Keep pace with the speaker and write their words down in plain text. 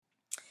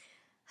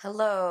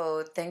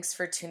Hello, thanks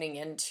for tuning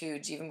in to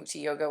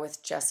Jivamukti Yoga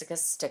with Jessica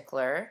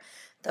Stickler.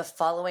 The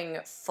following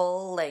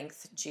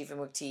full-length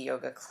Jivamukti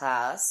Yoga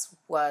class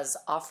was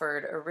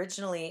offered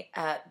originally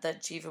at the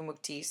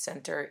Jivamukti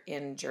Center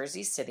in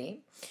Jersey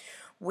City,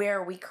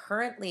 where we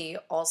currently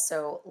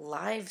also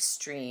live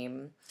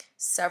stream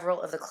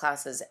several of the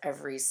classes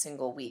every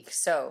single week.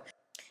 So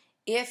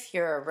if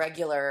you're a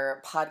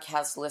regular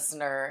podcast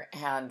listener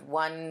and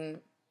one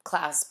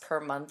class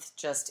per month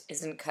just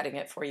isn't cutting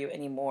it for you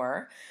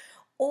anymore,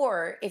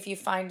 or if you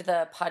find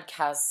the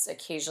podcasts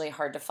occasionally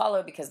hard to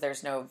follow because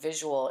there's no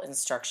visual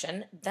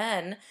instruction,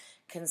 then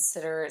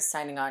consider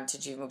signing on to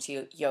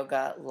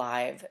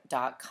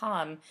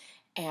JivamuktiYogaLive.com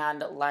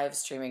and live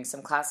streaming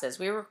some classes.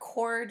 We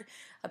record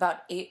about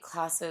 8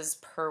 classes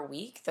per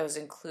week. Those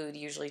include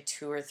usually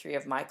 2 or 3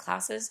 of my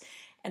classes.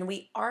 And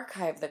we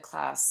archive the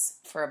class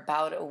for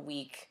about a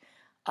week.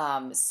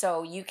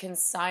 So you can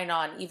sign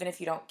on, even if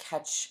you don't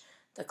catch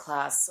the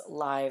class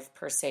live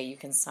per se, you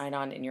can sign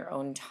on in your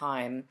own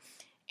time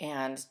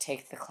and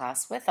take the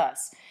class with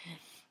us.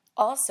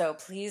 Also,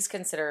 please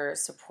consider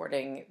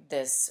supporting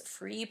this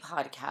free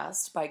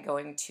podcast by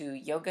going to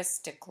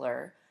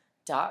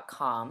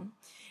yogastickler.com.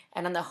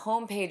 And on the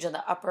homepage in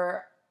the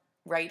upper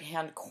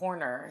right-hand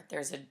corner,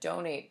 there's a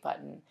donate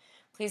button.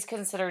 Please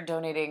consider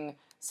donating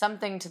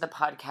something to the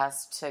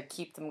podcast to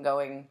keep them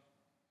going.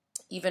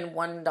 Even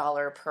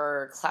 $1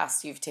 per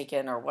class you've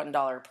taken or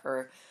 $1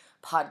 per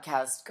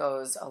podcast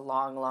goes a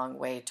long, long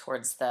way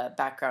towards the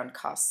background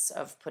costs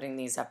of putting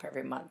these up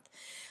every month.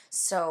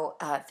 So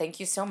thank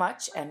you so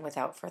much. And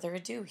without further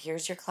ado,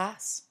 here's your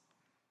class.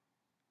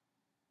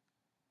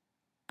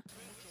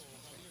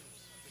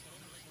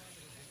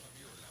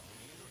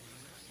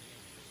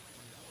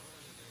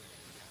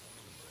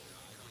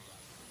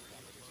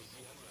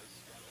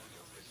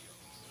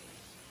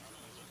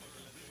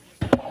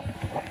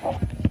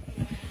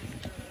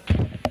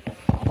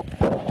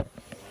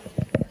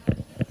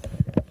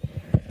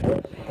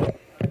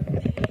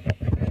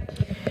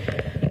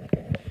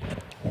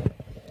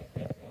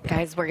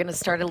 Guys, we're going to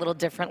start a little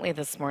differently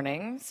this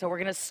morning. So we're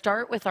going to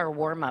start with our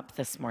warm-up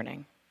this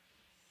morning.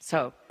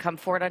 So come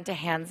forward onto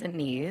hands and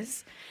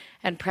knees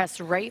and press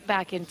right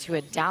back into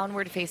a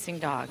downward-facing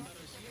dog.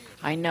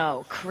 I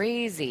know,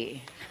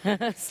 crazy,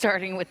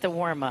 starting with the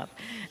warm-up.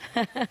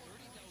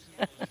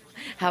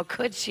 How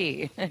could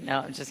she? No,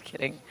 I'm just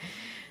kidding.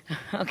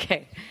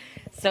 Okay,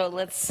 so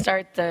let's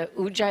start the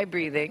Ujjayi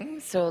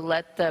breathing. So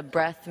let the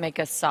breath make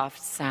a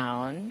soft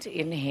sound.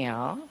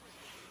 Inhale,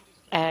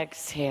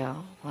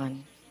 exhale,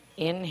 1.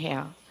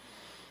 Inhale,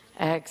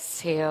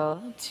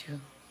 exhale,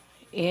 2,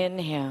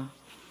 inhale,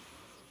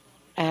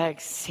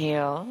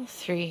 exhale,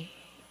 3,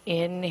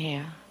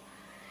 inhale,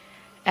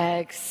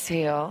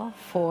 exhale,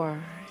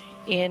 4,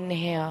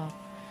 inhale,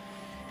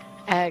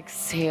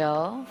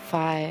 exhale,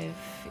 5,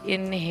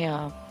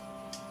 inhale,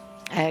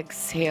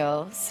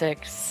 exhale,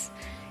 6,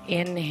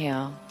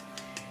 inhale,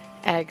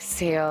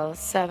 exhale,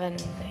 7,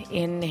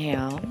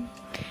 inhale,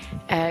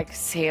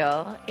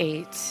 exhale,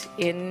 8,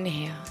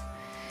 inhale,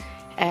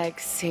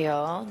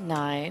 exhale,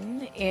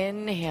 9,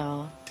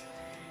 inhale,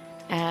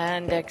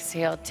 and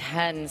exhale,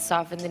 10.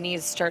 Soften the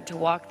knees, start to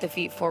walk the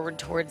feet forward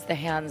towards the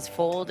hands,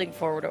 folding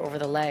forward over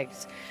the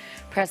legs.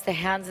 Press the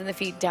hands and the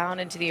feet down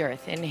into the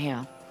earth.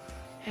 Inhale,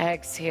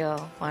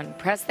 exhale, 1.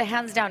 Press the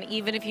hands down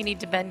even if you need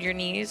to bend your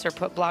knees or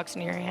put blocks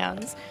in your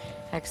hands.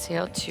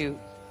 Exhale, 2.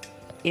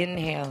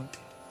 Inhale,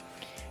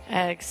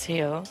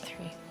 exhale,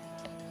 3.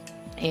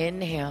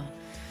 Inhale,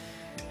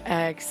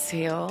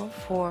 exhale,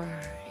 4.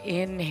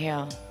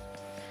 Inhale,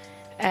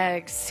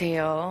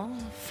 exhale,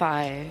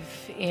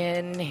 5,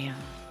 inhale,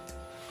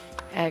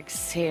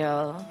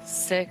 exhale,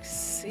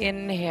 6,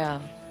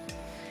 inhale,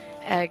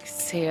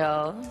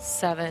 exhale,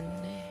 7,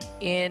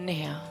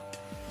 inhale,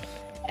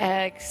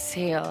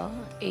 exhale,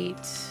 8,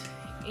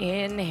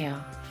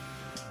 inhale,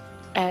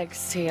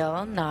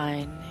 exhale,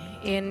 9,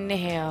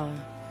 inhale,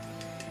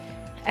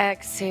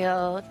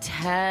 exhale,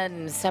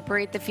 10.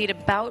 Separate the feet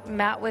about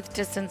mat width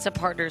distance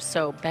apart or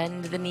so.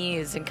 Bend the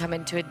knees and come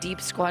into a deep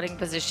squatting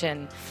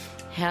position.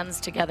 Hands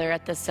together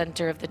at the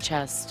center of the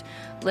chest.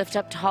 Lift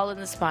up tall in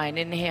the spine.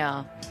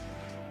 Inhale.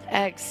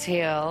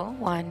 Exhale.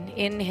 1.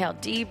 Inhale.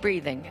 Deep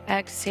breathing.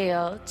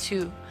 Exhale.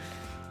 2.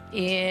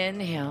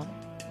 Inhale.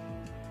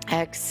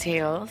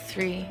 Exhale.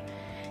 3.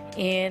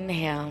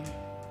 Inhale.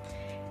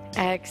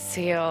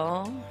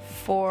 Exhale.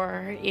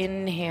 4.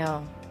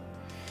 Inhale.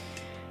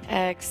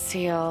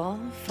 Exhale.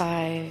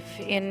 5.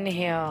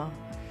 Inhale.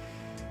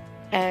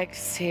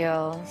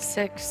 Exhale.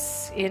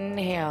 6.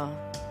 Inhale.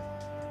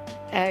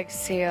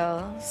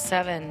 Exhale,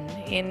 7,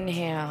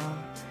 inhale,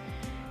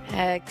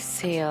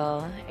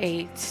 exhale,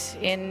 8,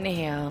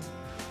 inhale,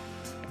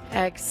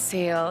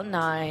 exhale,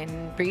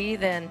 9,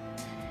 breathe in,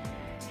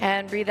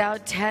 and breathe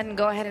out, 10,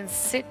 go ahead and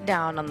sit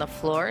down on the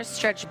floor,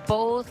 stretch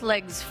both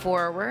legs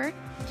forward,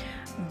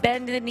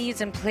 bend the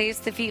knees and place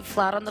the feet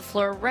flat on the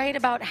floor right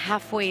about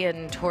halfway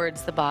in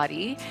towards the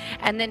body,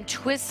 and then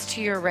twist to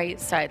your right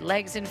side,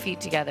 legs and feet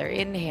together,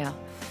 inhale,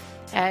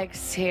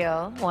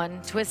 exhale,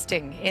 1,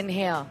 twisting,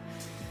 inhale,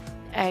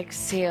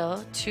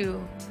 Exhale,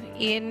 2.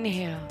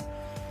 Inhale.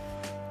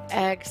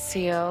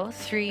 Exhale,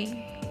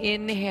 3.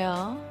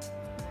 Inhale.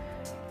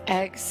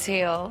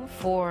 Exhale,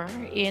 4.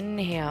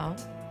 Inhale.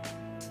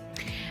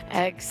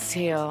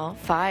 Exhale,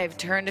 5.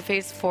 Turn to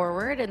face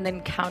forward and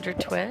then counter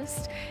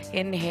twist.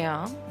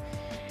 Inhale.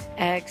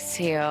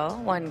 Exhale,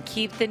 1.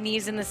 Keep the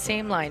knees in the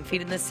same line,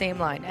 feet in the same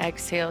line.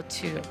 Exhale,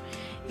 2.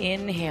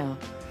 Inhale.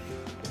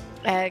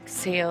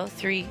 Exhale,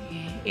 3.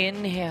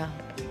 Inhale.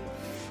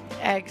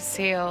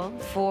 Exhale,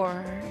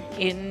 4.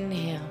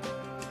 Inhale.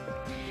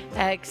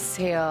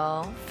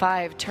 Exhale,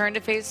 5. Turn to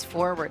face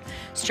forward.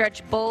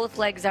 Stretch both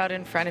legs out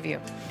in front of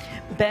you.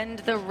 Bend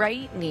the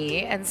right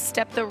knee and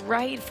step the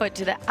right foot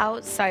to the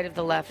outside of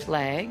the left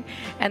leg,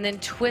 and then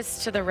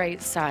twist to the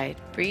right side.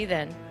 Breathe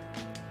in.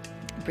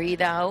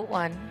 Breathe out.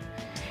 1.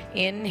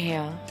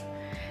 Inhale.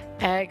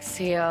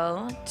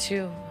 Exhale,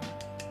 2.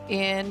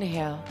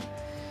 Inhale.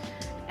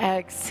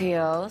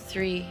 Exhale,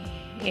 3.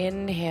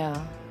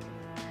 Inhale.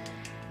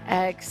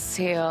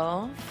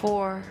 Exhale,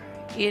 4.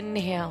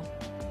 Inhale.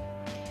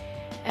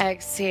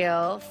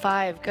 Exhale,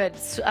 5. Good.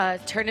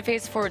 Turn to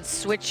face forward.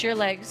 Switch your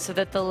legs so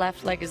that the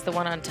left leg is the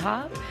one on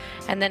top.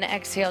 And then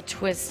exhale,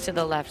 twist to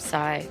the left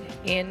side.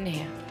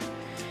 Inhale.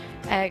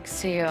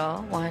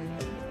 Exhale, 1.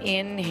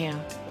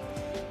 Inhale.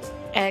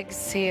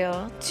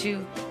 Exhale,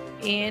 2.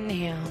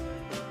 Inhale.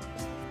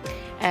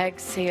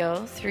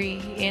 Exhale,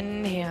 3.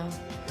 Inhale.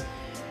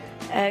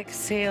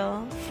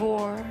 Exhale,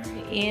 4.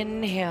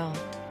 Inhale.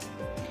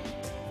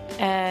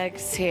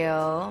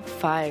 Exhale,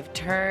 5.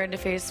 Turn to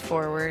face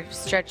forward.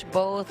 Stretch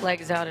both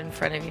legs out in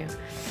front of you.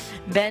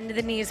 Bend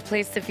the knees,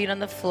 place the feet on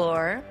the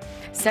floor.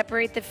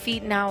 Separate the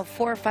feet now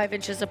 4 or 5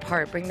 inches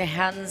apart. Bring the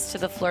hands to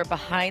the floor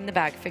behind the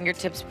back,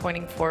 fingertips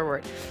pointing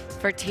forward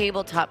for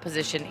tabletop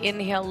position.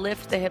 Inhale,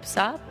 lift the hips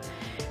up.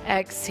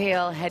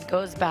 Exhale, head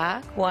goes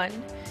back. 1.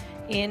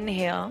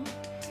 Inhale.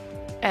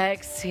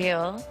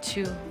 Exhale,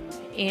 2.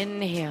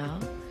 Inhale.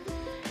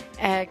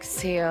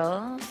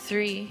 Exhale,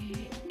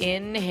 3.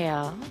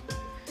 Inhale.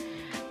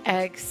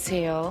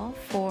 Exhale,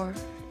 4.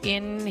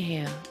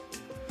 Inhale.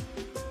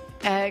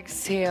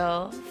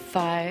 Exhale,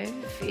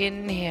 5.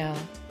 Inhale.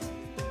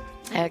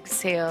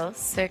 Exhale,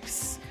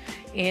 6.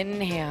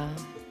 Inhale.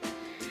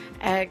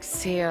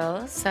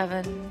 Exhale,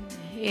 7.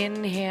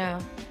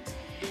 Inhale.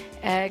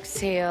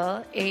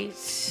 Exhale,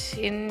 8.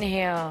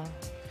 Inhale.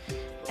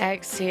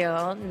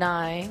 Exhale,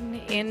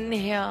 9.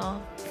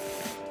 Inhale.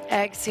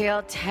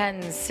 Exhale,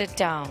 10. Sit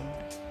down.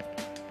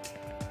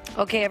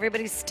 Okay,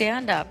 everybody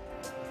stand up.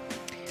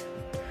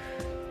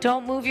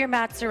 Don't move your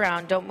mats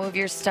around. Don't move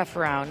your stuff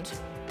around.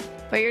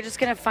 But you're just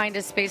going to find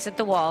a space at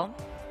the wall.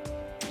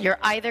 You're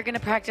either going to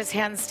practice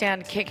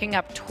handstand kicking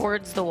up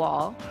towards the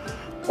wall,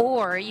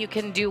 or you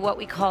can do what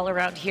we call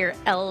around here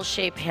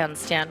L-shape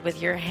handstand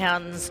with your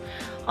hands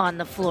on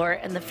the floor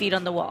and the feet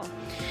on the wall.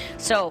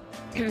 So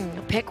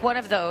pick one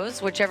of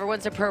those, whichever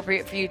one's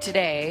appropriate for you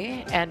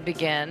today, and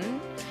begin.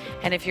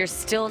 And if you're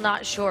still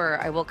not sure,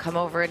 I will come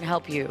over and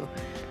help you.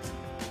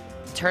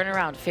 Turn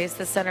around, face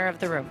the center of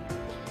the room.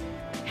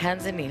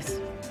 Hands and knees.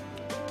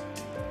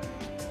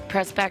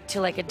 Press back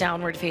to like a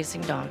downward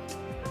facing dog.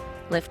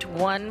 Lift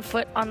 1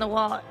 foot on the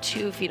wall,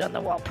 2 feet on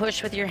the wall.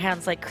 Push with your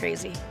hands like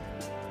crazy.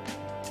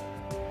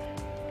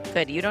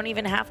 Good. You don't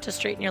even have to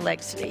straighten your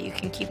legs today. You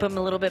can keep them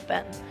a little bit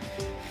bent.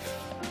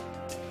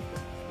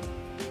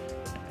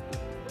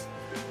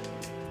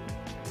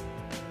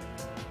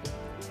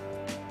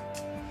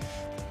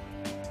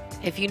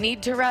 If you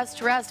need to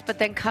rest, rest, but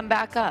then come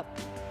back up.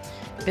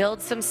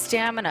 Build some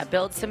stamina,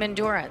 build some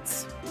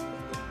endurance.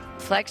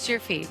 Flex your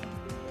feet.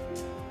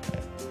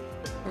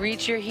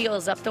 Reach your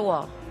heels up the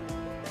wall.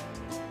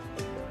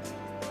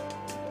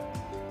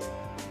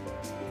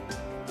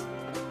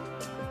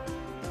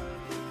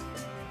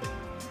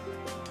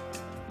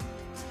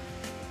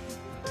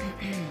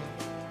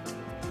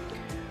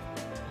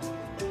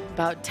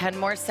 About 10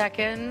 more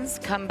seconds.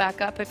 Come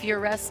back up if you're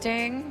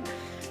resting.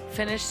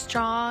 Finish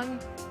strong.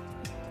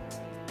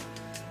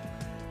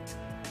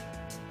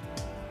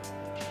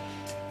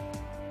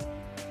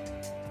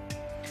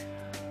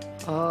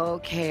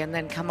 Okay, and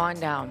then come on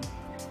down.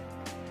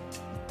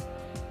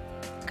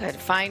 Good.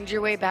 Find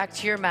your way back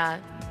to your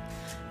mat.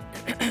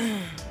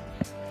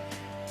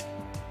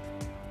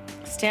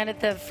 Stand at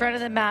the front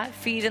of the mat,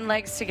 feet and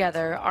legs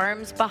together,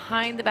 arms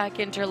behind the back,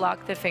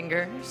 interlock the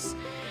fingers.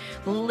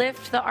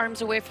 Lift the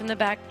arms away from the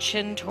back,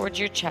 chin towards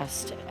your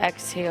chest.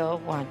 Exhale,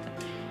 1.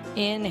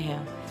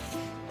 Inhale.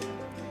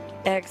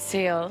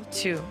 Exhale,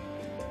 2.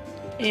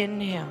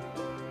 Inhale.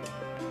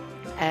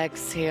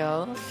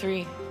 Exhale,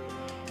 3.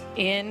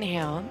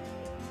 Inhale.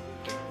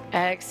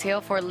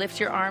 Exhale, 4. Lift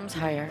your arms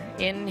higher.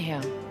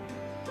 Inhale.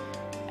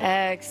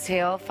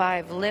 Exhale,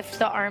 5. Lift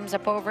the arms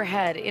up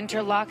overhead.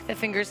 Interlock the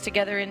fingers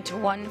together into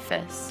one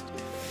fist.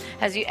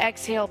 As you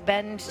exhale,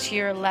 bend to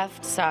your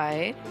left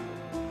side.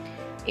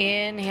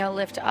 Inhale,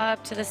 lift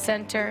up to the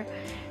center.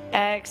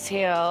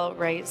 Exhale,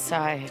 right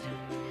side.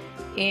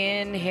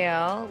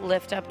 Inhale,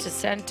 lift up to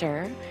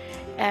center.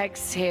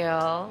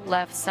 Exhale,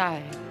 left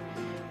side.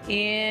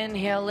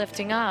 Inhale,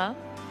 lifting up.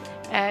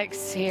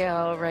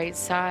 Exhale, right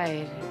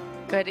side.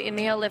 Good.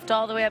 Inhale, lift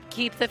all the way up.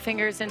 Keep the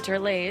fingers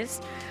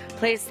interlaced.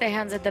 Place the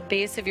hands at the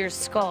base of your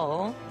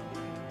skull.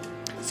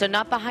 So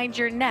not behind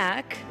your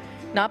neck,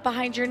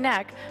 behind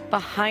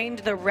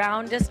the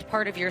roundest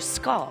part of your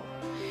skull.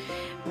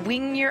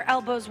 Wing your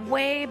elbows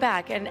way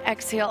back and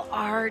exhale,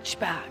 arch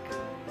back.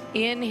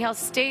 Inhale,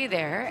 stay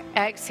there.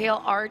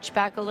 Exhale, arch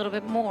back a little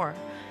bit more.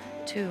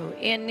 2.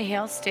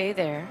 Inhale, stay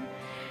there.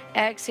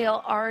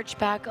 Exhale, arch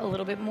back a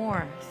little bit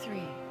more.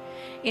 3.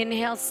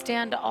 Inhale,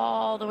 stand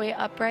all the way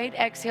upright.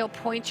 Exhale,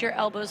 point your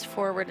elbows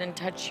forward and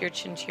touch your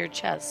chin to your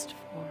chest.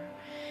 4.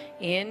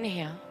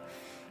 Inhale.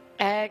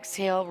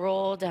 Exhale,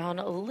 roll down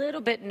a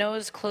little bit,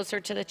 nose closer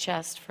to the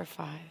chest for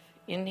 5.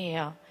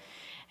 Inhale.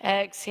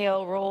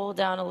 Exhale, roll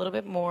down a little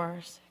bit more.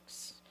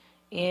 6.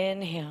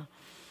 Inhale.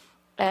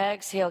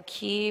 Exhale,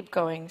 keep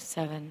going.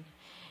 7.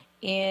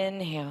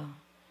 Inhale.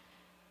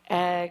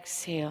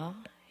 Exhale.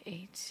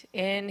 8.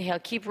 Inhale,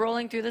 keep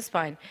rolling through the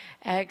spine.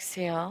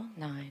 Exhale.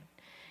 9.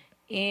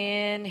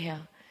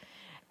 Inhale.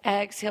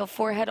 Exhale,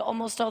 forehead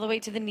almost all the way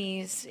to the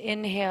knees.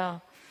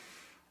 Inhale.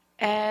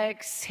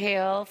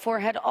 Exhale,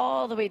 forehead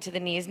all the way to the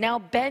knees. Now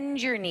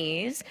bend your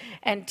knees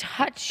and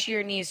touch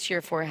your knees to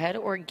your forehead,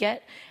 or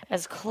get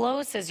as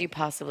close as you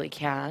possibly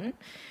can.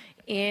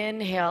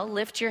 Inhale,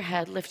 lift your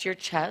head, lift your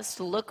chest,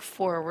 look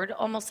forward,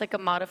 almost like a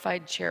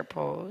modified chair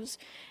pose.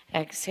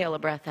 Exhale, a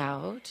breath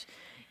out.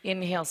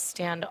 Inhale,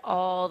 stand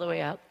all the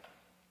way up.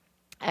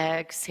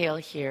 Exhale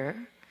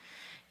here.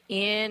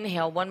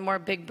 Inhale, one more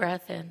big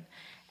breath in.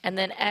 And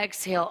then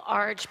exhale,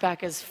 arch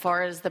back as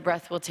far as the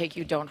breath will take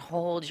you. Don't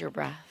hold your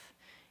breath.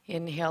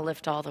 Inhale,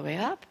 lift all the way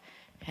up.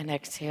 And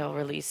exhale,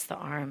 release the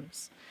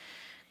arms.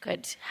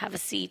 Good. Have a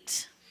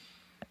seat.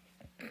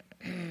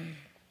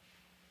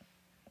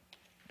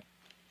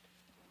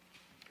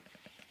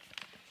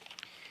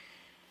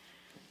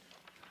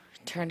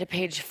 Turn to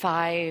page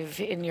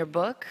 5 in your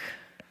book.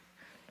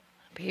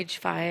 Page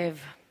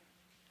 5.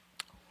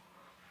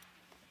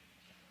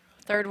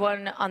 Third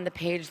one on the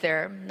page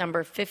there,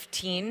 number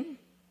 15.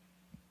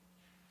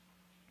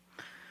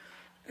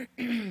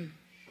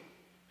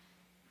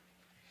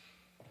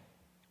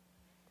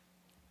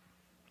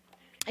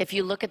 If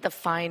you look at the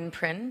fine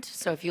print,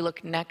 so if you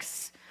look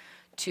next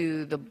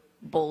to the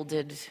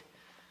bolded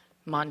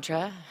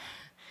mantra,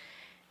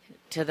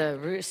 to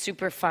the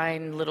super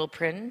fine little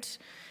print,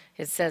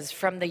 it says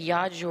from the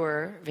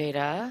Yajur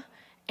Veda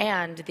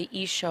and the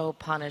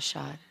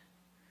Ishopanishad.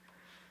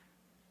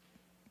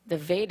 The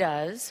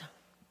Vedas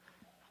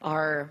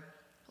are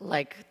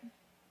like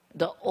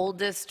the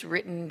oldest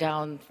written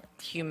down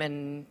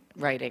human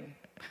writing.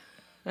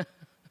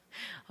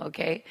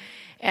 Okay?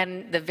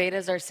 And the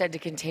Vedas are said to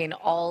contain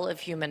all of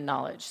human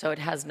knowledge. So it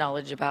has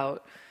knowledge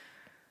about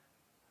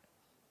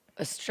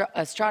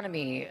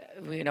astronomy,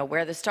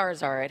 where the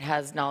stars are. It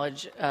has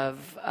knowledge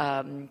of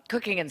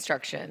cooking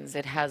instructions.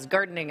 It has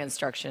gardening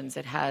instructions.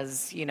 It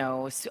has,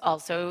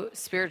 also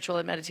spiritual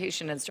and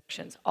meditation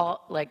instructions.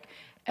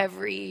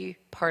 Every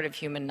part of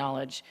human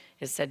knowledge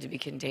is said to be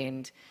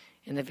contained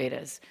in the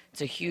Vedas.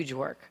 It's a huge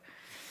work.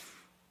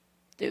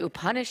 The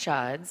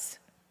Upanishads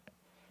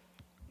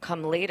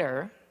come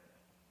later,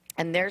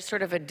 and they're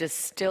sort of a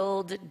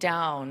distilled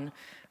down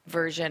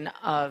version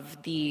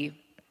of the,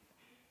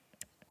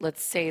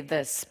 let's say,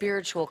 the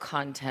spiritual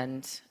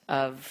content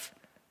of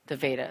the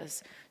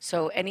Vedas.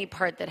 So any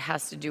part that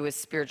has to do with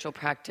spiritual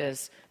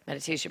practice,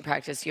 meditation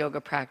practice, yoga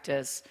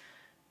practice,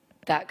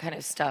 that kind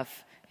of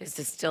stuff is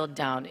distilled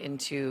down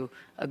into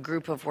a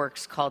group of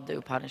works called the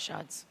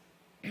Upanishads.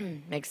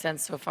 Make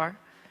sense so far?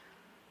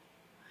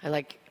 I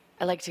like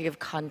to give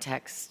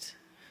context.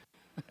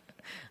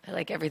 I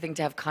like everything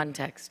to have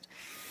context.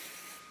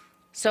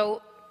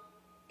 So,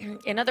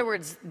 in other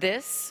words,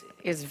 this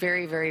is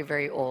very, very,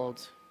 very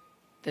old,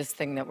 this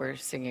thing that we're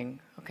singing,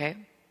 okay?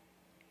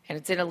 And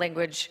it's in a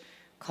language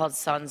called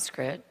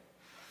Sanskrit.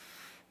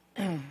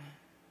 And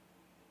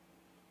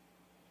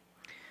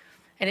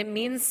it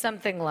means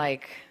something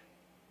like,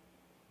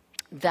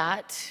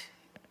 that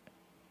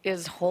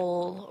is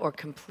whole or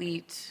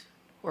complete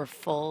or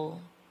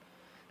full.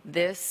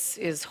 This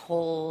is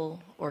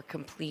whole or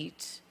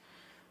complete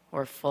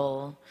or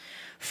full.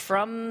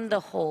 From the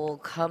whole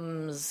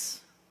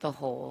comes the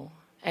whole.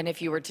 And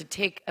if you were to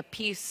take a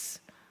piece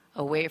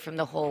away from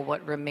the whole,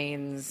 what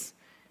remains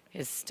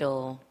is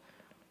still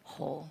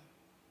whole.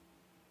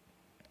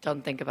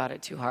 Don't think about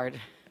it too hard.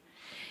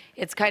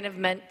 It's kind of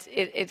meant,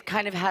 it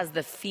kind of has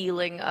the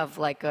feeling of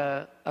like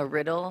a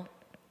riddle,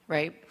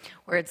 right?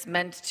 Where it's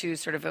meant to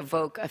sort of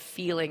evoke a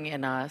feeling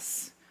in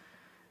us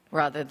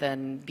rather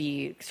than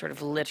be sort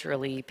of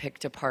literally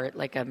picked apart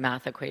like a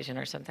math equation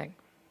or something.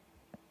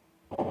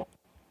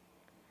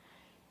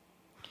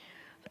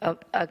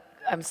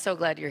 I'm so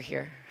glad you're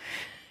here.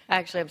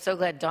 Actually, I'm so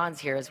glad Dawn's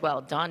here as well.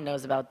 Dawn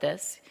knows about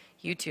this.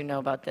 You two know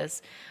about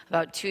this.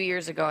 About 2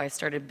 years ago, I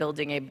started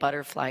building a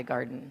butterfly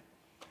garden.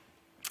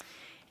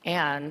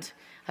 And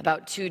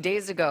about 2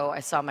 days ago, I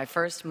saw my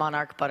first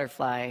monarch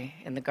butterfly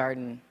in the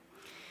garden.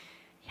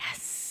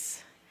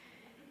 Yes.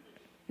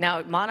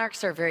 Now,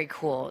 monarchs are very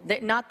cool.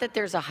 Not that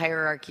there's a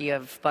hierarchy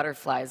of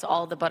butterflies.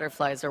 All the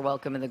butterflies are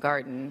welcome in the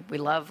garden. We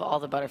love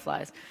all the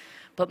butterflies.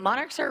 But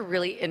monarchs are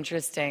really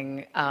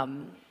interesting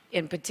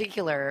in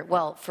particular.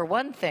 Well, for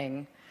one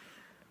thing,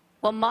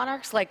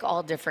 monarchs like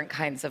all different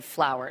kinds of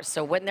flowers.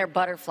 So when they're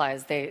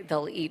butterflies,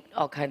 they'll eat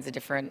all kinds of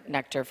different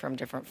nectar from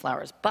different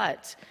flowers.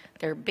 But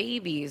their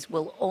babies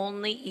will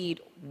only eat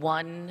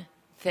one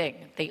thing.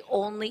 They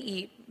only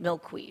eat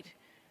milkweed.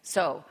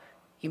 So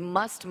you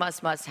must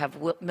have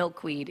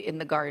milkweed in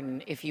the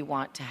garden if you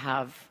want to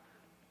have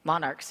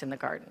monarchs in the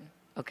garden,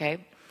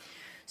 okay?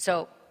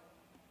 So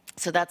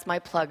that's my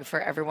plug for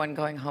everyone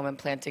going home and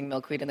planting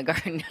milkweed in the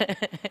garden.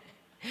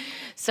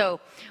 So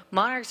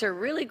monarchs are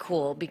really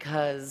cool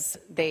because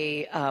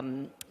they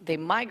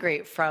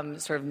migrate from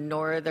sort of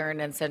northern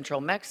and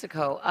central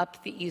Mexico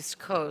up the east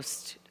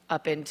coast,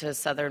 up into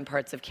southern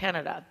parts of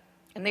Canada.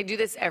 And they do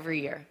this every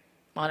year.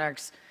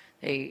 Monarchs,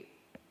 they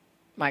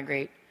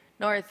migrate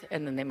north,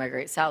 and then they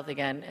migrate south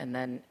again, and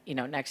then,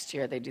 next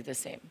year they do the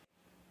same.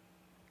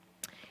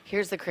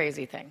 Here's the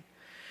crazy thing.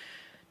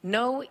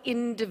 No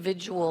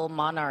individual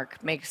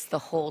monarch makes the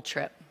whole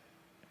trip.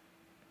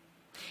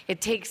 It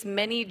takes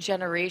many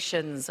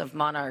generations of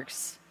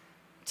monarchs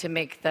to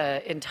make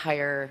the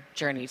entire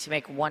journey, to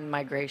make one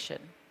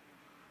migration,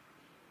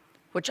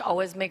 which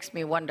always makes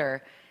me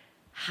wonder,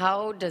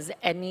 how does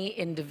any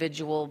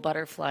individual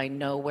butterfly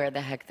know where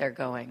the heck they're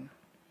going?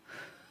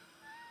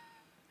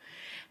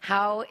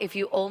 How, if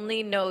you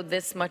only know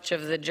this much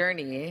of the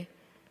journey,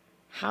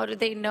 how do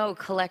they know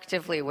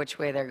collectively which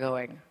way they're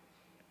going?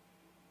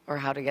 Or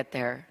how to get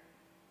there?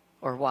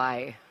 Or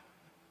why?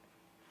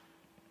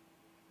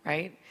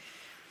 Right?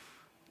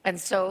 And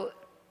so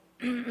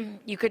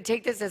you could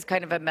take this as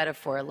kind of a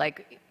metaphor,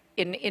 like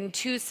in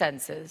two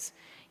senses.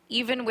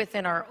 Even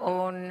within our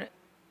own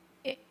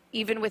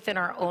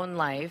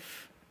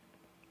life,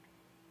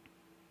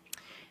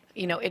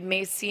 it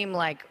may seem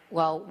like,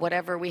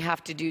 whatever we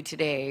have to do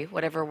today,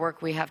 whatever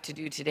work we have to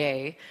do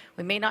today,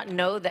 we may not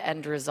know the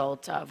end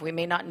result of. We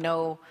may not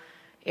know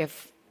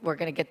if we're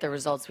going to get the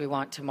results we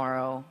want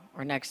tomorrow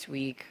or next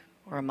week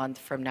or a month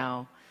from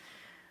now.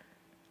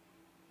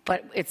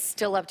 But it's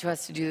still up to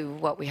us to do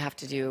what we have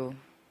to do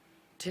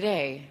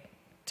today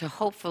to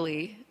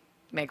hopefully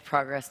make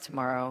progress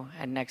tomorrow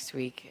and next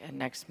week and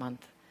next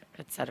month,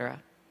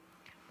 etc.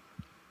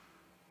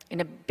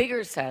 In a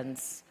bigger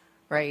sense,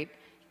 right?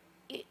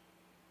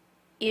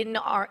 In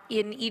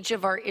each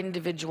of our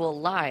individual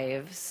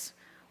lives,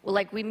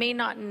 we may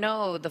not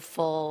know the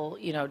full,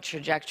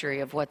 trajectory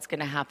of what's going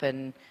to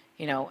happen,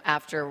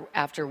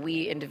 after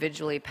we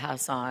individually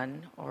pass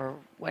on or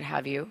what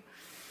have you.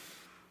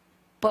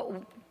 But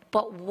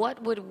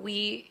what would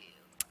we?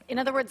 In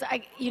other words,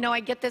 I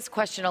get this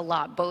question a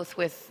lot, both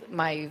with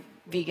my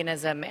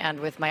veganism and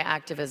with my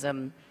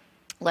activism.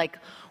 Like,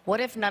 what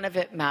if none of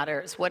it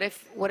matters? What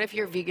if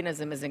your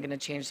veganism isn't going to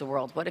change the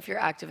world? What if your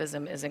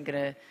activism isn't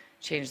going to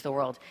change the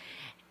world?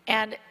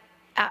 And,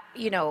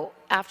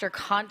 after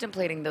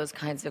contemplating those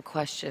kinds of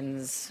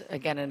questions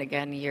again and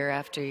again, year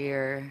after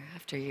year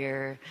after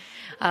year,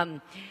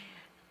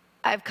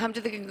 I've come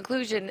to the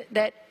conclusion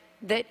that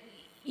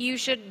you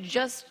should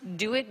just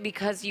do it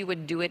because you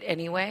would do it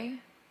anyway,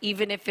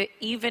 even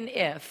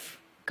if,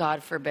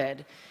 God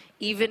forbid,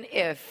 even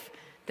if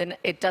then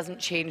it doesn't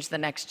change the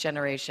next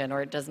generation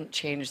or it doesn't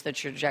change the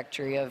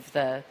trajectory of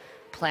the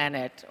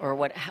planet or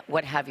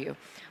what have you.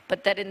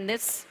 But that in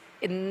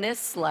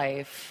this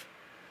life,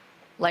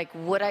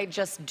 would I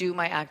just do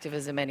my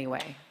activism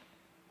anyway?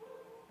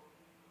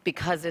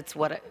 Because it's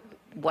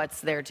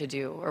what's there to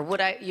do? Or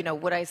would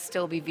I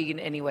still be vegan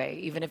anyway,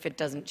 even if it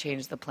doesn't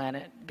change the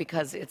planet?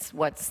 Because it's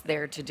what's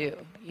there to do,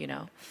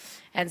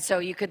 And so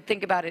you could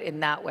think about it in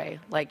that way,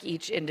 like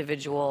each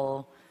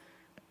individual.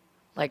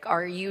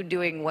 Are you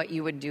doing what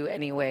you would do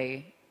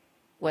anyway,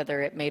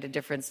 whether it made a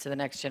difference to the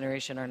next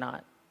generation or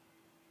not?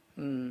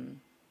 And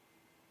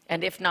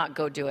if not,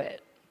 go do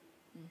it.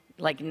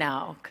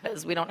 Now,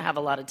 because we don't have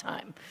a lot of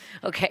time.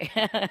 Okay.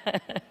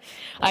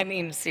 I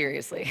mean,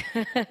 seriously.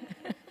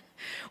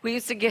 We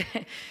used to get,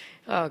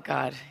 oh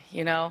God,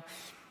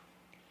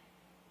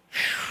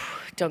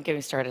 don't get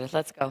me started.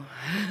 Let's go.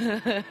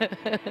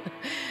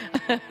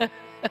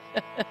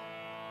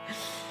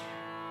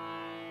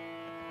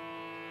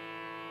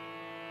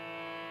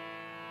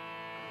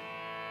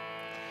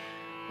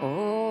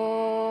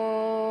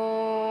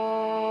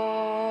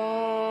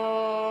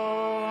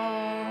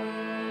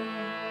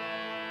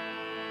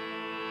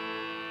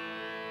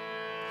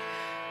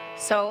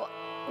 So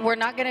we're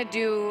not going to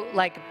do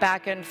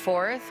back and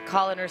forth,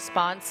 call and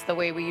response the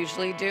way we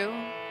usually do.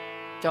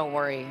 Don't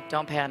worry,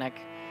 don't panic.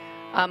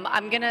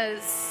 I'm going to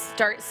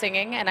start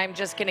singing and I'm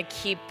just going to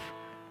keep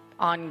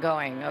on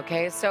going,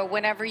 okay? So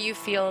whenever you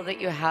feel that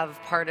you have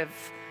part of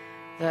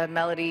the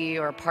melody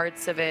or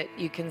parts of it,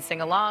 you can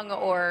sing along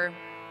or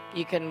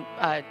you can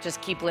just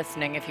keep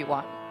listening if you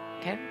want,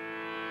 okay?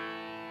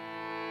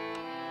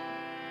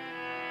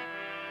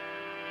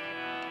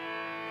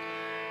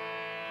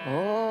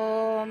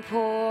 Oh.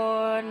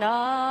 Purnamada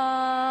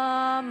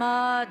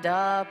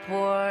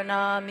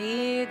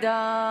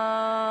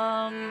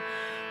Purnamidam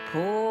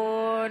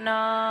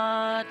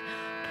Purnat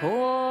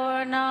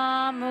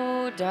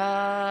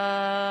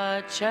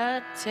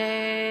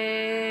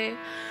Purnamudachyate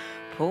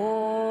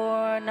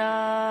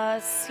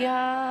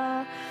Purnasya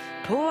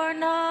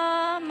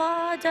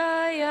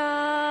Purnamadaya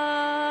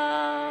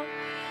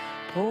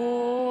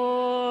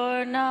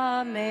Purnameva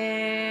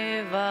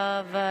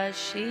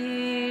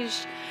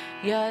Vashishyate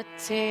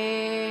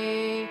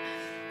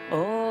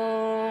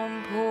Om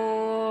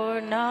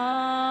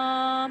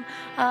Purnam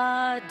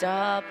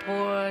Ada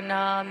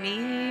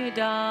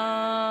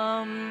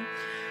Purnamidam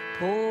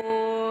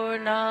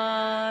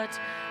Purnat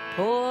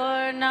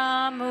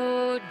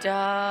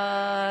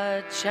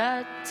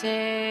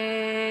Purnamudachyate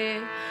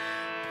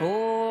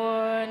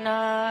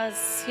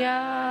Purnasya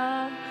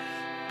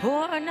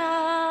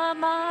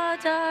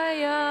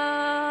Purnamadaya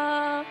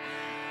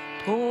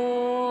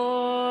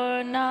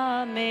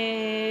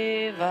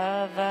Purnameva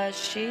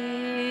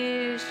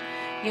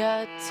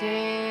Vashishyate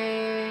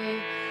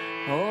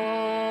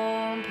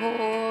Om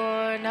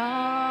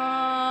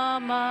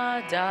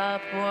Purnamada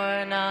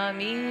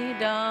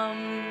Purnamidam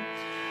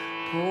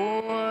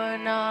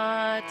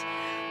Purnat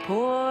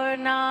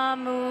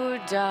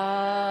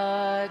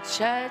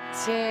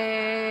Purnamudachyate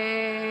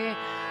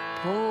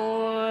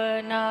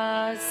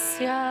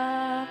Purnasya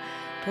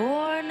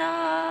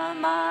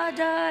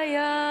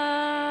Purnamadaya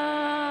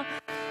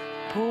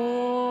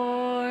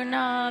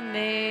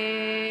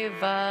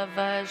Purnameva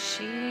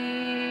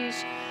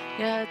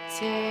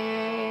Vashishyate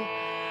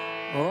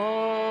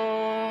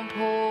Om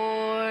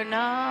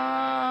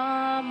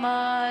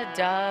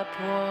Purnamada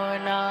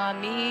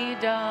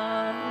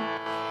Purnamidam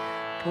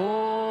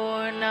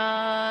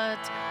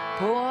Purnat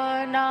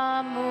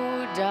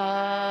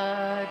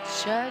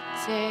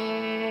Purnamudachyate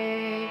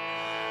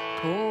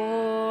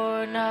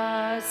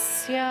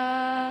Purnasya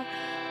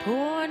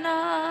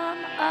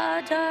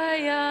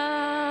Purnamadaya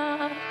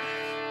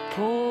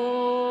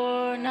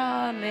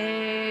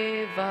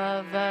Purnameva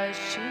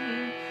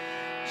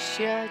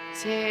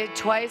Vashishyate.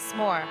 Twice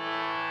more.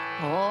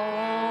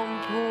 Om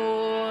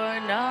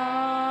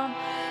Purnam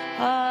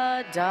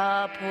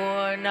Ada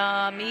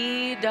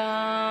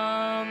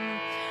Purnamidam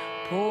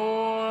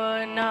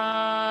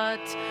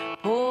Purnat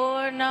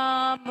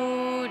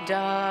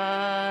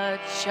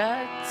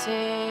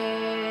Purnamudachyate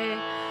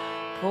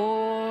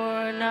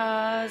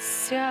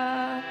Purnasya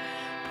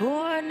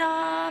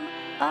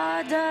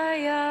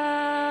Purnamadaya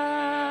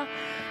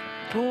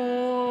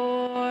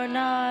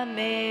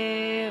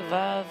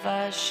Purnameva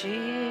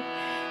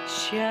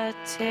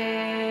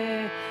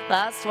Vashishyate.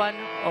 Last one.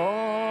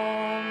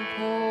 Om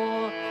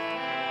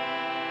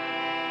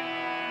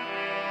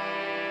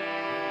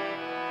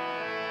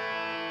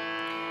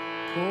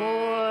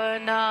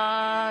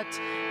Purnat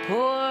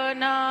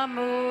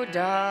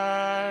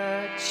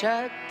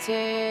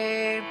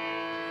Purnamudachyate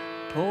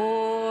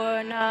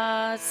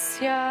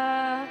Purnasya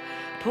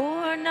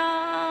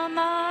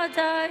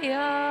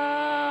Purnamadaya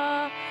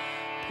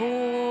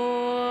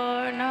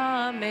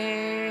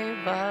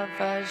Purnameva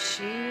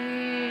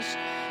Vashishyate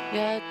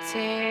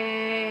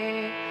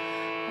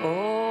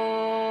Om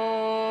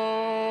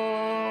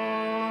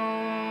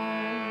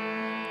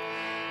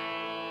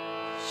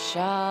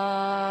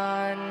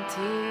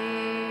Shanti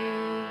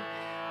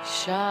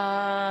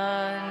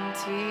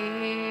Shanti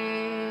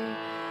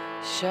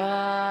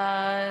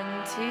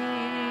Shanti.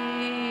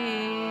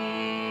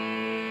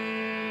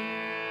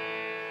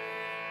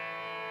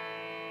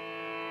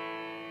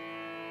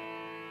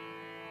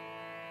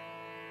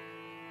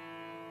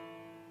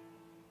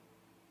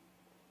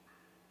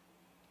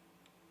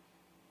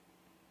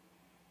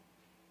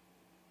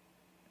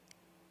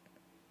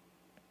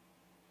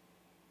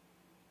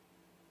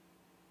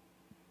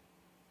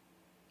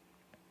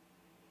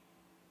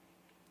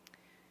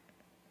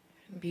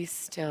 Be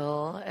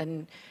still,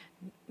 and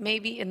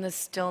maybe in the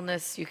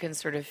stillness you can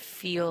sort of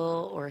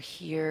feel or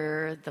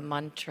hear the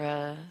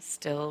mantra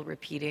still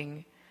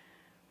repeating.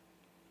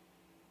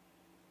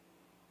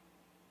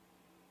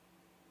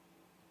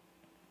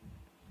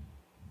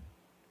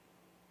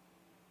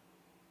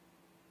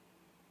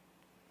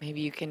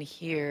 Maybe you can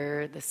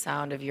hear the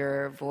sound of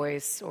your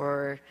voice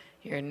or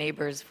your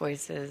neighbor's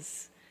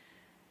voices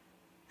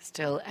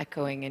still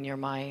echoing in your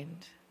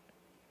mind.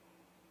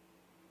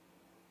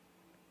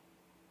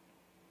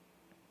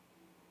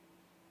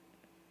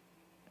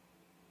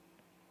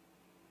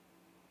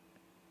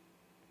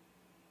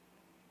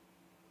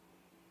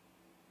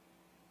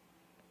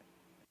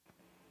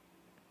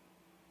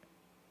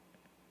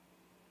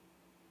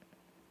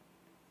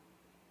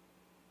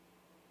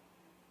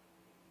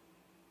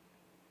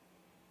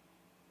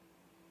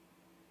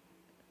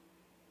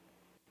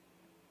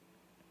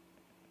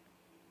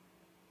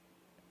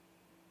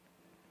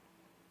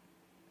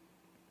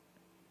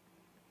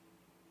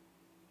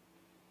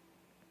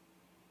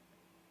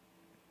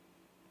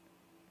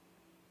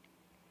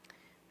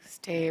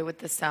 Stay with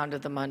the sound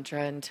of the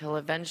mantra until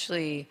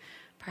eventually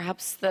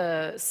perhaps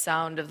the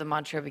sound of the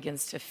mantra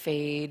begins to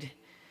fade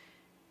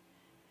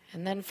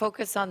And then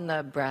focus on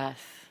the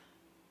breath.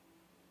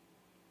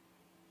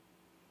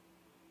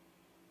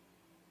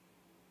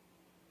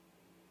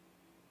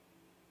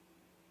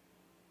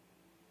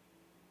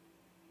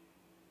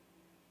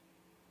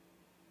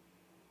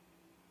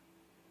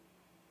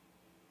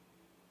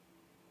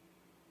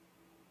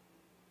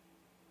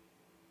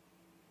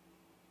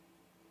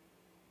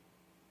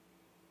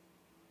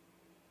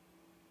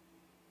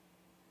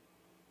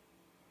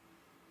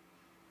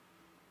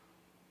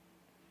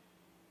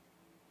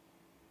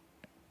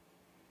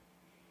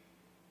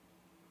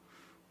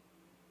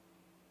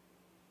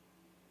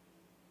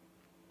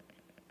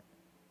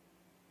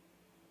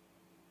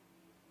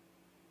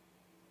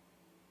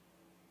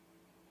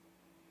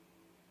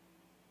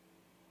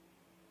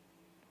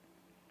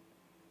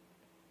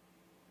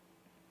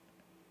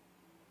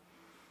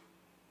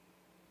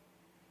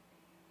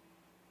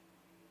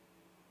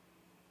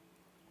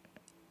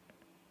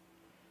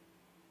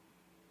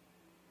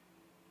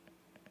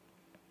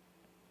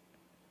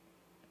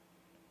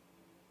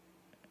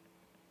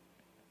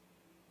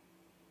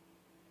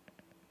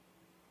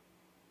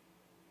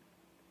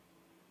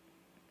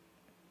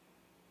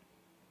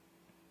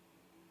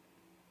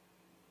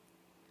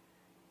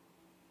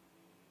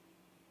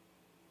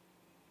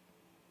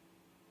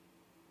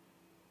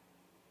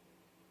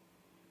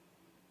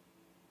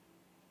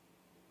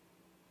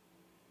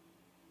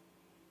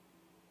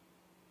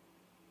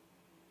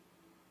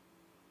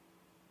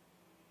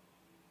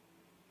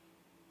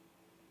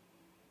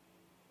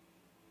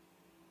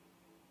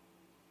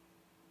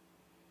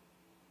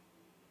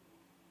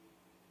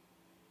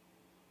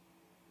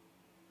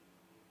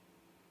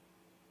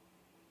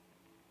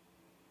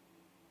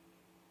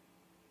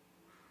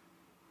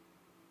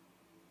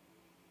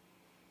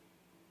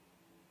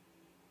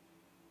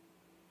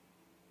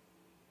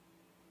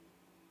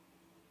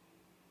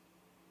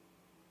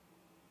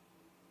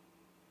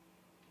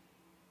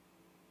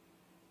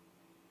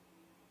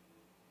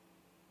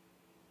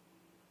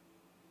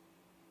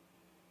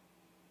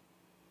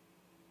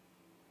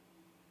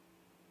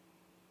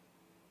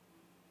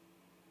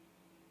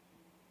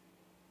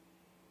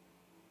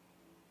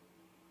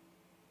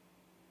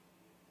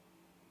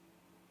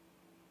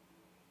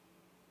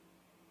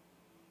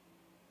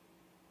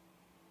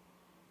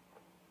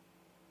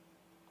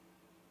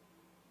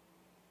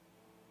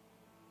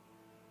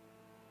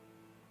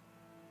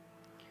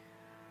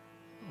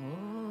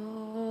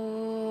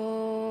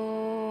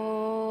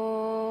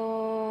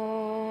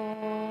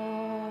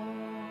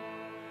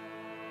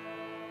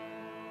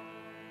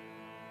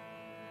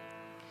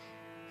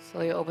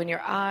 Slowly open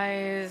your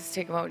eyes,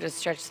 take a moment to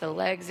stretch the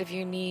legs if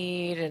you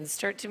need, and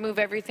start to move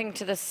everything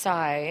to the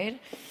side.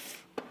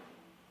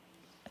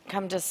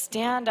 Come to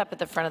stand up at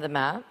the front of the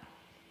mat.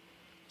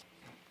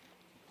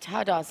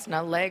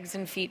 Tadasana, legs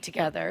and feet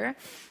together.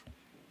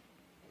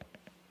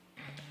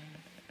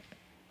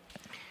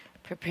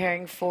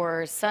 Preparing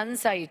for sun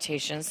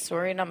salutation,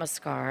 Surya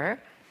Namaskar.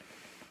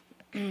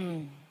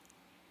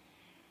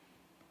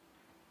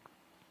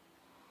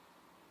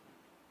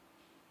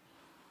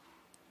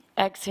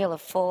 Exhale a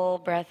full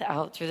breath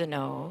out through the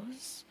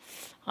nose.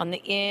 On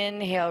the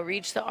inhale,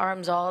 reach the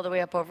arms all the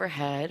way up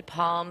overhead,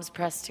 palms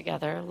pressed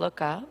together,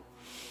 look up.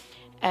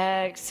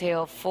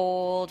 Exhale,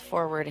 fold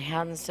forward,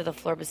 hands to the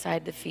floor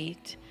beside the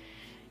feet.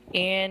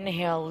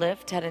 Inhale,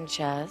 lift head and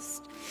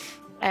chest.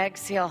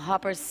 Exhale,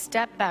 hop or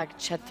step back,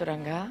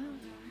 chaturanga.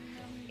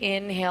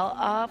 Inhale,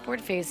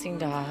 upward facing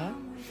dog.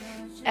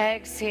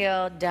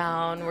 Exhale,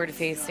 downward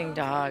facing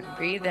dog.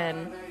 Breathe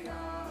in,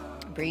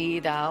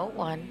 breathe out,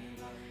 1.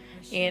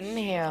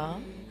 Inhale,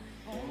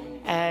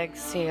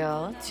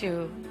 exhale,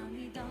 2.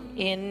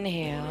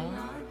 Inhale,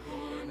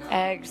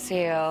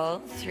 exhale,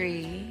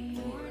 3.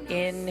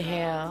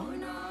 Inhale,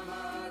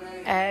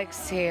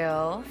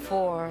 exhale,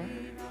 4.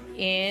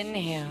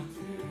 Inhale,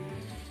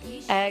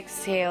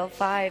 exhale,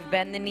 5.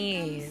 Bend the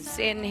knees.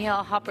 Inhale,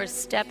 hop or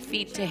step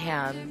feet to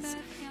hands.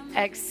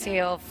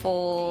 Exhale,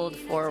 fold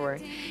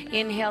forward.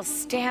 Inhale,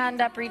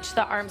 stand up, reach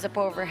the arms up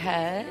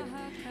overhead.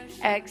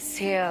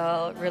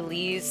 Exhale,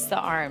 release the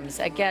arms.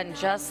 Again,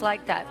 just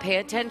like that. Pay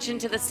attention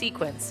to the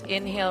sequence.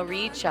 Inhale,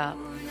 reach up.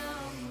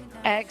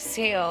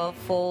 Exhale,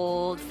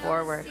 fold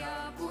forward.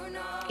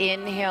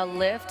 Inhale,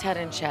 lift head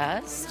and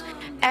chest.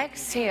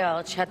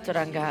 Exhale,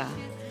 chaturanga.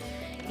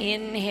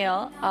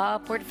 Inhale,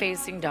 upward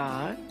facing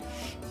dog.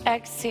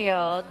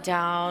 Exhale,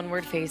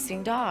 downward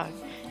facing dog.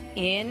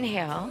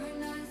 Inhale.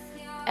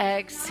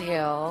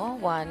 Exhale,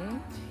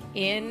 1.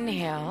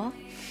 Inhale.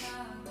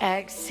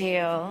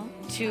 Exhale,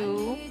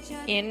 2.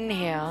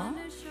 Inhale.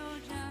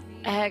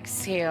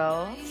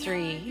 Exhale,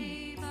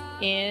 3.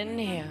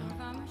 Inhale.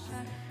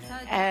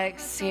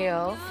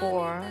 Exhale,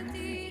 4.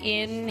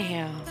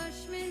 Inhale.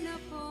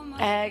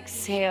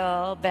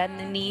 Exhale, bend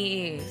the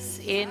knees.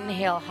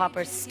 Inhale, hop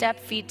or step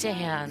feet to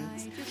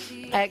hands.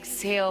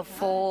 Exhale,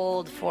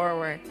 fold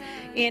forward.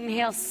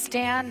 Inhale,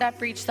 stand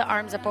up, reach the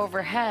arms up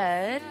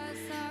overhead.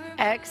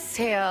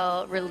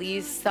 Exhale,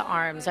 release the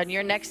arms. On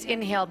your next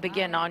inhale,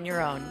 begin on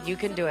your own. You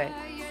can do it.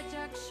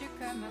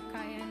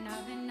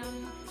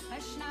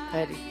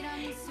 Good.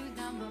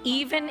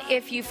 Even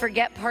if you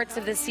forget parts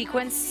of the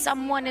sequence,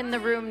 someone in the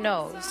room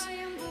knows.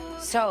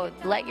 So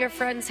let your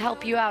friends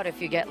help you out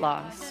if you get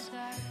lost.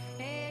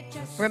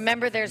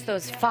 Remember, there's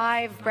those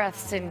 5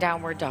 breaths in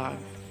downward dog.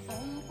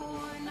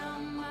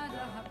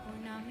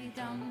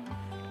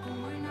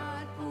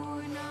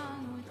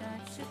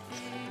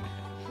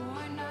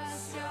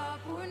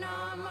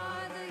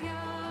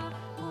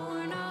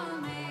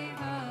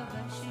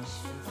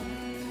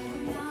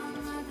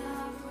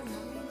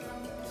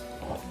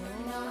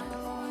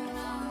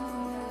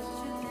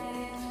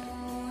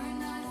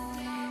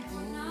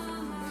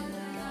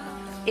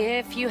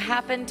 If you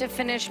happen to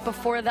finish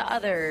before the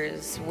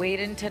others, wait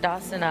in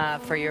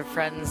Tadasana for your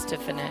friends to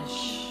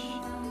finish.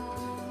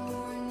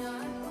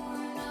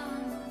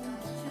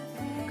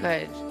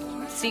 Good.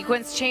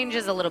 Sequence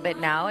changes a little bit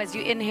now. As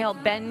you inhale,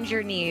 bend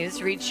your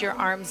knees, reach your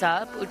arms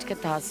up,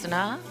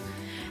 Utkatasana.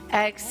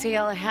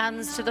 Exhale,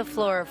 hands to the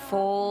floor,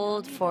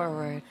 fold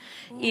forward.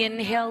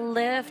 Inhale,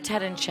 lift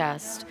head and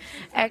chest.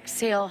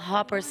 Exhale,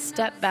 hop or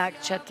step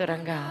back,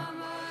 Chaturanga.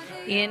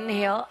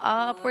 Inhale,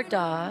 upward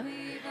dog.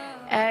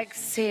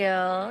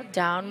 Exhale,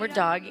 downward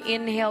dog.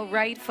 Inhale,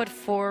 right foot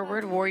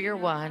forward, warrior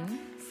 1.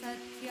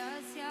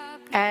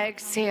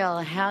 Exhale,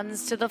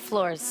 hands to the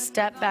floor,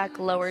 step back,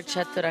 lower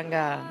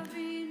chaturanga.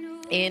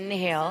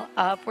 Inhale,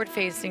 upward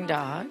facing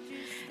dog.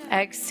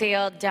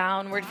 Exhale,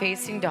 downward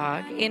facing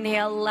dog.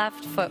 Inhale,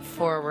 left foot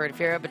forward,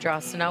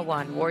 Virabhadrasana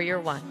 1,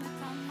 warrior 1.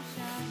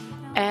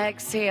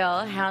 Exhale,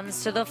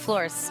 hands to the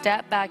floor,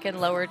 step back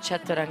and lower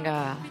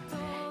chaturanga.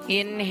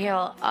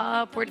 Inhale,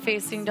 upward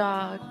facing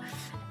dog.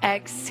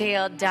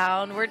 Exhale,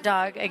 downward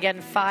dog.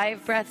 Again,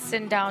 5 breaths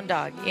in down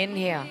dog.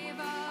 Inhale.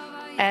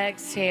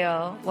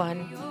 Exhale,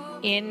 1.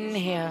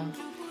 Inhale.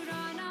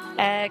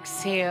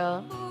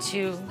 Exhale,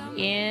 2.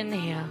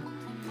 Inhale.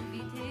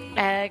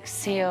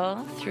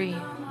 Exhale, 3.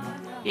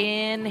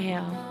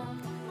 Inhale.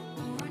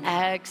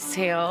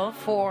 Exhale,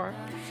 4.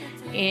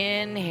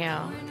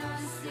 Inhale.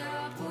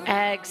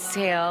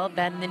 Exhale,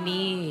 bend the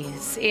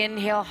knees.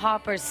 Inhale,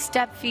 hopper,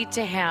 step feet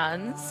to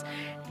hands.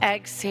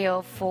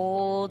 Exhale,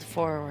 fold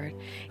forward.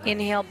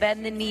 Inhale,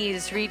 bend the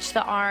knees, reach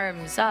the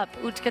arms up,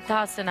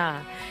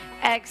 Utkatasana.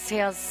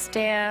 Exhale,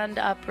 stand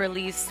up,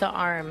 release the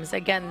arms.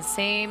 Again,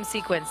 same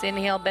sequence.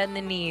 Inhale, bend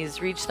the knees,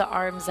 reach the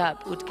arms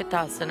up,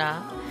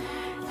 Utkatasana.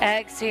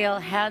 Exhale,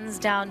 hands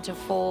down to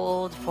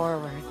fold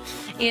forward.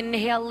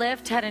 Inhale,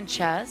 lift head and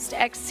chest.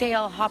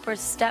 Exhale, hopper,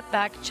 step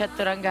back,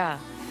 Chaturanga.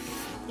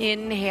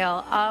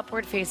 Inhale,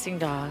 upward facing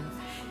dog.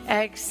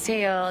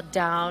 Exhale,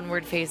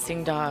 downward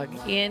facing dog.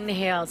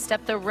 Inhale,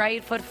 step the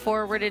right foot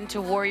forward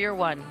into warrior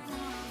 1.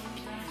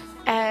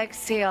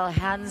 Exhale,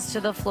 hands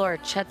to the floor,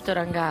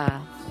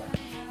 Chaturanga.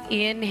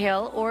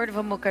 Inhale,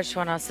 Urdhva Mukha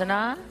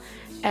Svanasana.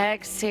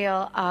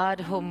 Exhale,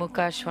 Adho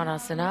Mukha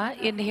Svanasana.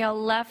 Inhale,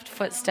 left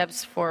foot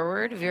steps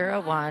forward,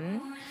 Vira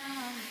 1.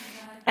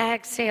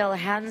 Exhale,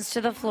 hands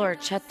to the floor,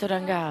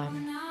 Chaturanga.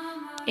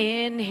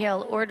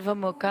 Inhale, Urdhva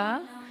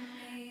Mukha.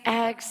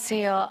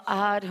 Exhale,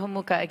 Adho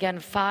Mukha. Again,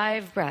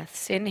 5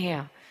 breaths.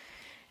 Inhale.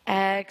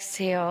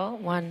 Exhale,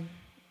 1.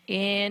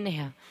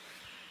 Inhale.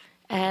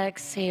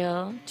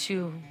 Exhale,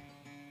 2.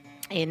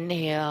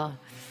 Inhale.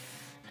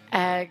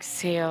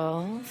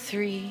 Exhale,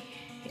 3.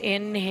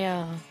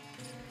 Inhale.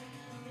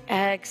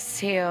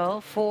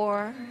 Exhale,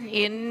 4.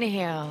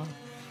 Inhale.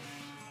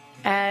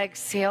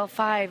 Exhale,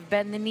 5.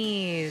 Bend the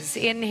knees.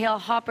 Inhale,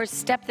 hopper,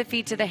 step the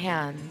feet to the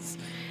hands.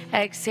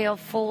 Exhale,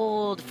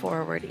 fold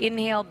forward.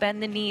 Inhale,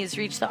 bend the knees,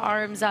 reach the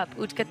arms up,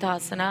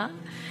 Utkatasana.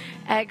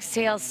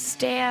 Exhale,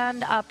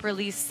 stand up,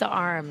 release the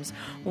arms.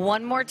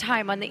 One more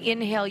time on the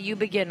inhale, you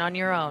begin on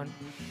your own.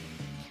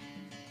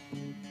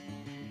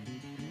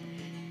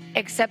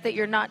 Except that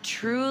you're not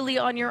truly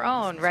on your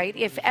own, right?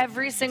 If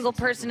every single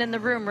person in the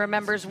room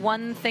remembers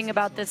one thing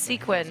about this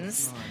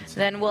sequence,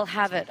 then we'll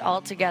have it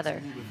all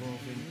together.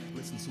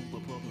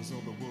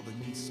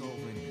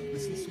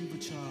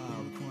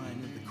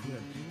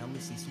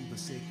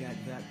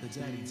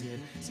 Daddy did.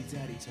 See,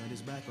 Daddy turned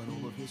his back on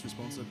all of his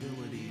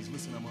responsibilities.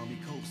 Listen, I'm mommy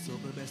coast to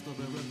the best of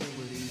their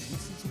abilities.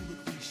 Listen to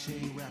the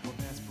cliche rapper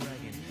that's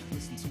bragging.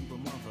 Listen to the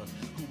mother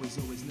who is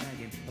always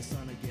nagging. A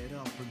son to get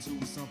up and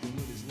do something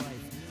with his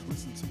life.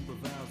 Listen to the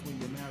vows when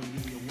you're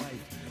marrying your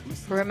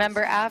wife.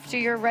 Remember, after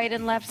your right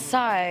and left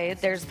side,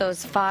 there's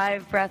those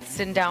 5 breaths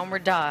in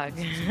downward dog.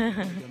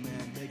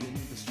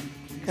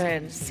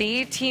 Good.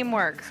 See,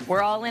 teamwork.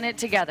 We're all in it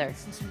together.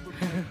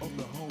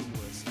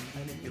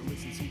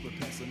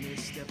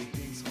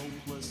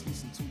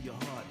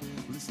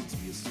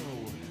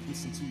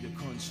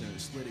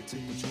 Let it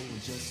take control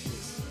and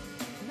justice.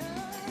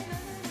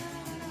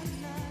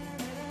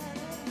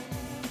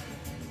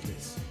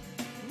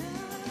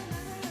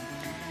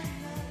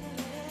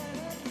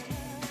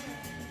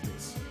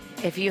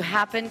 If you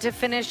happen to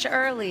finish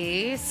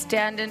early,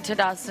 stand in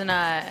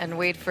Tadasana and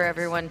wait for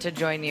everyone to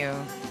join you.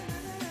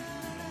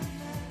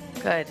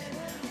 Good.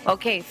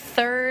 Okay,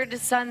 3rd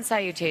sun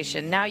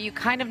salutation. Now you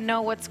kind of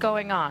know what's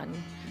going on.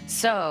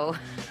 So,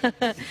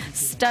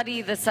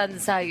 study the sun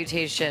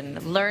salutation.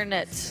 Learn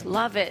it.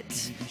 Love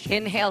it.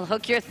 Inhale,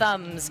 hook your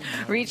thumbs.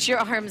 Reach your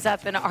arms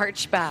up and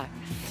arch back.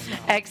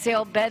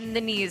 Exhale, bend the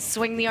knees.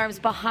 Swing the arms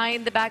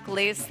behind the back.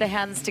 Lace the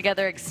hands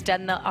together.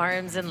 Extend the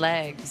arms and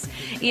legs.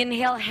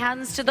 Inhale,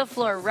 hands to the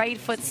floor. Right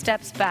foot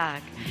steps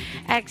back.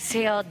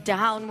 Exhale,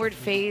 downward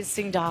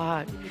facing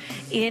dog.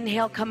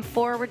 Inhale, come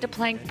forward to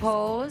plank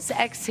pose.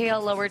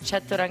 Exhale, lower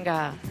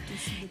chaturanga.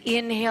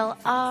 Inhale,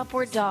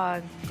 upward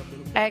dog.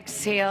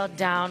 Exhale,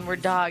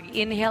 downward dog.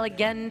 Inhale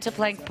again to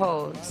plank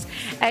pose.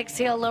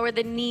 Exhale, lower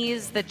the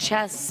knees, the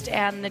chest,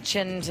 and the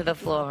chin to the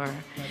floor.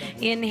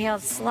 Inhale,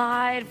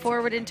 slide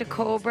forward into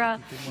cobra.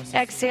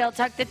 Exhale,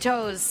 tuck the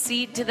toes,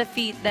 seat to the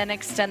feet, then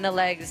extend the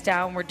legs,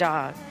 downward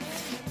dog.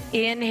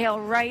 Inhale,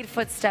 right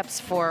foot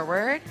steps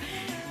forward.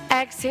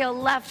 Exhale,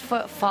 left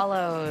foot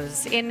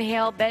follows.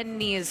 Inhale, bend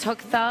knees, hook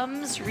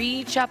thumbs,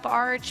 reach up,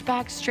 arch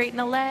back, straighten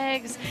the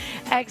legs.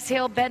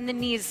 Exhale, bend the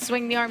knees,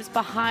 swing the arms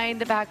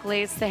behind the back,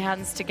 lace the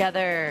hands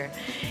together.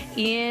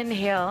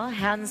 Inhale,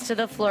 hands to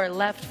the floor,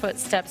 left foot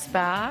steps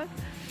back.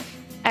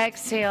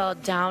 Exhale,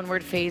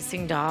 downward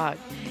facing dog.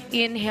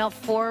 Inhale,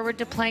 forward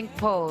to plank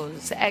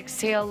pose.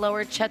 Exhale,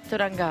 lower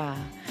chaturanga.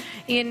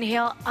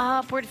 Inhale,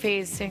 upward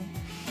facing.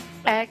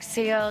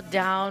 Exhale,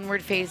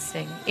 downward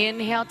facing.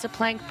 Inhale to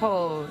plank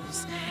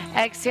pose.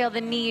 Exhale, the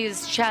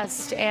knees,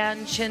 chest,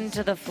 and chin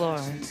to the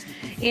floor.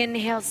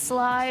 Inhale,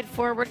 slide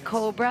forward,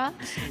 cobra.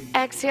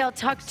 Exhale,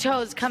 tuck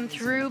toes, come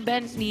through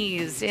bent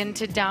knees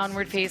into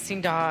downward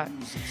facing dog.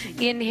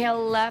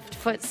 Inhale, left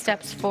foot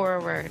steps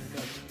forward.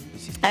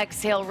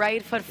 Exhale,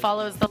 right foot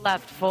follows the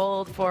left,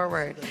 fold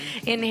forward.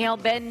 Inhale,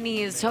 bend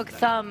knees, hook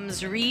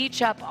thumbs,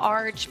 reach up,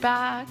 arch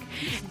back.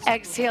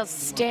 Exhale,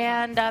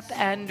 stand up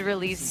and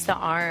release the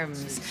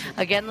arms.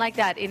 Again like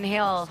that.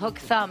 Inhale, hook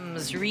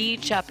thumbs,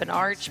 reach up and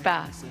arch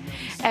back.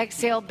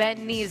 Exhale,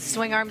 bend knees,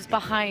 swing arms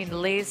behind,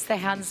 lace the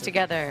hands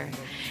together.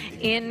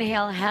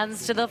 Inhale,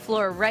 hands to the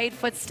floor, right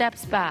foot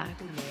steps back.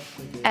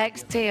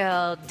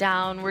 Exhale,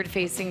 downward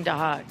facing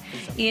dog.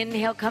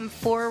 Inhale, come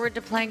forward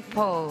to plank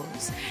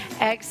pose.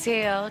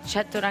 Exhale,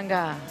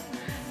 chaturanga.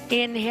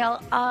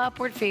 Inhale,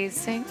 upward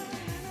facing.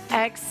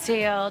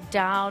 Exhale,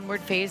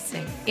 downward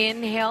facing.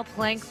 Inhale,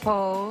 plank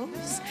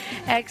pose.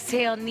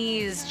 Exhale,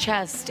 knees,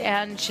 chest,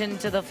 and chin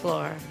to the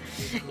floor.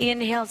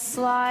 Inhale,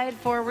 slide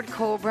forward,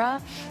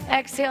 cobra.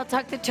 Exhale,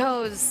 tuck the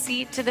toes,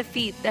 seat to the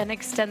feet, then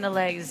extend the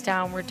legs,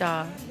 downward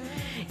dog.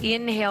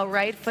 Inhale,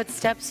 right foot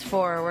steps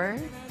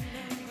forward.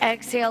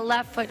 Exhale,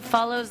 left foot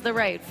follows the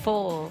right,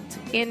 fold.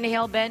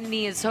 Inhale, bend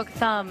knees, hook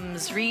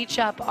thumbs, reach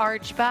up,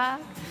 arch back.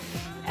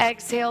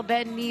 Exhale,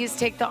 bend knees,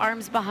 take the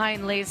arms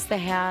behind, lace the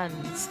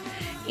hands.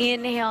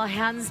 Inhale,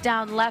 hands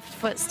down, left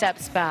foot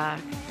steps back.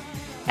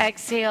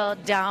 Exhale,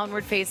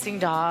 downward facing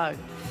dog.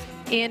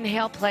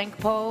 Inhale, plank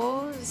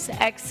pose.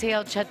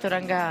 Exhale,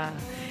 chaturanga.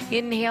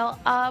 Inhale,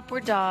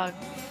 upward dog.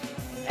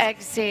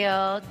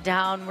 Exhale,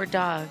 downward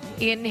dog.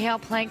 Inhale,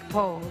 plank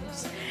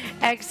pose.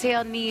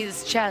 Exhale,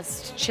 knees,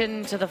 chest,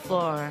 chin to the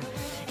floor.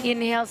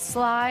 Inhale,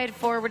 slide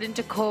forward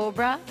into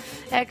cobra.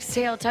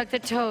 Exhale, tuck the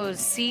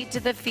toes, seat to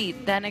the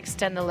feet, then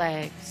extend the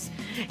legs.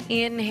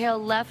 Inhale,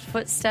 left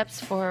foot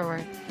steps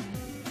forward.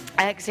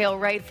 Exhale,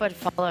 right foot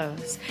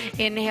follows.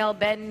 Inhale,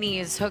 bend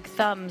knees, hook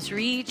thumbs,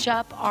 reach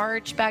up,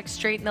 arch back,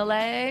 straighten the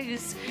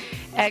legs.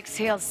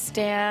 Exhale,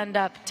 stand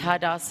up,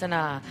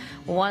 Tadasana.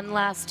 One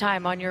last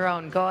time on your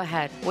own. Go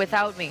ahead,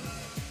 without me.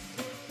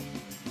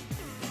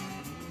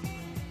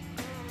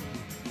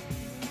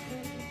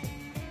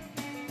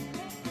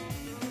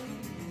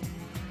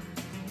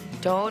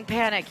 Don't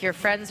panic. Your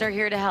friends are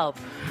here to help.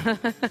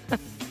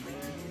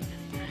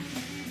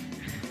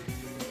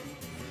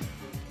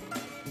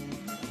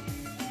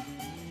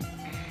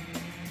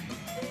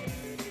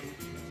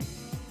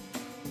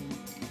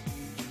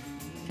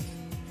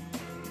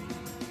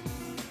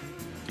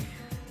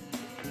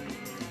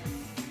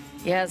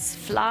 Yes,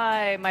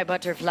 fly, my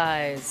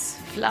butterflies.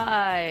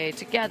 Fly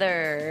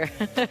together.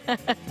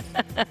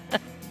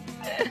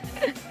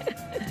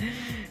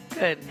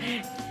 Good.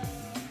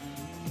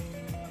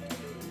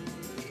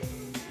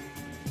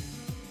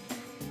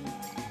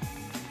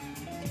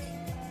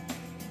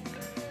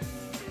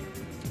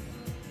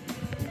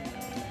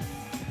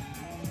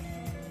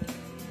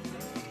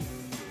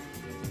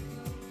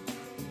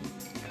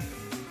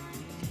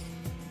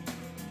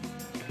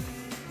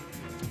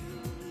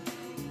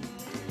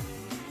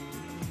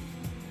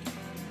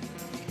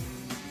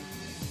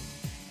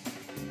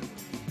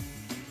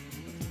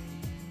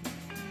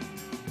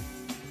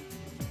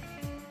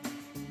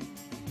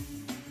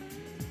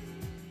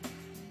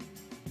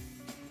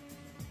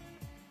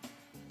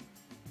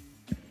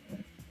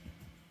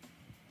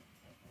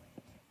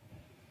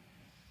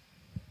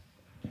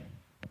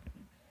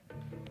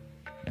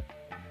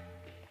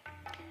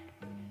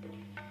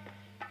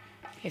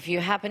 If you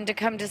happen to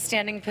come to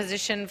standing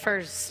position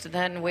first,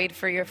 then wait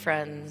for your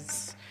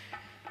friends.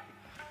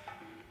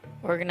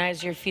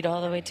 Organize your feet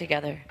all the way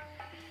together.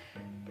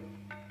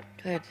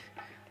 Good.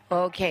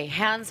 Okay,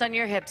 hands on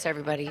your hips,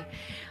 everybody.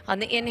 On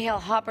the inhale,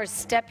 hop or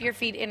step your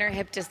feet inner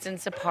hip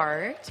distance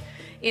apart.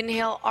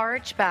 Inhale,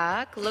 arch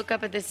back, look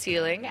up at the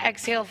ceiling.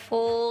 Exhale,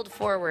 fold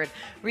forward.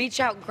 Reach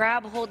out,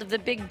 grab hold of the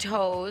big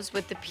toes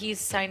with the peace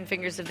sign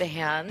fingers of the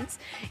hands.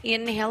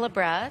 Inhale a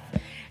breath.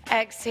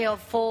 Exhale,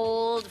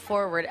 fold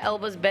forward.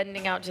 Elbows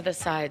bending out to the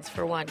sides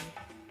for 1.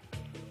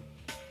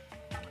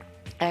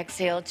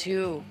 Exhale,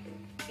 2.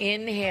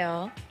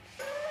 Inhale.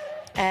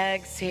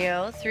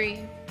 Exhale, 3.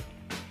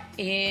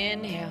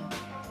 Inhale.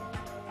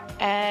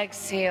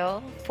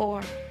 Exhale,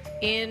 4.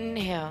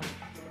 Inhale.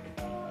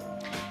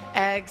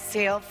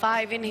 Exhale,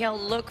 5. Inhale,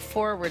 look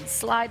forward.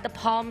 Slide the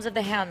palms of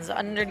the hands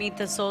underneath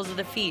the soles of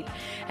the feet.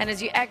 And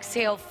as you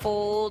exhale,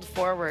 fold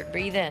forward.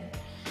 Breathe in.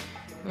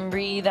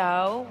 Breathe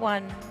out.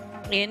 1.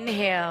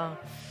 Inhale.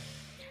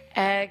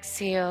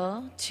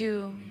 Exhale,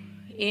 2.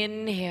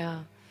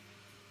 Inhale.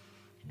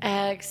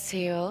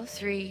 Exhale,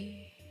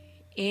 3.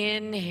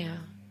 Inhale.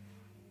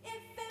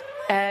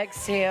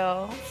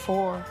 Exhale,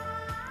 4.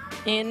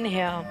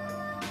 Inhale.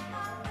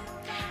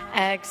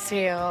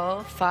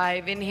 Exhale,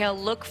 5. Inhale,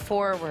 look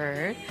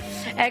forward.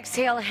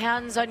 Exhale,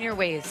 hands on your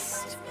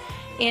waist.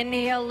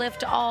 Inhale,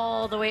 lift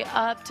all the way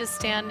up to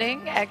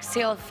standing.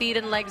 Exhale, feet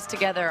and legs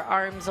together,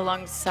 arms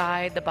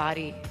alongside the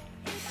body.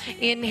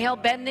 Inhale,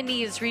 bend the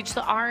knees, reach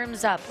the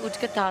arms up,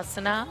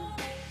 Utkatasana.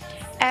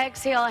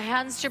 Exhale,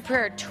 hands to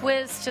prayer,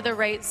 twist to the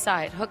right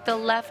side. Hook the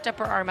left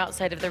upper arm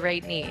outside of the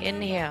right knee.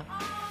 Inhale.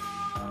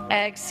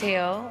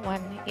 Exhale,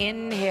 1.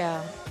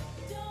 Inhale.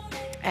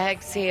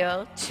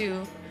 Exhale,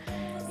 2.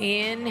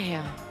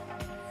 Inhale.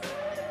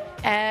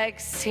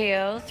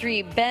 Exhale,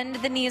 3. Bend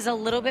the knees a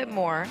little bit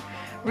more.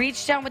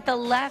 Reach down with the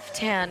left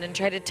hand and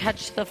try to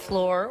touch the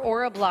floor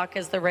or a block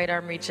as the right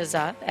arm reaches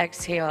up.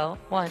 Exhale,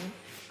 1.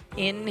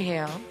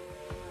 Inhale.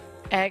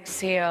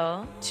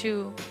 Exhale,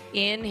 2.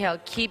 Inhale.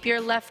 Keep your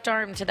left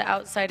arm to the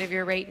outside of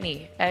your right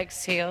knee.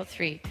 Exhale,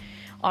 3.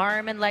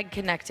 Arm and leg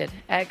connected.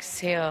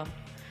 Exhale.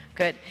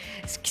 Good.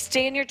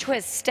 Stay in your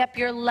twist. Step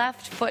your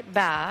left foot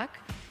back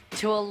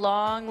to a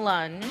long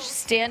lunge.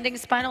 Standing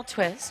spinal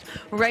twist.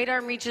 Right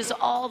arm reaches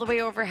all the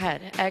way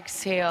overhead.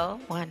 Exhale,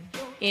 1.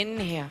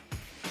 Inhale.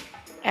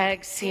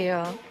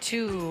 Exhale,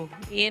 2.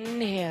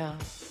 Inhale.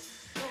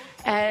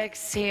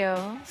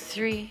 Exhale,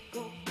 3.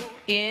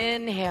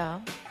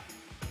 Inhale.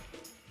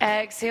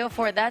 Exhale,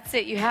 4. That's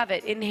it. You have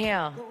it.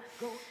 Inhale.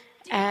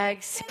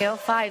 Exhale,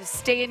 5.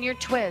 Stay in your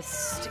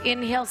twist.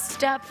 Inhale,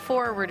 step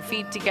forward,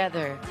 feet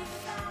together.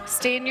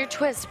 Stay in your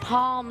twist.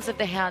 Palms of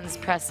the hands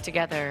pressed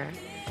together.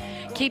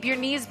 Keep your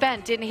knees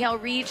bent. Inhale,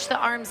 reach the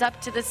arms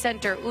up to the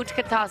center.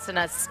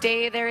 Utkatasana.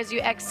 Stay there as you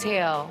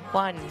exhale.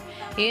 1.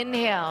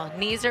 Inhale.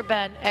 Knees are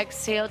bent.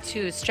 Exhale,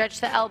 2. Stretch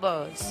the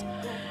elbows.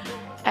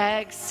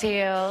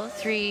 Exhale,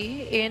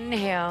 3.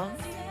 Inhale.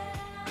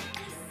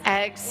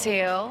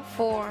 Exhale,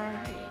 4.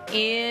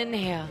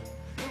 Inhale.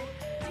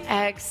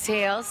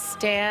 Exhale,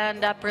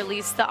 stand up,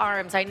 release the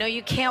arms. I know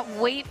you can't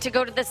wait to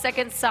go to the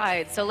second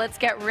side, so let's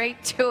get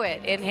right to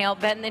it. Inhale,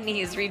 bend the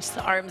knees, reach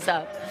the arms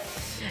up.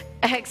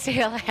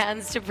 Exhale,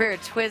 hands to prayer,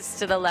 twist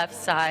to the left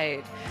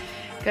side.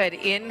 Good,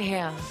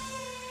 inhale.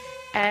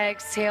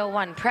 Exhale,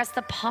 1. Press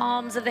the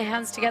palms of the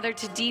hands together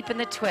to deepen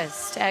the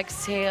twist.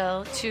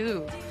 Exhale,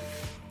 2.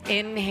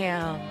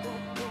 Inhale.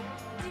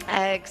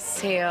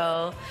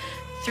 Exhale.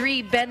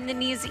 3, bend the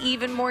knees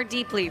even more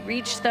deeply.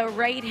 Reach the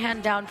right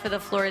hand down for the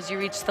floor as you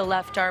reach the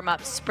left arm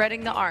up,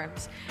 spreading the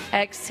arms.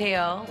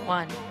 Exhale,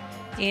 1.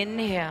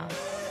 Inhale.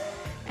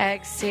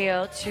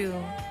 Exhale, 2.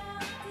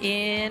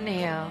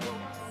 Inhale.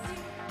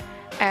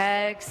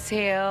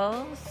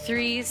 Exhale,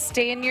 3.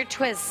 Stay in your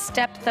twist.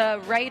 Step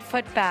the right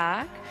foot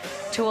back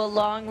to a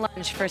long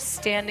lunge for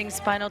standing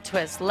spinal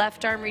twist.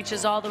 Left arm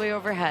reaches all the way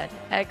overhead.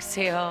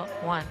 Exhale,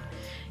 1.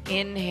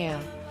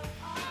 Inhale.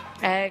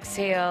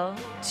 Exhale,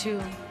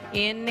 2.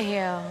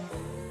 Inhale.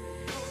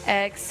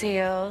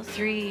 Exhale,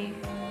 3.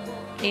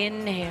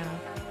 Inhale.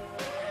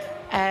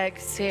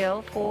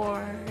 Exhale,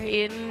 4.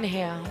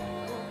 Inhale.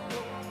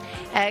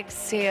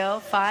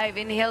 Exhale, 5.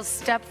 Inhale,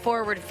 step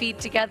forward, feet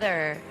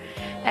together.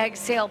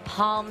 Exhale,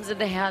 palms of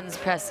the hands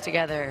pressed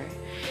together.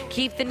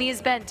 Keep the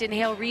knees bent.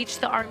 Inhale, reach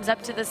the arms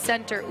up to the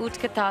center,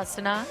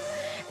 Utkatasana.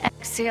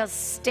 Exhale,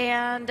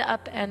 stand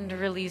up and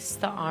release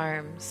the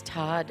arms,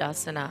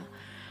 Tadasana.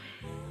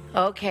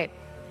 Okay.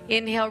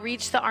 Inhale,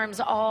 reach the arms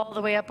all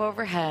the way up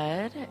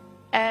overhead.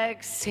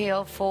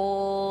 Exhale,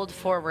 fold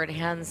forward,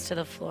 hands to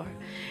the floor.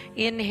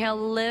 Inhale,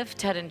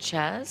 lift head and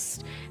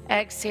chest.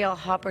 Exhale,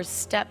 hop or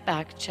step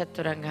back,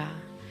 Chaturanga.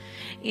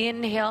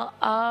 Inhale,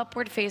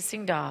 upward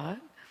facing dog.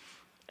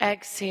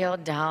 Exhale,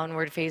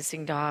 downward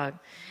facing dog.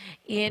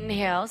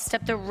 Inhale,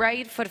 step the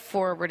right foot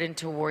forward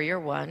into warrior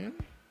 1.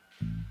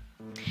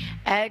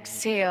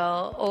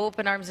 Exhale,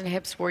 open arms and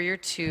hips, warrior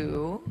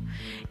 2.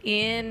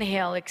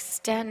 Inhale,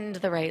 extend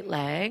the right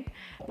leg.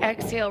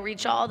 Exhale,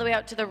 reach all the way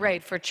out to the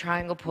right for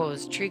triangle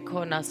pose,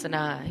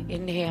 Trikonasana.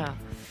 Inhale.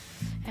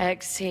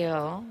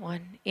 Exhale,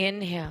 1.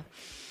 Inhale.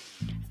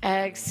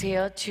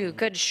 Exhale, 2.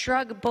 Good.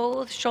 Shrug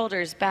both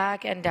shoulders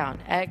back and down.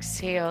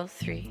 Exhale,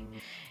 3.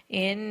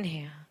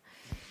 Inhale.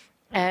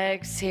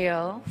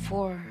 Exhale,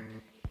 4.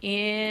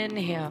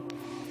 Inhale.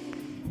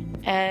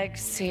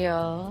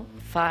 Exhale,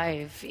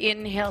 5.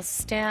 Inhale,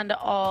 stand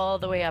all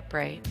the way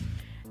upright.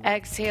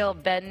 Exhale,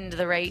 bend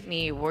the right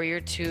knee.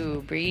 Warrior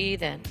 2.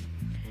 Breathe in.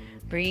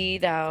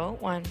 Breathe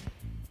out. 1.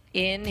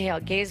 Inhale,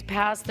 gaze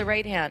past the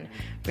right hand.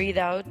 Breathe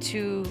out.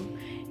 2.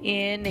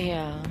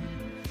 Inhale.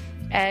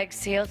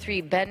 Exhale.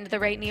 3. Bend the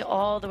right knee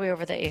all the way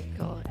over the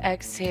ankle.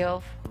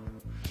 Exhale.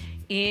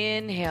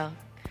 Inhale.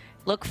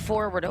 Look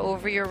forward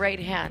over your right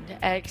hand.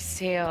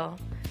 Exhale.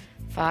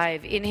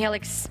 5. Inhale,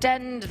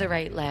 extend the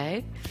right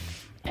leg.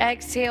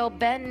 Exhale,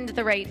 bend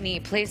the right knee.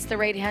 Place the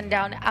right hand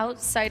down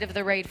outside of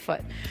the right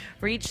foot.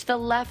 Reach the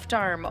left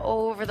arm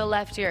over the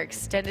left ear.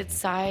 Extended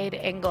side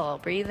angle.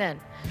 Breathe in.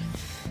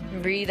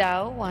 Breathe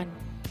out. 1.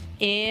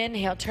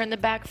 Inhale. Turn the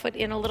back foot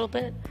in a little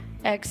bit.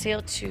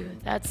 Exhale. 2.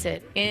 That's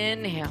it.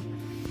 Inhale.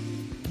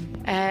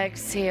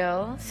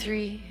 Exhale.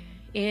 3.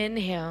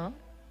 Inhale.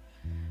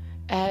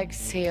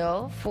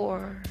 Exhale.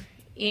 4.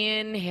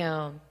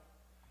 Inhale.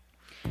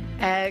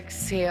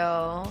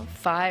 Exhale.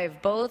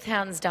 5. Both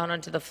hands down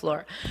onto the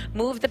floor.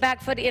 Move the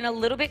back foot in a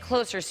little bit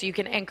closer so you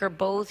can anchor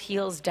both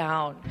heels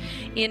down.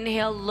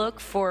 Inhale, look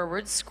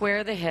forward,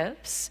 square the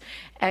hips.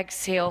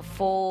 Exhale,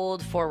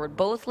 fold forward.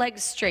 Both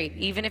legs straight,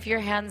 even if your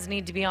hands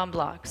need to be on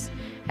blocks.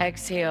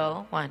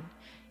 Exhale. 1.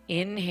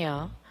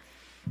 Inhale.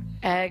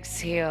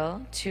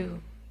 Exhale. 2.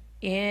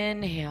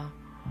 Inhale.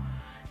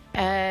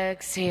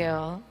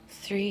 Exhale.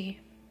 3.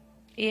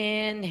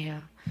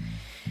 Inhale.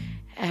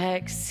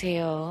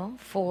 Exhale.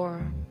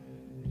 4.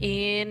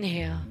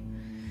 Inhale.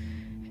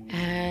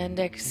 And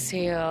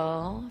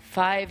exhale.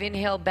 5.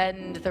 Inhale,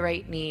 bend the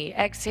right knee.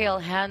 Exhale,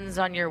 hands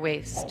on your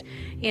waist.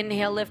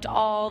 Inhale, lift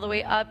all the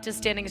way up to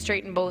standing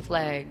straight in both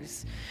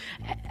legs.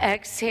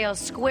 Exhale,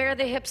 square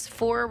the hips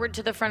forward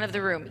to the front of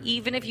the room,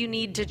 even if you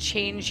need to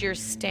change your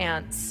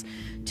stance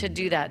to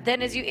do that.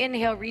 Then as you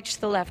inhale, reach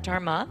the left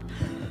arm up.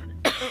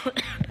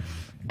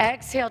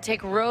 Exhale,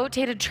 take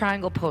rotated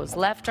triangle pose.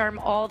 Left arm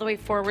all the way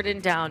forward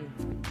and down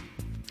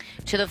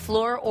to the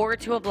floor or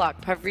to a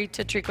block.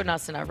 Pavrita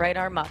Trikonasana. Right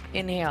arm up.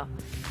 Inhale.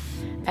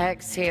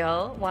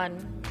 Exhale.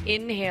 1.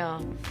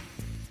 Inhale.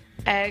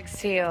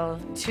 Exhale.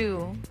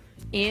 2.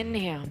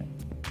 Inhale.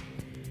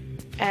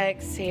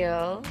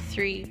 Exhale.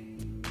 3.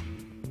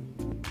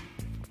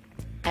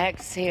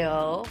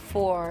 Exhale.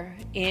 4.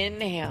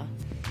 Inhale.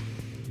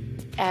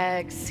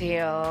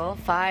 Exhale.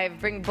 5.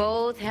 Bring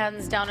both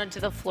hands down onto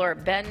the floor.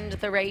 Bend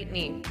the right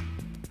knee.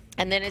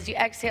 And then as you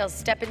exhale,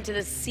 step into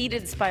the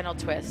seated spinal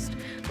twist.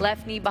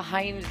 Left knee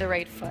behind the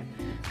right foot.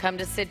 Come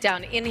to sit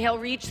down. Inhale,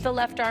 reach the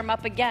left arm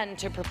up again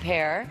to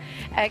prepare.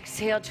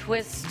 Exhale,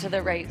 twist to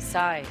the right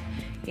side.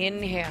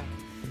 Inhale.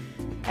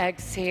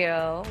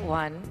 Exhale.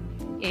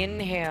 1.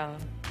 Inhale.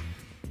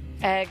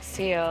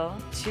 Exhale.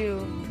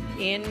 2.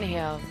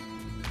 Inhale.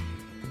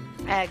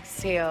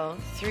 Exhale.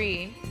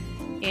 3.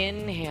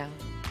 Inhale.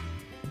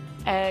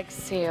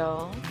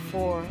 Exhale.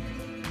 4.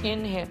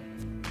 Inhale.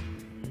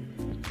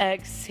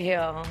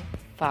 Exhale.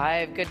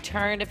 5. Good.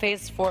 Turn to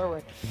face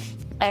forward.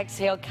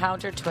 Exhale,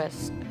 counter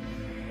twist.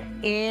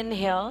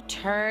 Inhale,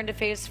 turn to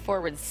face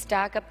forward.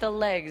 Stack up the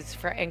legs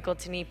for ankle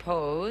to knee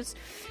pose.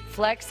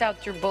 Flex out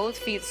through both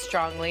feet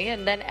strongly,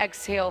 and then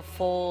exhale,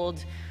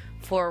 fold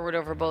forward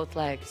over both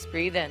legs.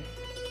 Breathe in.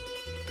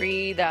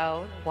 Breathe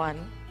out. 1.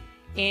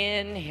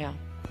 Inhale.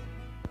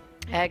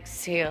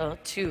 Exhale.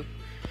 2.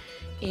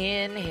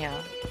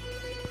 Inhale.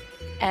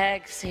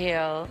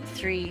 Exhale.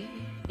 3.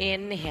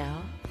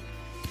 Inhale.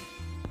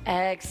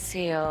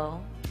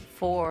 Exhale.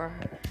 4.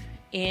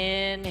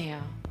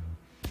 Inhale.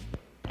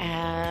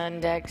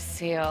 And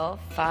exhale.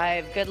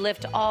 5. Good.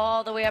 Lift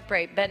all the way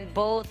upright. Bend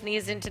both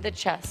knees into the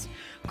chest.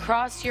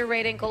 Cross your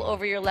right ankle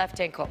over your left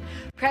ankle.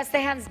 Press the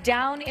hands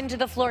down into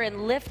the floor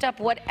and lift up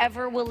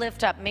whatever will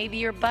lift up. Maybe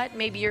your butt,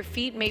 maybe your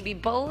feet, maybe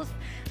both.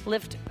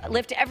 Lift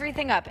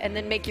everything up and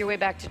then make your way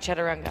back to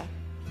chaturanga.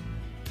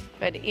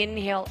 Good.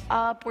 Inhale,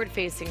 upward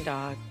facing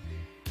dog.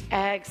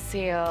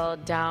 Exhale,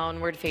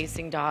 downward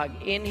facing dog.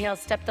 Inhale,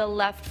 step the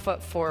left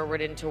foot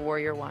forward into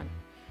warrior 1.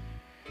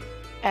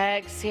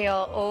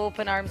 Exhale,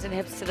 open arms and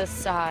hips to the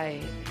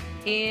side.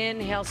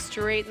 Inhale,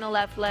 straighten the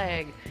left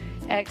leg.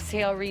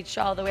 Exhale, reach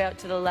all the way out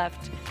to the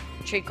left.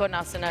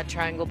 Trikonasana,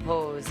 triangle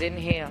pose.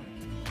 Inhale.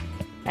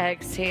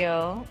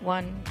 Exhale.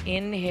 1.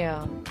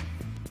 Inhale.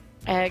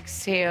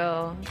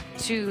 Exhale.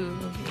 2.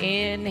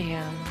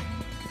 Inhale.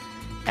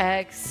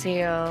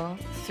 Exhale.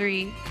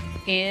 3.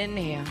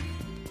 Inhale.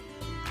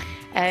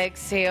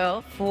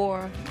 Exhale.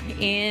 4.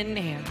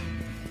 Inhale.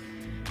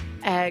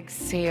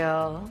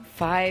 Exhale.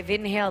 5.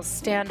 Inhale,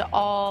 stand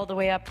all the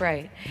way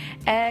upright.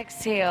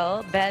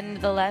 Exhale,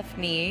 bend the left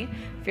knee.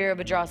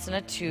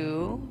 Virabhadrasana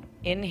 2.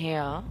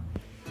 Inhale.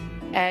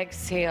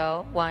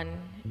 Exhale. 1.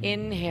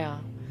 Inhale.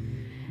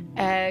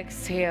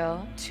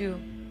 Exhale. 2.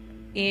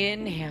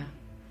 Inhale.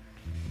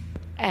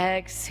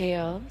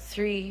 Exhale.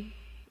 3.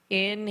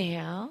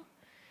 Inhale.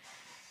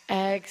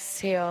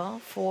 Exhale.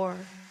 4.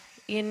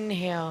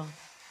 Inhale.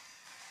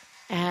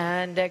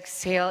 And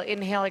exhale.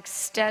 Inhale,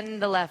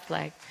 extend the left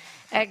leg.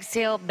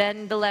 Exhale,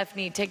 bend the left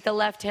knee. Take the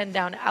left hand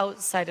down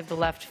outside of the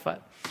left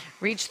foot.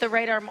 Reach the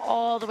right arm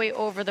all the way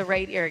over the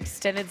right ear.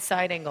 Extended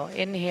side angle.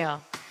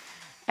 Inhale.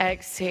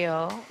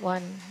 Exhale,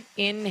 1.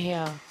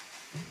 Inhale.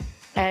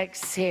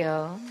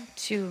 Exhale,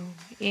 2.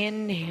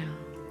 Inhale.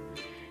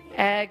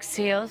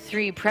 Exhale,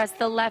 3. Press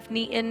the left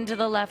knee into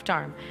the left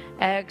arm.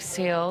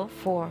 Exhale,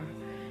 4.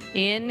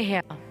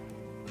 Inhale.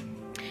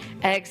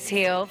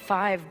 Exhale,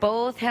 5.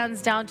 Both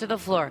hands down to the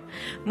floor.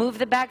 Move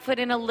the back foot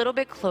in a little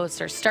bit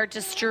closer. Start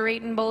to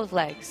straighten both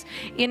legs.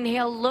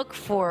 Inhale, look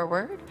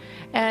forward.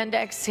 And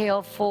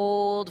exhale,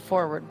 fold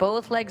forward.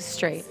 Both legs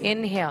straight.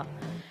 Inhale.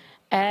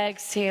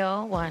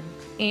 Exhale, 1.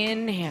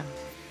 Inhale.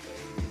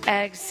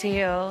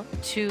 Exhale,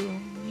 2.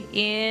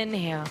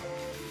 Inhale.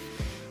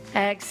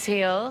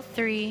 Exhale,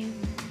 3.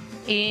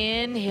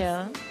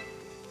 Inhale.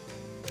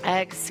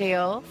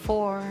 Exhale,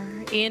 4.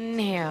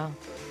 Inhale.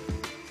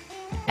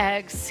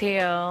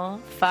 Exhale,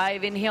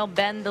 5. Inhale,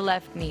 bend the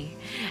left knee.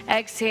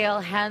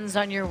 Exhale, hands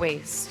on your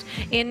waist.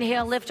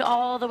 Inhale, lift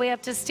all the way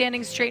up to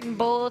standing. Straighten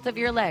both of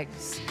your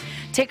legs.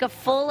 Take a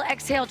full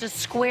exhale to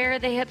square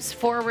the hips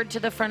forward to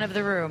the front of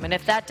the room. And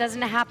if that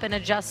doesn't happen,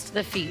 adjust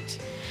the feet.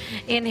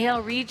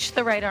 Inhale, reach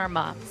the right arm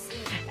up.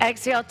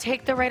 Exhale,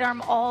 take the right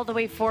arm all the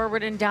way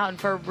forward and down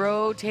for a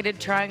rotated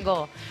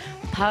triangle.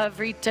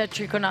 Pavrita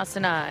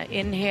Trikonasana.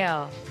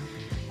 Inhale.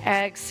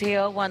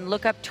 Exhale, 1.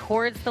 Look up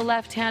towards the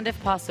left hand if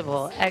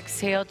possible.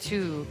 Exhale,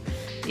 2.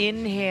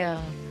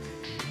 Inhale.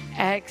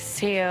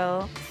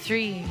 Exhale,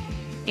 3.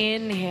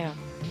 Inhale.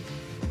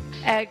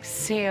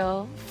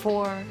 Exhale,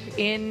 4.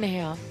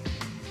 Inhale.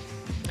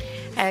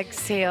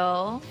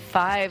 Exhale,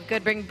 5.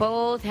 Good. Bring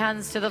both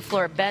hands to the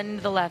floor.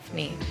 Bend the left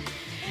knee.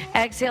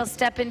 Exhale,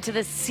 step into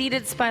the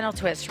seated spinal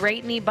twist.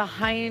 Right knee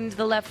behind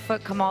the left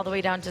foot. Come all the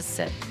way down to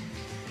sit.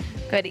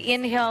 Good.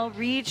 Inhale,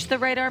 reach the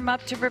right arm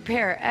up to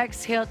prepare.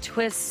 Exhale,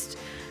 twist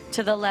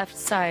to the left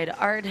side.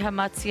 Ardha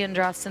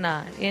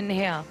Matsyendrasana.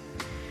 Inhale.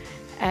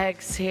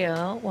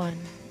 Exhale, 1.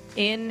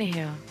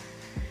 Inhale.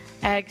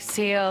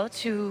 Exhale,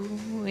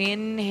 2.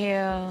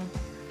 Inhale.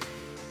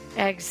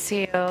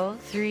 Exhale,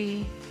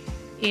 3.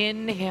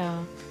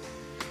 Inhale.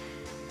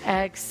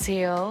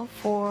 Exhale,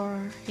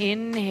 4.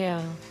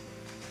 Inhale.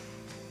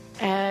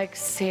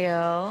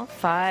 Exhale,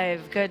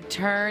 5. Good.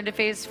 Turn to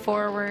face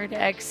forward.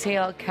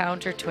 Exhale,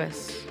 counter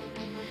twist.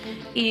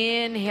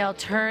 Inhale,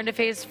 turn to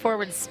face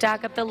forward.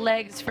 Stack up the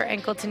legs for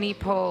ankle to knee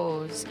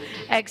pose.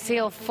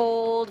 Exhale,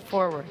 fold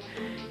forward.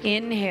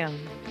 Inhale.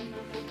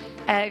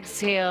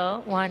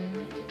 Exhale,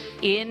 1.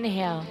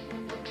 Inhale.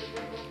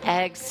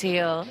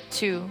 Exhale,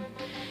 2.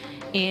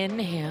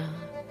 Inhale.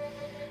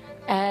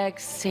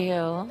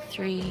 Exhale,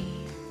 3.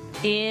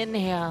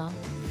 Inhale.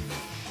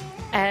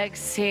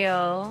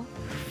 Exhale,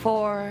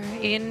 4.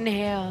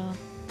 Inhale.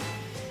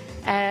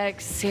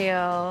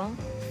 Exhale,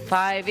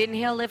 5.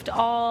 Inhale, lift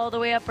all the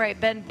way upright.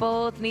 Bend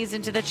both knees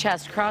into the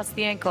chest. Cross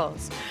the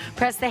ankles.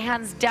 Press the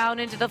hands down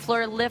into the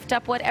floor. Lift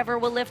up whatever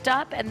will lift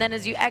up. And then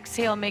as you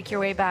exhale, make your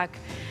way back.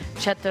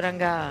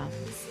 Chaturanga.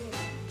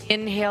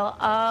 Inhale,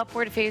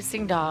 upward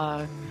facing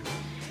dog.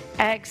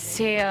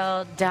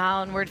 Exhale,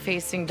 downward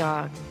facing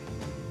dog.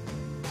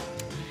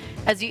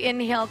 As you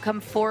inhale, come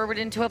forward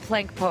into a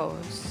plank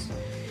pose.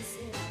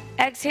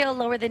 Exhale,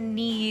 lower the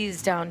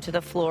knees down to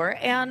the floor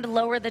and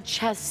lower the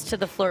chest to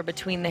the floor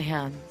between the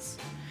hands.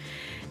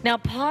 Now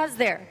pause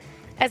there.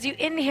 As you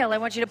inhale, I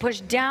want you to push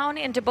down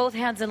into both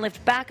hands and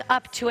lift back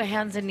up to a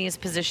hands and knees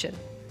position.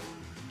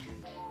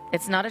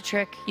 It's not a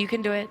trick. You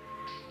can do it.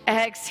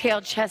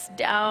 Exhale, chest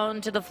down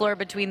to the floor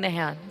between the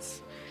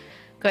hands.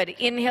 Good.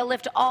 Inhale,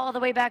 lift all the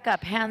way back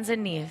up, hands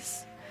and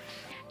knees.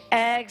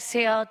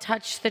 Exhale,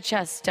 touch the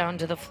chest down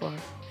to the floor.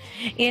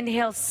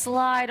 Inhale,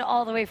 slide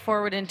all the way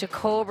forward into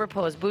Cobra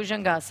Pose,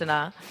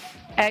 Bhujangasana.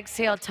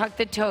 Exhale, tuck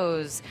the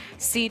toes,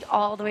 seat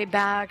all the way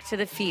back to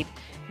the feet.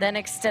 Then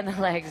extend the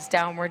legs,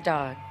 downward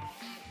dog.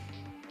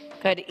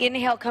 Good.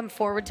 Inhale, come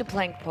forward to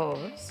plank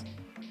pose.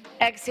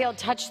 Exhale,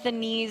 touch the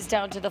knees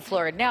down to the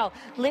floor. Now,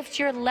 lift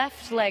your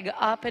left leg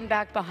up and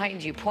back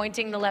behind you,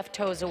 pointing the left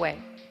toes away.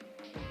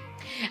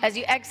 As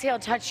you exhale,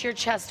 touch your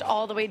chest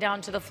all the way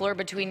down to the floor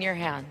between your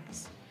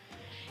hands.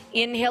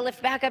 Inhale,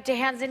 lift back up to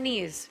hands and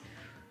knees.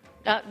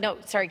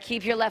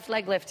 Keep your left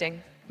leg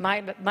lifting.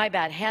 My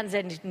bad, hands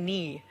and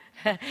knee.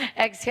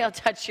 Exhale,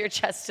 touch your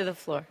chest to the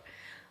floor.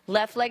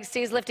 Left leg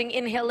stays lifting.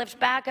 Inhale, lift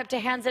back up to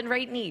hands and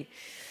right knee.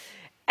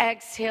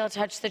 Exhale,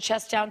 touch the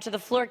chest down to the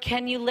floor.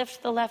 Can you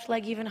lift the left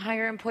leg even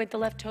higher and point the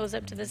left toes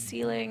up to the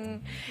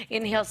ceiling?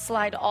 Inhale,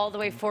 slide all the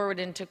way forward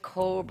into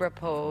Cobra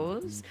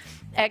Pose.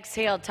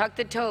 Exhale, tuck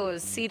the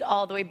toes, seat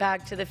all the way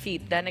back to the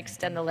feet. Then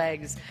extend the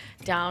legs,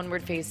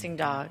 downward facing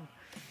dog.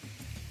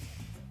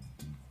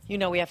 You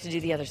know we have to do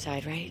the other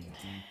side, right?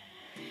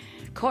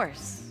 Of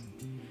course.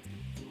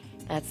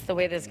 That's the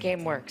way this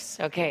game works.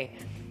 Okay.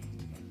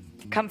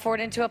 Come forward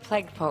into a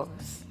plank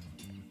pose.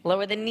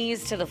 Lower the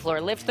knees to the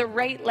floor. Lift the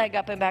right leg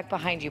up and back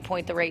behind you.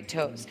 Point the right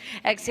toes.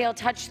 Exhale,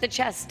 touch the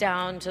chest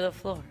down to the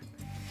floor.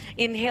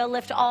 Inhale,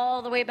 lift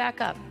all the way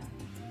back up.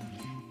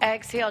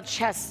 Exhale,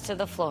 chest to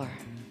the floor.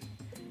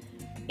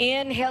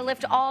 Inhale,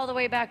 lift all the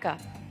way back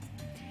up.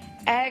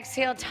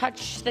 Exhale,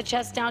 touch the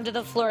chest down to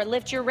the floor.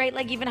 Lift your right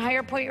leg even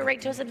higher. Point your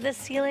right toes up to the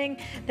ceiling.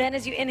 Then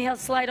as you inhale,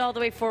 slide all the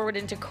way forward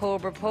into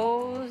cobra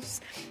pose.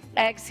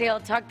 Exhale,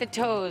 tuck the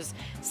toes.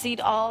 Seat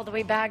all the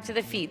way back to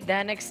the feet.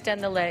 Then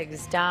extend the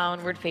legs,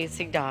 downward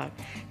facing dog.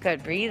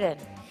 Good, breathe in.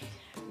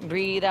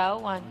 Breathe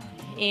out, 1.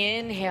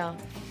 Inhale.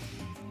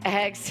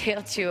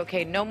 Exhale, 2.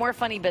 Okay, no more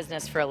funny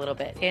business for a little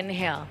bit.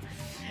 Inhale.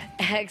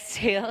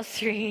 Exhale,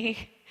 3.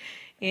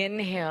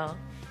 Inhale.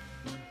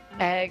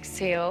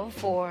 Exhale,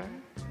 4.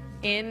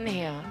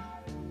 Inhale.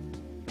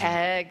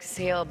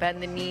 Exhale,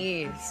 bend the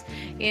knees.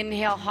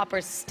 Inhale, hopper,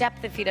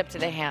 step the feet up to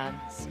the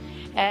hands.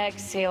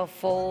 Exhale,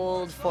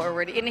 fold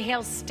forward.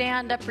 Inhale,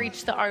 stand up,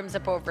 reach the arms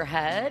up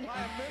overhead.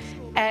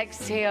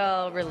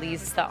 Exhale,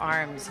 release the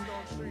arms.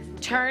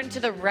 Turn to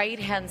the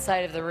right-hand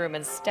side of the room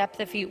and step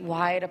the feet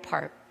wide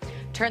apart.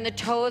 Turn the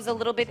toes a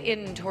little bit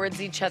in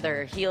towards each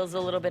other, heels a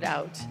little bit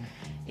out.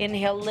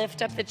 Inhale,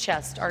 lift up the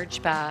chest,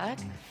 arch back.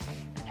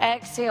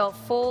 Exhale,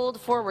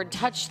 fold forward,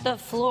 touch the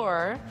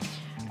floor,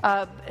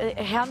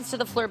 hands to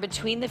the floor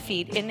between the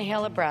feet.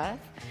 Inhale a breath.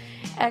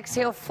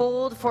 Exhale,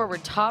 fold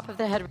forward, top of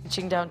the head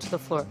reaching down to the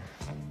floor.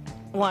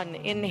 1,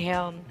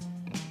 inhale.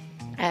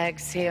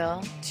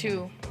 Exhale,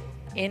 2,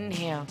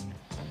 inhale.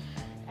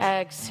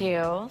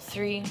 Exhale,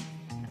 3,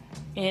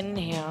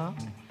 inhale.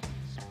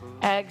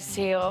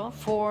 Exhale,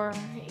 4,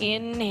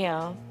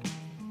 inhale.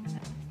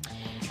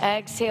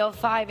 Exhale,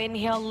 5,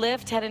 inhale,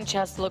 lift head and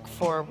chest, look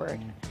forward.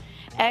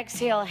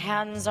 Exhale,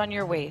 hands on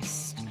your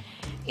waist.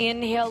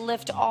 Inhale,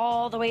 lift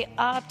all the way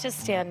up to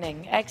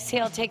standing.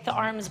 Exhale, take the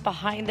arms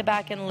behind the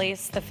back and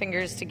lace the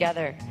fingers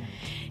together.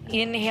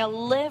 Inhale,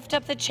 lift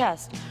up the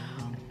chest.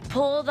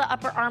 Pull the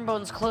upper arm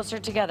bones closer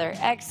together.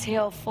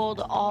 Exhale,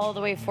 fold all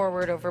the way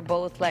forward over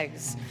both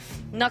legs.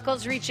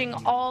 Knuckles reaching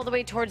all the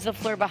way towards the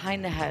floor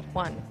behind the head.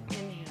 1,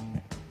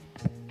 inhale.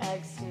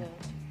 Exhale.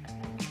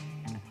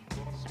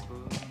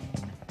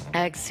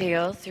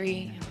 Exhale,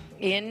 3,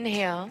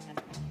 inhale.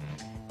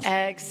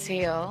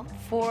 Exhale,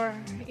 4,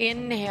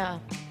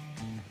 inhale.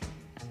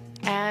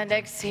 And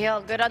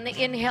exhale. Good. On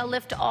the inhale,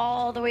 lift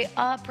all the way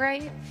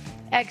upright.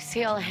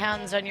 Exhale,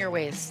 hands on your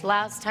waist.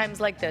 Last times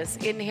like this.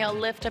 Inhale,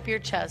 lift up your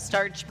chest,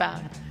 arch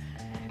back.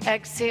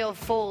 Exhale,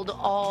 fold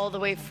all the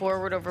way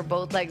forward over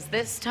both legs.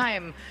 This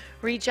time,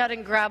 reach out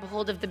and grab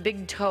hold of the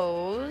big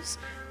toes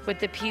with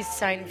the peace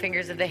sign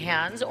fingers of the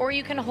hands, or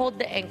you can hold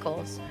the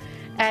ankles.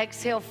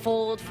 Exhale,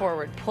 fold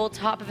forward. Pull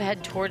top of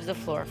head towards the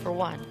floor for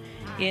 1.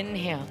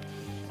 Inhale.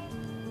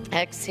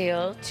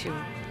 Exhale, 2.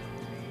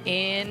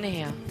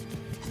 Inhale.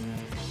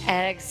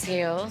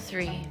 Exhale,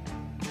 3.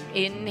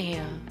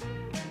 Inhale.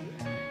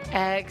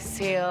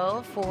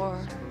 Exhale,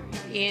 4.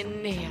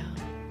 Inhale.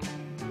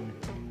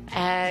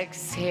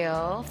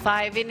 Exhale,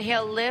 5.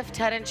 Inhale, lift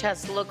head and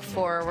chest, look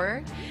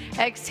forward.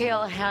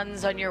 Exhale,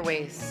 hands on your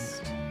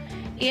waist.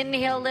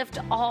 Inhale, lift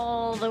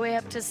all the way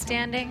up to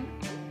standing.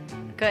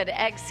 Good.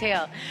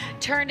 Exhale.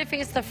 Turn to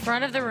face the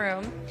front of the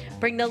room.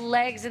 Bring the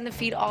legs and the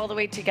feet all the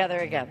way together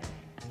again.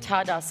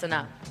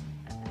 Tadasana.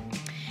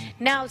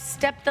 Now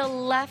step the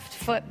left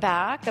foot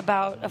back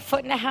about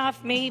 1.5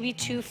 feet, maybe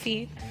 2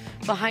 feet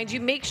behind you.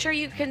 Make sure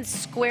you can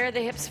square the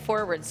hips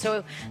forward.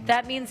 So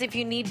that means if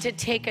you need to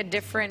take a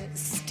different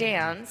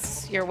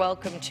stance, you're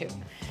welcome to.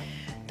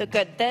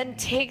 Good. Then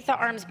take the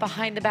arms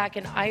behind the back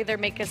and either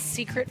make a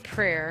secret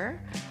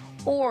prayer,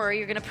 or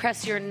you're going to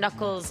press your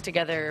knuckles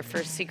together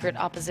for secret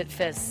opposite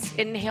fists.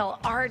 Inhale,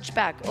 arch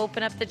back,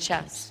 open up the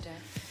chest.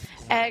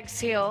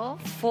 Exhale,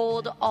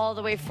 fold all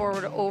the way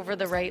forward over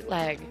the right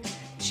leg,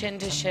 chin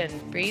to shin.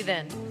 Breathe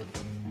in.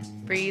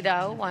 Breathe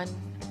out. 1.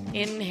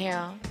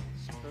 Inhale.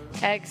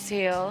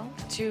 Exhale.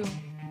 2.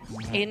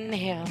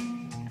 Inhale.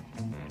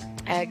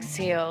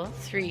 Exhale.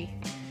 3.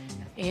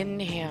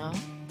 Inhale.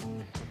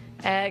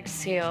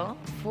 Exhale.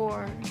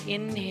 4.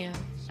 Inhale.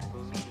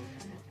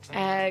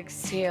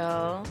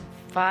 Exhale.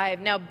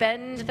 5. Now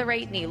bend the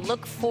right knee.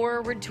 Look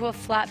forward to a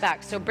flat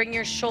back. So bring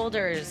your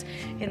shoulders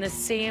in the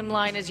same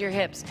line as your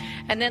hips.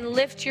 And then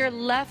lift your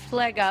left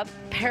leg up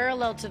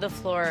parallel to the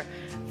floor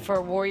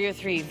for Warrior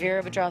 3,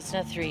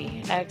 Virabhadrasana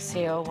 3.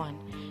 Exhale,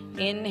 1.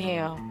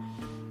 Inhale.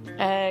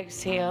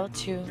 Exhale,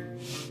 2.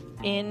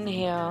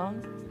 Inhale.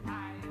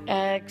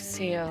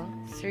 Exhale,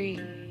 3.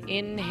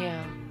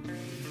 Inhale.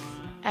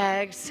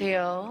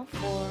 Exhale,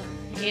 4.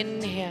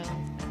 Inhale.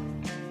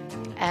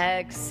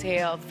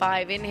 Exhale,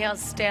 5. Inhale,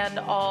 stand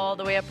all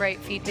the way upright,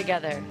 feet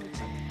together.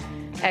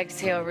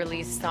 Exhale,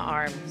 release the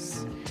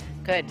arms.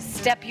 Good.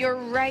 Step your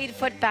right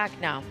foot back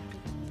now.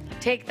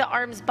 Take the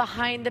arms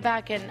behind the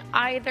back and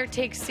either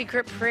take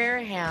secret prayer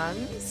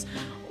hands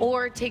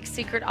or take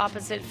secret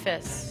opposite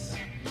fists.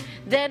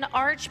 Then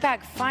arch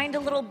back, find a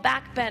little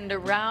back bend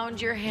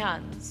around your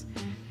hands.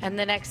 And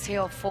then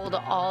exhale, fold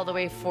all the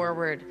way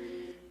forward.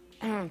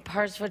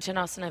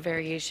 Parsvachanasana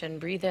variation.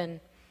 Breathe in.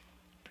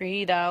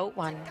 Breathe out.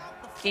 1.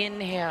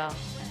 Inhale.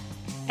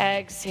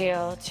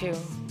 Exhale. 2.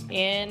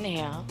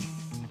 Inhale.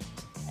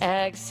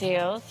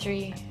 Exhale.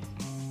 3.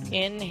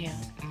 Inhale.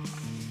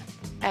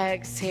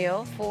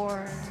 Exhale.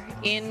 4.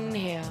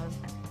 Inhale.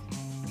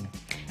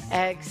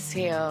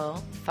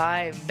 Exhale.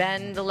 5.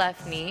 Bend the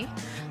left knee.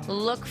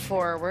 Look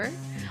forward.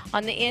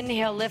 On the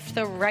inhale, lift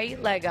the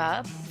right leg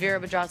up.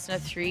 Virabhadrasana.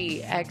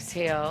 3.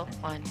 Exhale.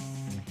 1.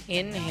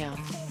 Inhale.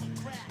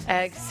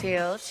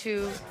 Exhale.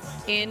 2.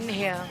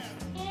 Inhale.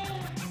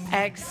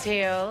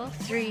 Exhale.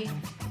 3.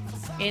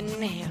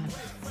 Inhale.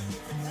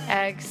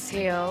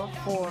 Exhale.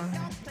 4.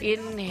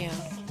 Inhale.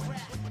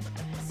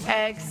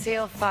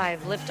 Exhale.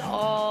 5. Lift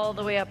all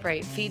the way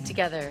upright. Feet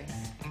together.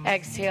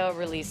 Exhale.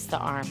 Release the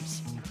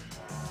arms.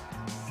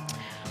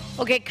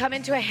 Okay, come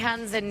into a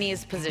hands and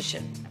knees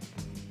position.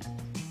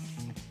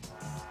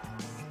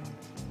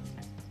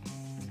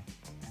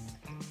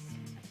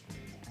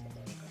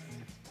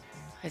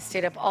 I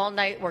stayed up all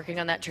night working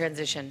on that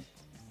transition.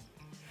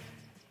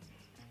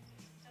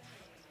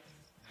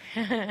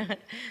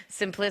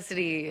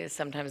 Simplicity is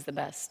sometimes the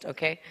best,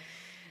 okay?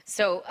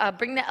 So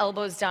bring the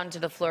elbows down to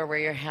the floor where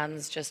your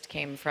hands just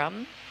came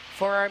from.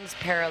 Forearms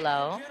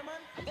parallel.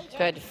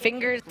 Good.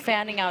 Fingers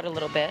fanning out a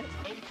little bit.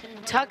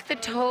 Tuck the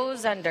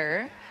toes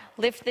under.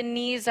 Lift the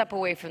knees up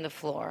away from the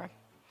floor.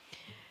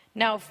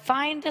 Now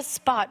find a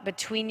spot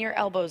between your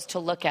elbows to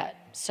look at.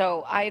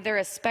 So either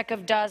a speck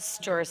of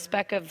dust or a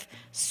speck of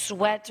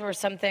sweat or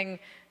something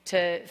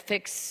to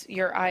fix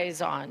your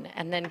eyes on,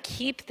 and then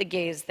keep the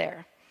gaze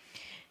there.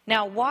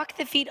 Now walk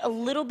the feet a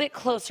little bit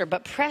closer,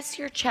 but press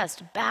your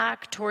chest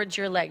back towards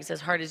your legs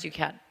as hard as you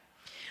can.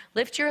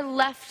 Lift your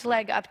left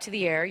leg up to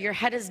the air. Your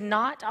head is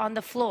not on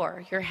the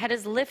floor. Your head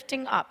is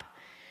lifting up.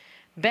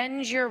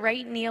 Bend your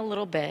right knee a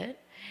little bit,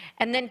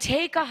 and then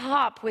take a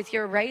hop with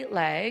your right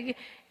leg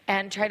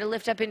and try to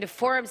lift up into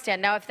forearm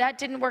stand. Now, if that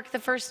didn't work the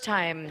first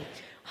time,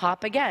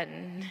 hop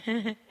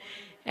again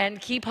and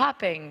keep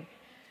hopping.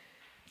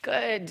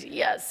 Good.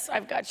 Yes,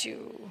 I've got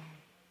you.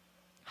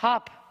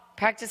 Hop.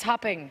 Practice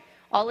hopping.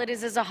 All it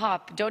is a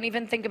hop. Don't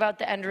even think about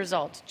the end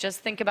result. Just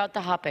think about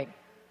the hopping.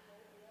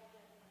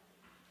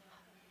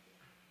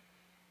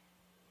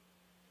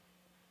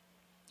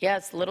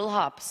 Yes, little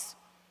hops.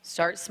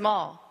 Start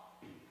small.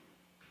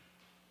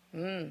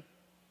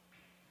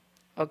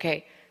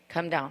 Okay,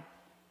 come down.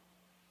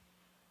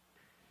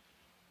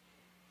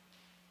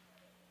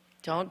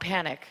 Don't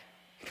panic.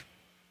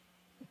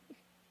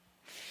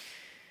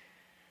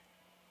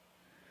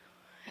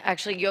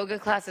 Actually, yoga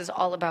class is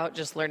all about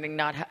just learning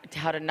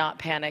how to not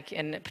panic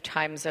in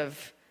times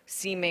of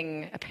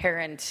seeming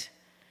apparent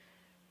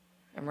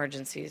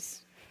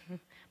emergencies.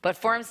 But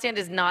forearm stand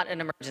is not an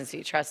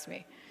emergency, trust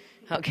me.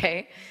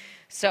 Okay?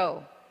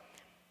 So,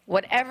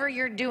 whatever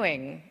you're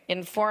doing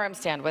in forearm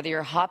stand, whether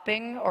you're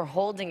hopping or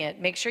holding it,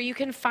 make sure you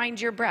can find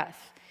your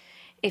breath.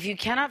 If you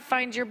cannot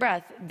find your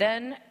breath,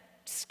 then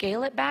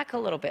scale it back a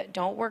little bit.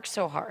 Don't work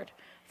so hard.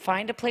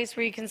 Find a place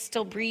where you can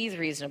still breathe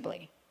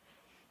reasonably.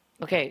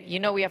 Okay, you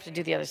know we have to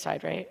do the other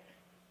side, right?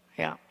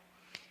 Yeah.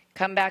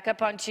 Come back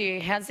up onto your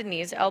hands and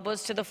knees,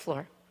 elbows to the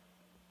floor.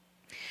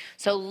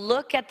 So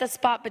look at the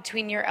spot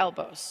between your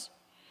elbows.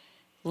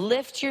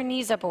 Lift your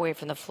knees up away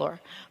from the floor.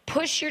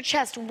 Push your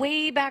chest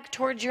way back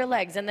towards your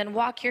legs and then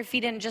walk your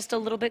feet in just a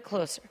little bit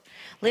closer.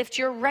 Lift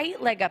your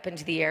right leg up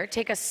into the air.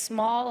 Take a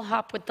small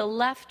hop with the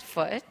left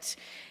foot.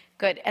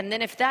 Good. And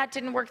then if that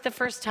didn't work the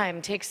first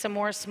time, take some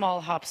more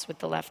small hops with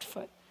the left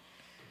foot.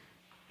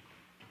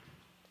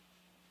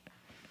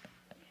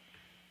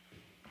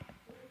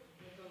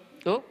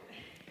 Oh,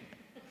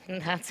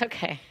 that's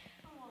okay.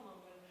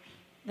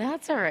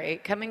 That's all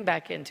right. Coming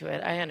back into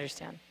it, I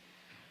understand.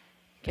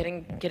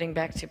 Getting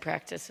back to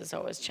practice is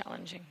always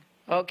challenging.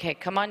 Okay,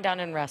 come on down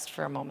and rest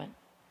for a moment.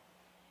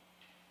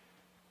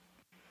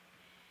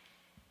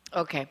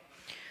 Okay,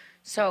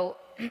 so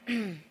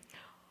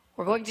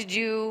we're going to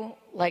do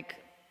like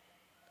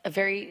a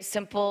very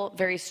simple,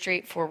 very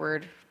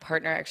straightforward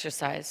partner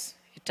exercise.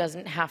 It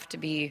doesn't have to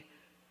be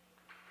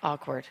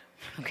awkward,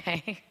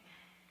 okay?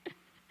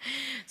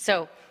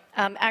 So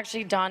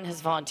actually, Dawn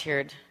has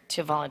volunteered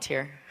to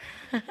volunteer.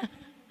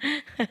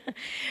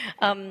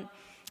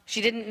 She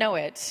didn't know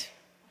it,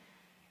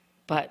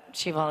 but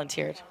she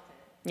volunteered.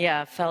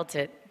 Yeah, felt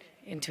it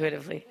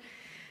intuitively.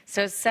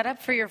 So set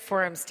up for your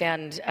forearm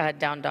stand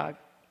down dog.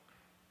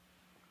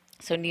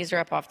 So knees are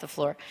up off the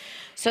floor.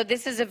 So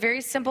this is a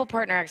very simple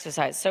partner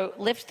exercise. So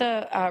lift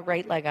the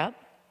right leg up.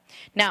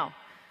 Now,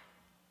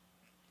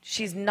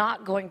 she's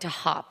not going to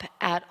hop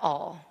at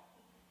all.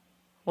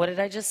 What did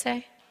I just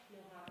say?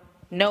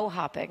 No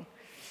hopping.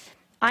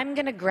 I'm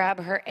going to grab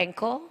her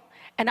ankle,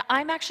 and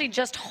I'm actually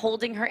just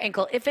holding her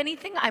ankle. If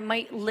anything, I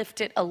might lift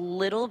it a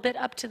little bit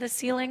up to the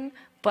ceiling,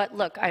 but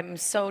look, I'm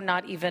so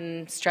not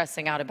even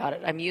stressing out about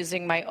it. I'm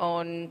using my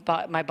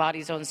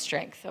body's own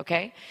strength,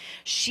 okay?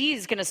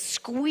 She's going to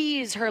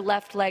squeeze her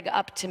left leg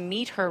up to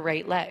meet her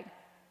right leg.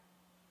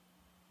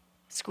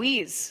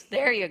 Squeeze.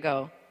 There you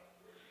go.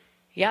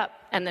 Yep,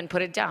 and then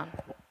put it down.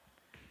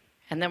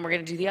 And then we're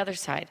going to do the other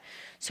side.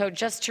 So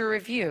just to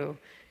review,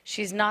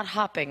 she's not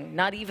hopping,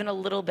 not even a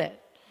little bit.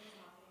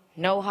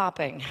 No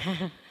hopping.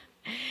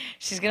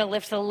 She's going to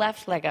lift the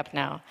left leg up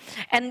now.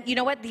 And you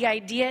know what? The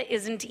idea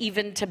isn't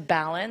even to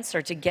balance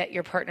or to get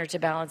your partner to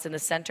balance in the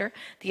center.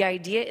 The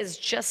idea is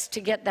just to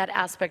get that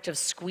aspect of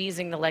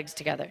squeezing the legs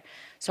together.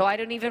 So I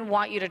don't even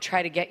want you to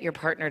try to get your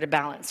partner to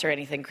balance or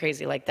anything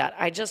crazy like that.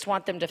 I just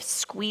want them to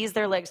squeeze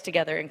their legs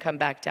together and come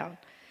back down.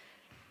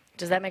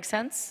 Does that make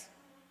sense?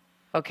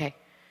 Okay.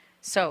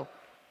 So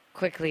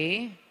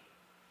quickly,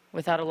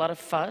 without a lot of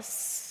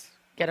fuss,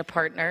 get a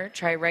partner.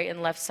 Try right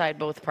and left side,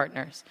 both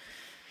partners.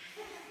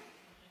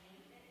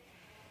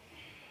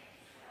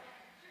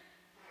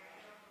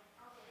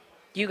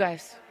 You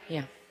guys,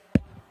 yeah.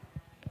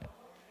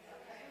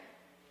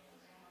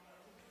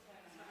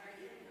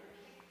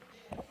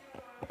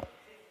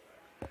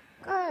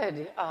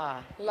 Good.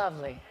 Ah,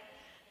 lovely.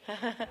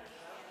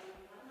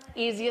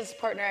 Easiest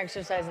partner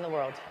exercise in the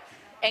world.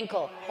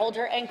 Ankle. Hold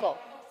her ankle.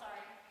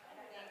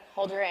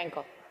 Hold her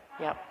ankle.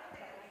 Yep.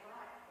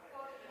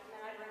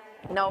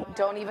 No,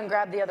 don't even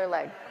grab the other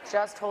leg.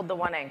 Just hold the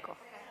one ankle.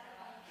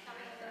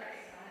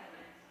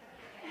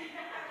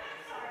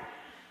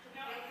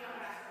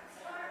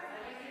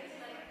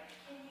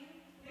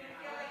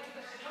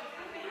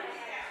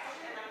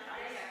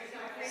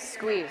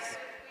 Squeeze.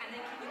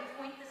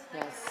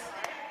 Yes.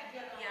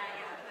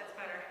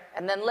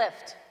 And then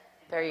lift.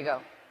 There you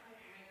go.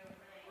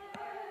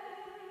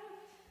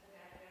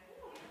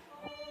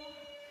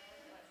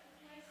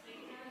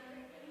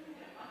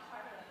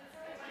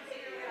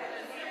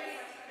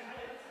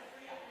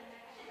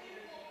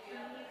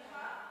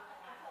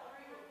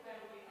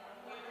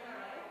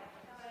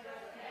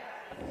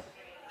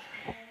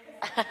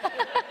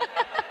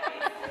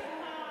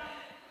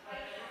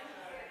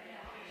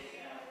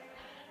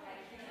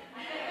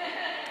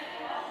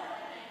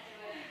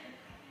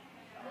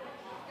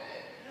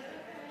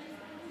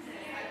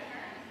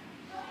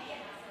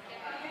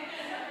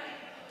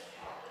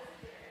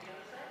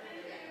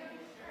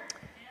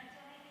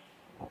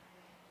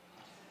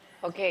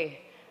 Okay,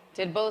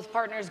 did both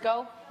partners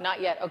go?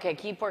 Not yet. Okay,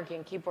 keep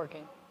working, keep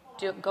working.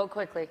 Go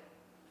quickly.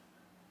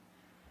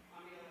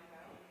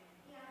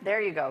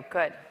 There you go,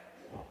 good.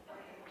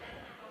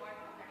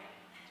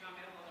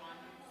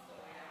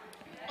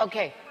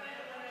 Okay.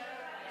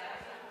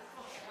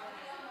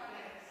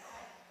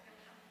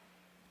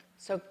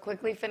 So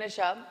quickly finish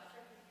up.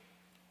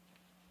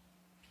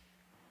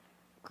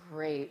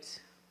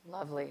 Great,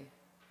 lovely.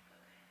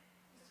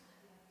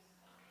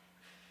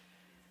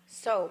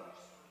 So,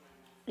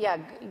 yeah,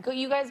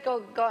 you guys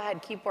go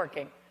ahead, keep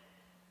working.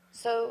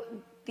 So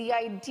the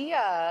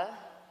idea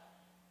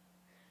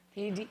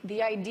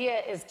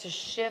is to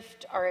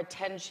shift our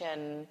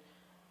attention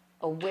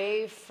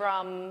away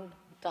from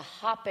the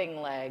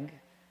hopping leg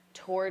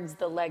towards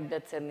the leg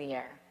that's in the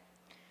air.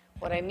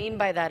 What I mean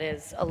by that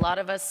is a lot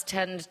of us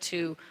tend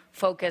to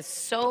focus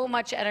so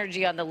much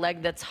energy on the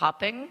leg that's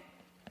hopping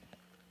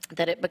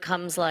that it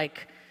becomes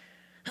like,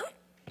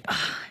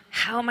 oh,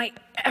 how am I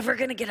ever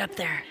going to get up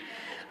there?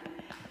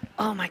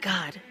 Oh my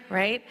God,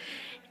 right?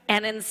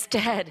 And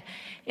instead,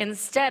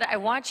 I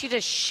want you to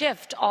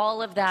shift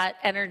all of that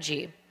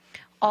energy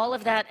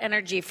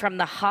from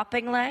the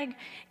hopping leg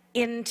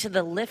into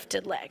the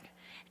lifted leg.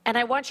 And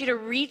I want you to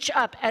reach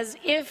up as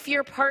if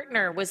your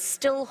partner was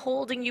still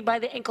holding you by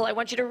the ankle. I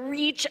want you to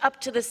reach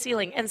up to the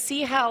ceiling and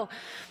see how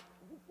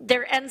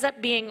there ends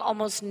up being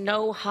almost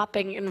no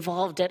hopping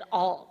involved at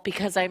all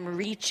because I'm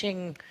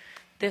reaching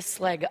this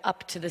leg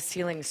up to the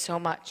ceiling so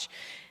much.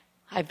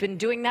 I've been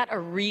doing that a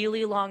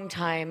really long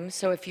time,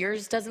 so if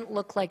yours doesn't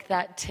look like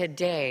that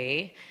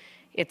today,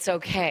 it's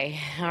okay,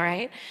 all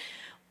right?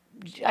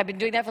 I've been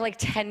doing that for like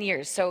 10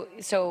 years.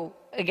 So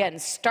again,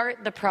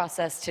 start the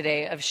process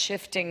today of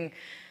shifting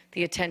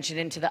the attention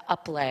into the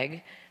up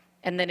leg,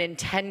 and then in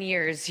 10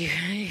 years, you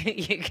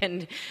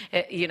can,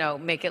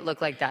 make it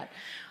look like that.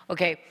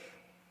 Okay,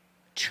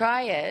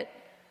 try it.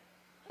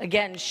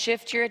 Again,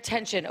 shift your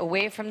attention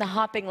away from the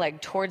hopping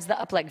leg towards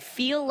the up leg.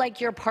 Feel like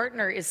your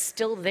partner is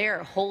still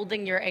there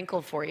holding your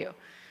ankle for you.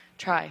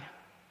 Try.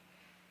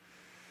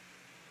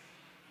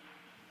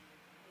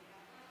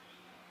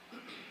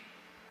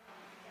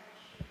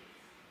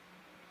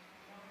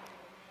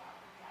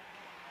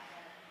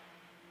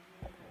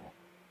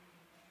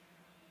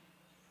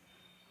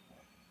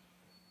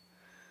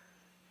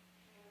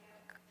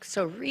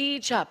 So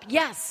reach up.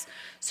 Yes.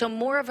 So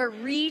more of a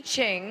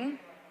reaching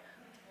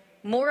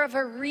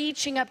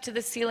up to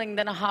the ceiling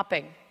than a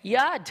hopping.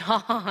 Yeah,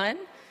 Dawn.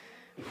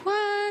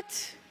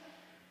 What?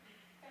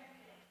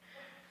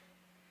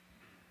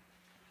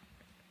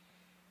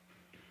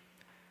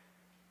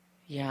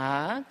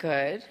 Yeah,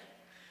 good.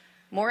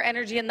 More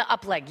energy in the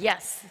up leg.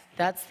 Yes,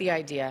 that's the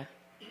idea.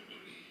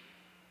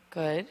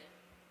 Good.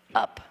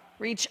 Up.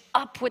 Reach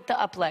up with the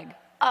up leg.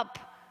 Up.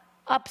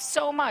 Up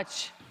so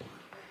much.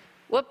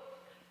 Whoop.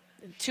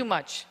 Too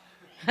much.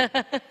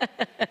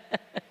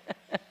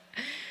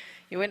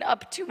 You went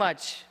up too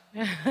much.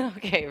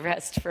 Okay,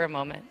 rest for a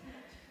moment.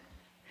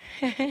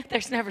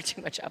 There's never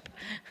too much up.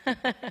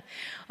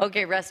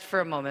 Okay, rest for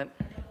a moment.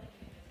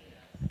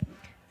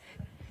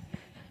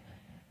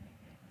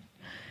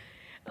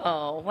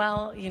 Oh,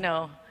 well,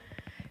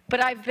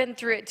 But I've been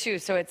through it too,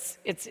 so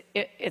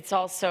it's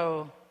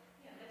also,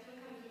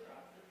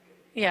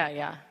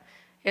 yeah.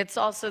 It's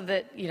also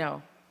that,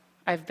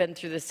 I've been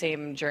through the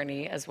same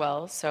journey as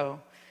well, so,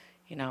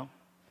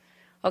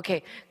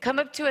 Okay, come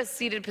up to a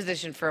seated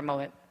position for a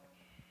moment.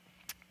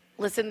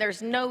 Listen,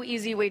 there's no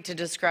easy way to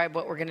describe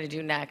what we're going to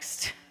do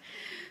next.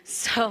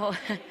 So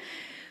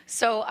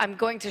I'm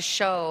going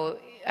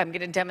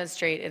to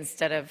demonstrate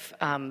instead of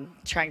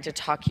trying to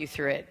talk you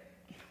through it.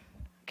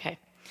 Okay.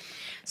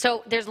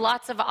 So there's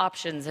lots of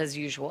options as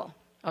usual.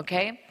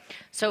 Okay.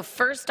 So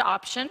first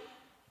option,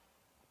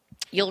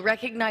 you'll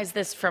recognize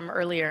this from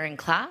earlier in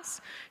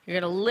class. You're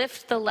going to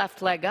lift the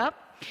left leg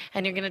up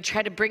and you're going to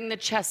try to bring the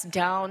chest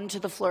down to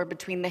the floor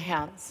between the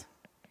hands.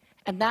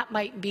 And that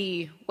might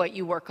be what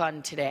you work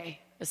on today,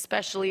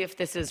 especially if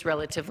this is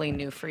relatively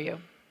new for you.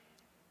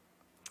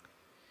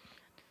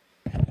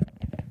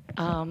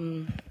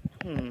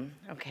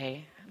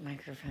 Okay,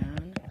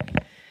 microphone.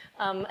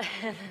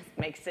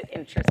 Makes it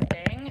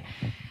interesting.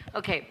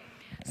 Okay,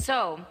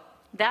 so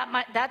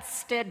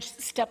that's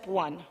step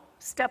one.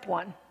 Step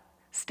one.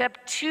 Step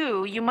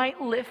two, you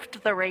might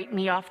lift the right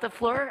knee off the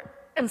floor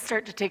and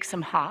start to take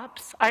some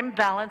hops. I'm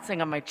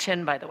balancing on my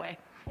chin, by the way.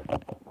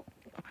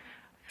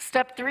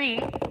 Step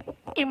three,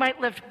 you might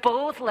lift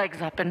both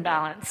legs up and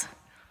balance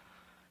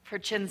for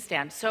chin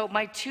stand. So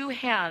my two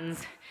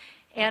hands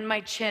and my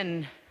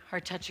chin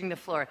are touching the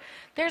floor.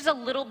 There's a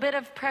little bit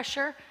of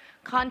pressure,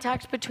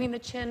 contact between the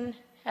chin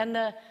and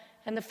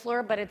the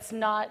floor, but it's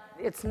not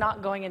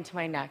going into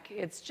my neck.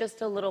 It's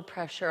just a little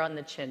pressure on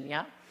the chin,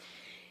 yeah?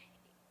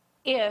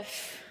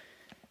 If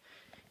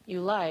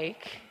you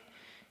like,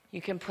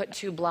 you can put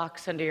two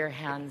blocks under your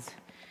hands,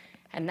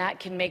 and that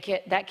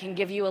can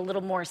give you a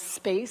little more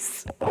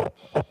space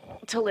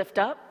to lift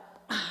up,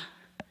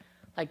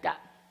 like that,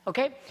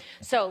 okay?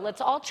 So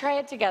let's all try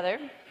it together.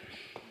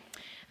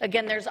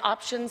 Again, there's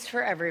options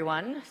for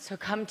everyone. So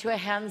come to a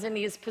hands and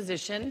knees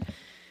position.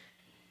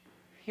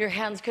 Your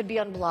hands could be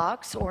on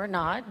blocks or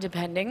not,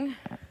 depending.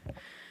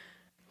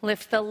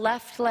 Lift the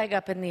left leg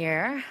up in the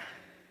air.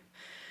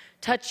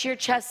 Touch your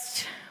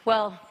chest,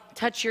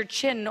 touch your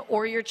chin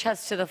or your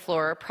chest to the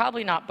floor,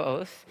 probably not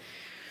both.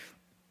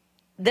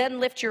 Then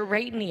lift your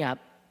right knee up.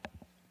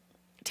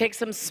 Take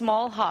some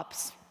small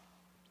hops.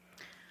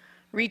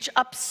 Reach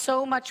up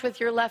so much with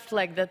your left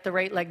leg that the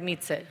right leg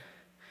meets it.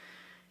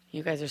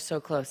 You guys are so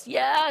close.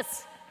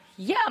 Yes!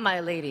 Yeah,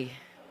 my lady.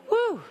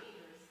 Woo!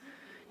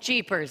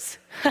 Jeepers.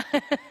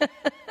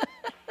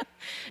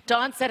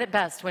 Dawn said it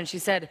best when she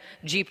said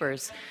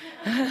jeepers.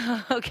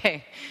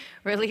 Okay,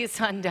 release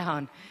on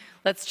down.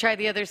 Let's try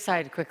the other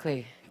side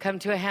quickly. Come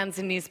to a hands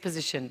and knees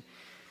position.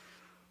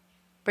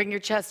 Bring your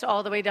chest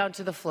all the way down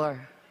to the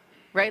floor.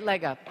 Right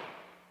leg up.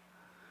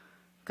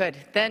 Good.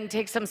 Then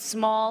take some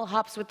small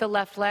hops with the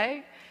left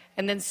leg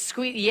and then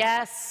squeeze.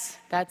 Yes,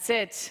 that's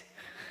it.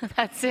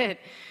 That's it.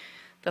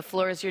 The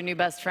floor is your new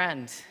best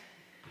friend.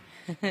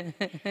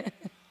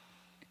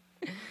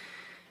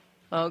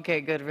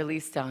 Okay, good.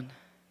 Release down.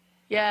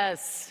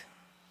 Yes.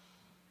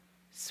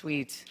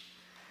 Sweet.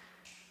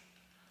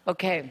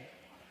 Okay.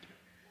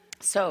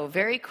 So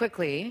very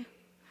quickly,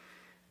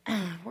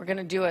 we're going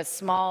to do a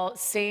small,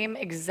 same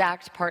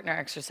exact partner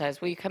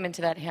exercise. Will you come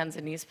into that hands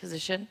and knees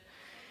position?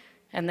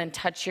 And then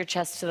touch your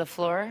chest to the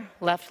floor.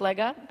 Left leg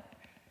up.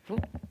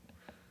 Whoop.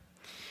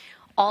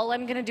 All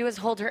I'm going to do is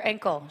hold her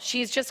ankle.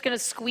 She's just going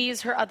to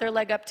squeeze her other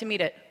leg up to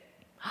meet it.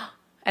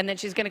 And then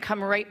she's going to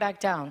come right back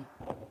down.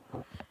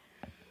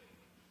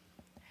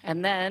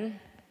 And then,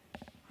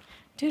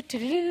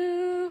 instant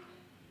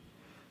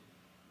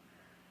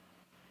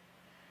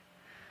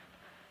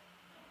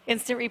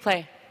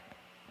replay.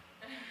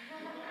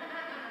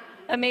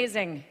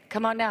 Amazing.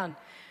 Come on down.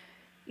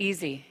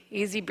 Easy,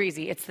 easy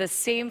breezy. It's the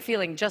same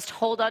feeling. Just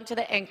hold on to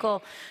the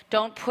ankle.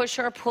 Don't push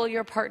or pull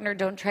your partner.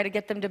 Don't try to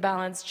get them to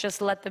balance.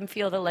 Just let them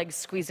feel the legs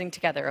squeezing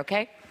together,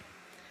 okay?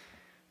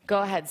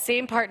 Go ahead.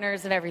 Same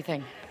partners and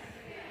everything.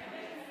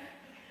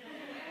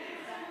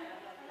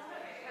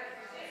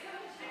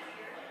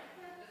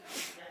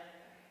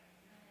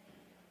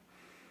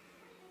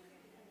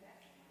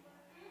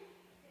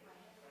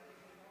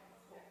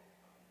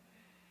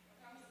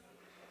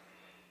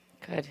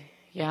 Good.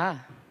 Yeah.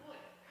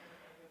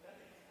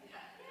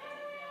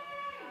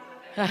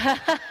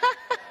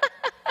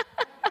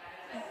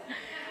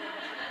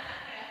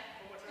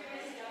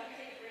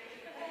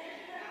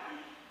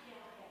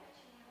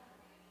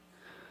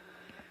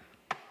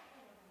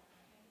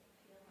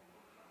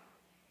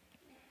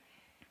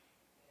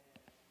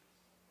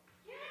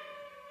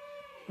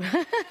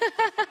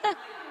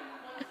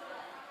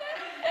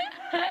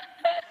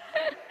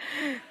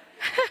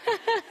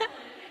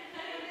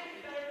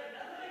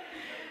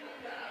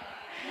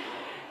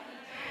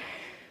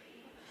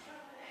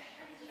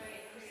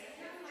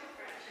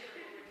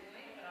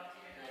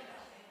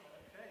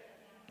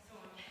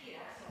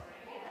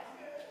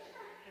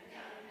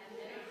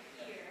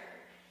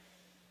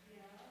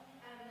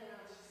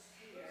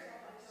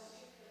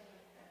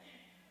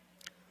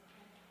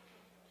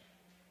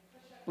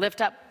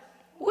 Lift up.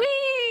 Whee!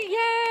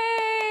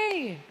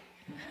 Yay!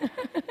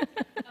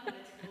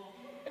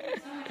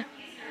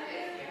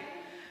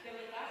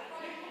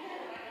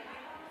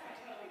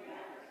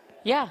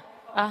 Yeah.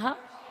 Uh-huh.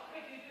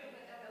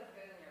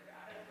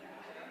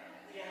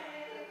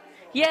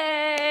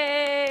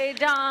 Yay,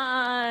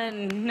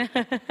 done.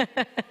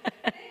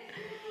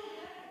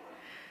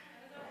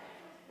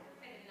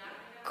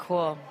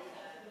 Cool.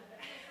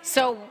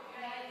 So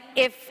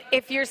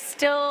if you're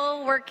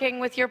still working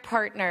with your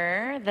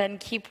partner, then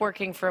keep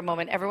working for a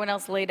moment. Everyone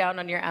else lay down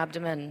on your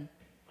abdomen.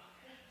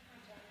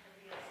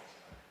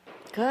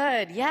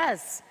 Good,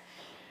 yes.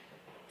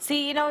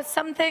 See,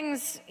 some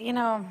things,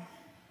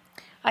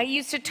 I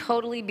used to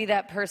totally be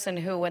that person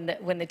who,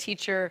 when the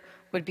teacher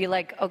would be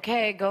like,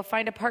 okay, go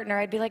find a partner,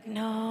 I'd be like,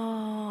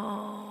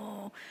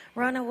 no,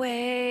 run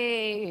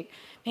away.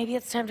 Maybe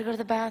it's time to go to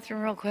the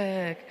bathroom real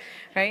quick,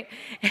 right?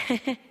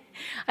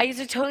 I used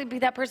to totally be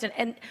that person.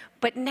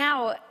 But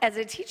now, as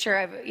a teacher,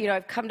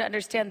 I've come to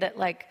understand that,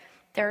 like,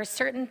 there are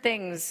certain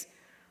things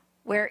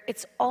where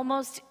it's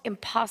almost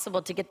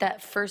impossible to get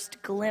that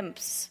first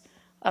glimpse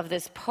of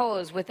this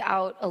pose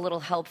without a little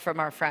help from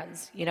our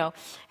friends,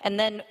 And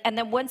then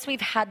once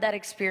we've had that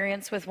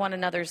experience with one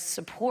another's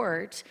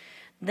support,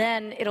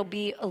 then it'll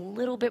be a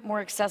little bit more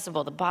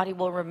accessible. The body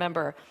will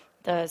remember,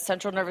 the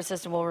central nervous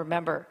system will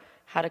remember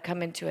how to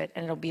come into it,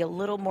 and it'll be a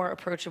little more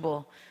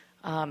approachable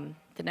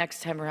the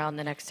next time around,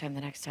 the next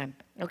time.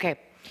 Okay,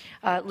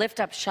 lift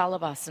up,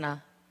 Shalabhasana.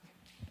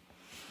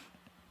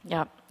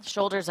 Yeah,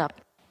 shoulders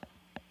up.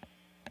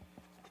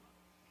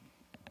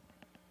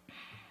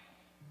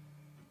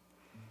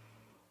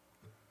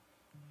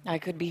 I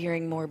could be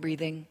hearing more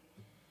breathing.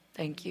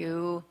 Thank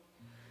you.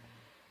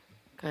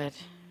 Good.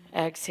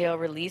 Exhale,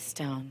 release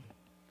down.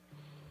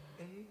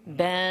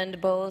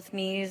 Bend both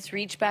knees,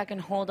 reach back and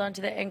hold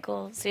onto the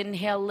ankles.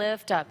 Inhale,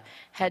 lift up,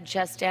 head,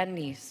 chest, and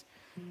knees.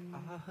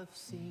 I have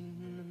seen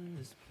in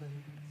this place.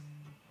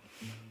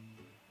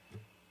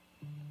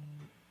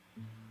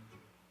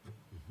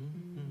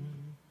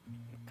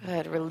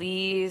 Good.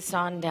 Release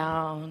on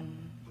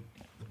down.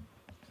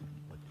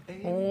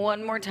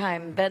 One more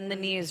time. Bend the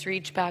knees,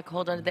 reach back,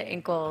 hold onto the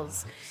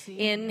ankles.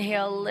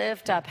 Inhale,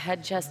 lift up,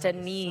 head, chest,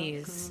 and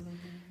knees.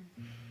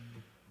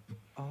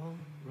 All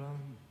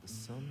around the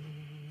sun.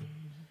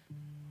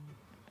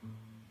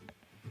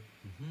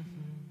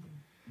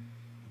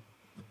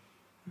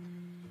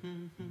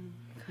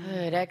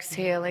 Good.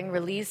 Exhaling,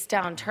 release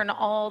down. Turn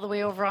all the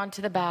way over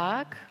onto the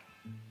back.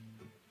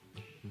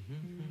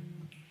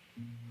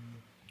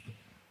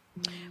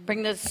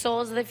 Bring the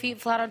soles of the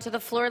feet flat onto the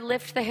floor.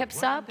 Lift the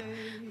hips up.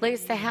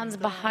 Place the hands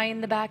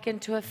behind the back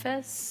into a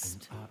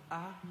fist. Our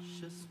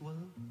ashes will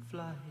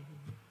fly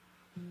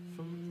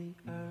from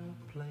the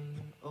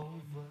airplane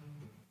over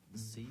the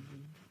sea.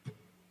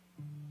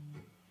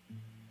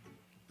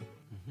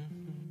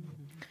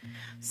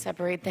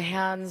 Separate the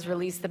hands.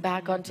 Release the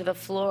back onto the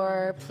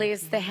floor.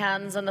 Place the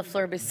hands on the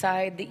floor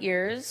beside the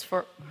ears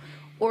for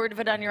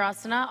Urdhva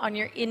Dhanurasana. On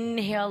your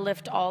inhale,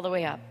 lift all the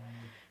way up.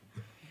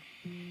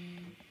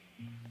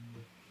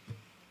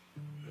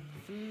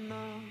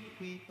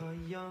 We are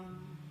young.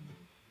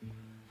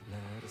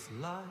 Let us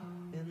lie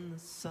in the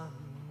sun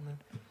and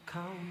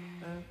count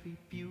every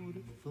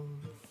beautiful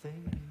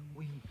thing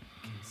we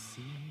can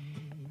see.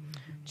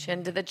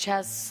 Chin to the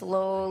chest,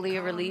 slowly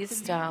release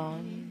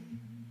down.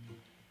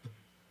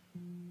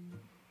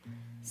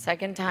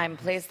 Second time,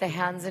 place the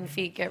hands and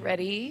feet, get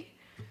ready.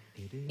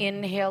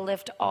 Inhale,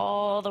 lift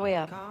all the way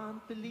up.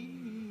 Can't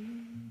believe.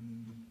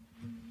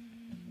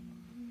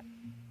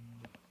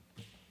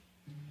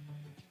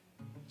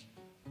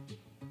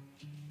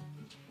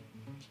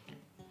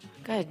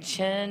 Good,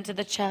 chin to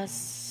the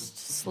chest,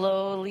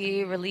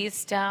 slowly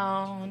release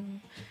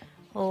down.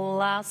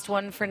 Last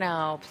one for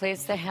now.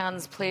 Place the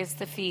hands, place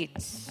the feet.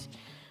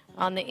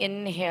 On the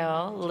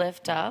inhale,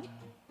 lift up.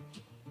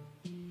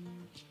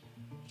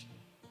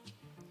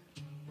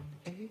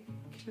 A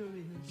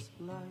curious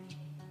light.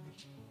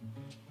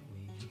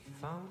 We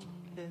found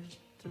it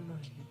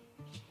tonight.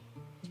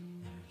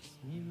 There's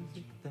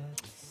music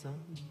that's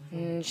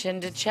sung.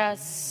 Chin to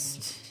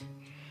chest.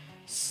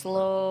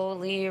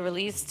 Slowly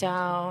release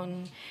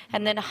down.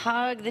 And then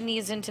hug the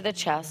knees into the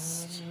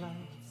chest.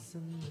 Lights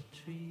in the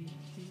trees.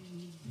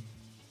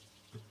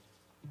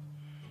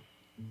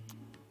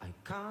 I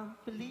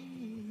can't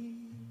believe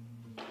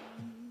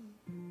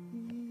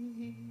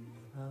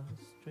how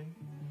strange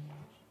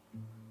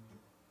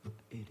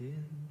it is.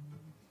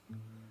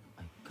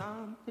 I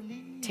can't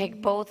believe.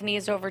 Take both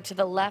knees over to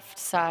the left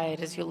side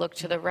as you look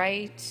to the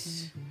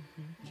right.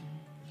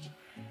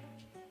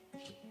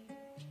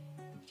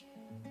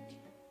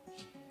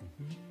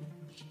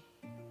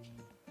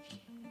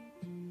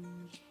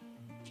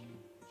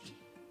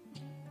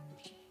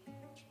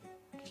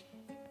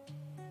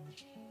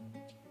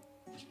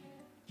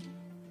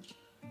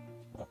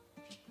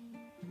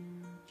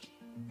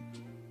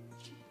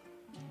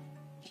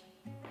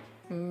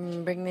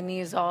 Bring the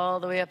knees all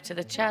the way up to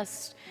the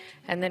chest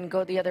and then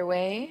go the other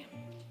way.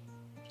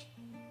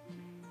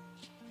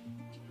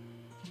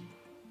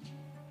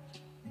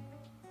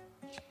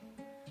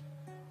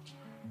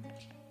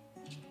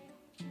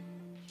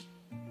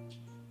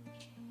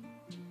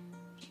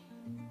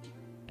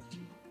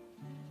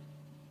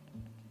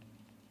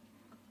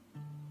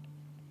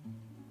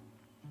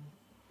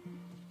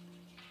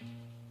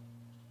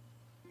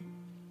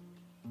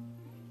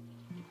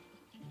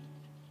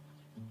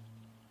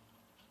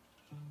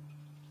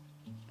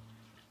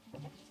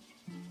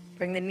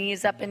 Bring the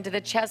knees up into the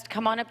chest.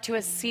 Come on up to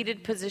a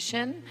seated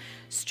position.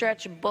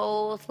 Stretch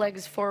both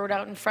legs forward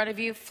out in front of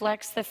you.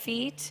 Flex the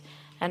feet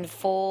and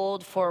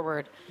fold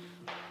forward.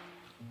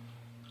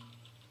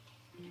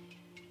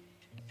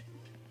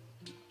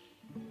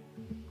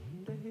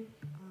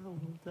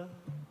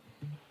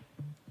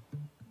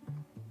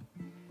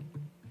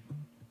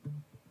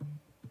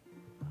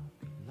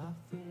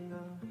 Laughing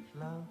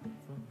out loud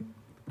from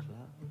the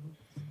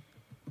clouds.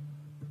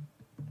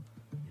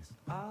 Yes,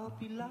 I'll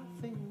be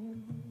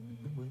laughing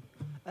with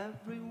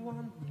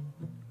everyone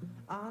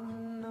I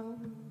know.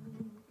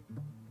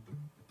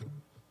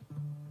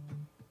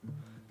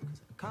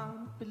 'Cause I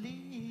can't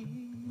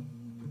believe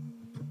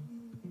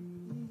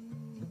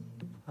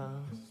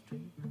how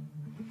strange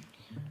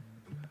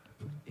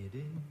it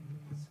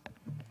is.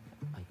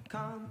 I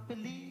can't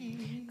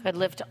believe. Good.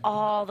 Lift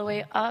all the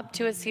way up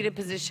to a seated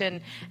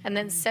position and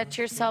then set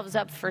yourselves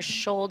up for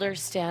shoulder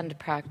stand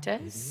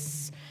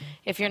practice.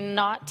 If you're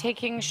not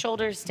taking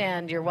shoulder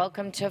stand, you're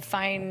welcome to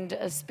find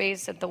a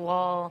space at the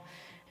wall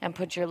and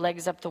put your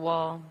legs up the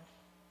wall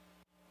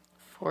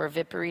for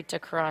Viparita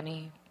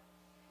Karani.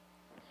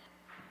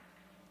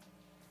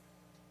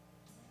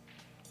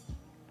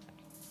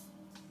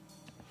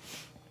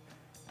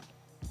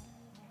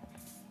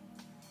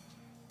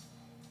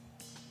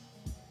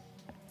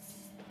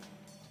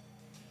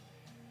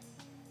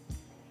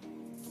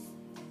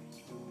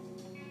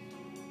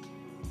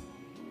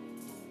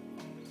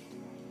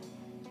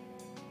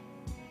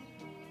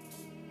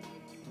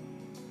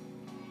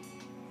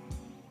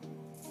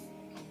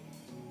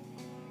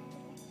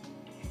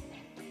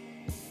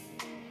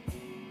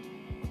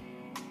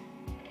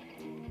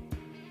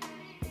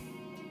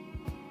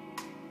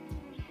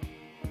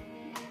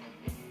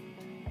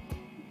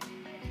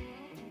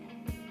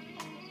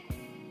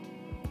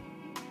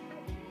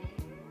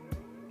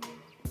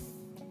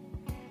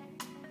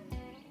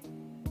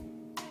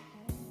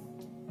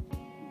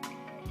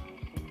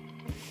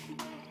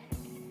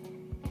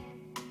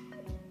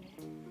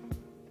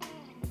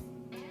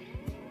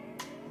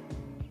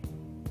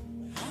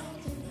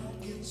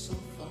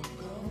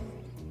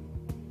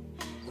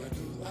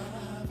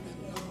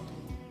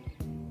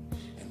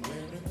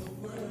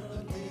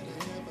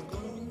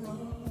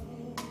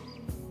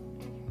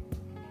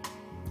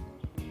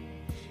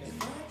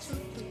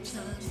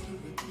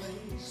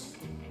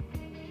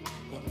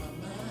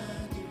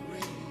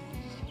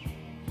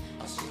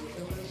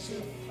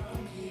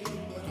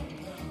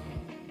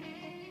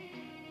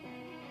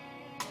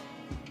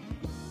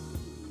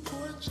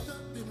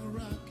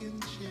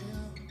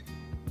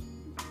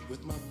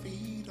 With my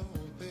feet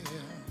on there,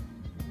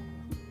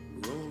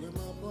 rolling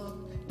my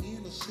blunt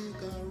in a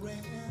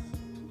cigarette,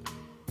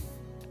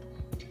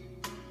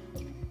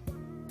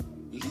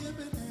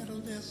 living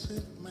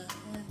adolescent mind,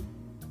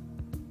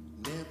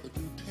 never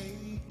do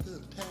take the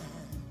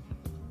time,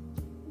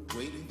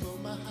 waiting for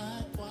my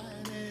high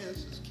quiet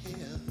ass is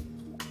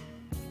kept.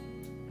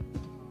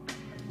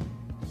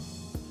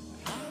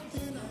 How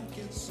did I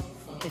get so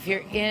far? If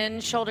you're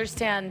in shoulder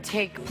stand,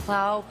 take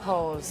plow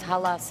pose,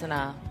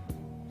 halasana.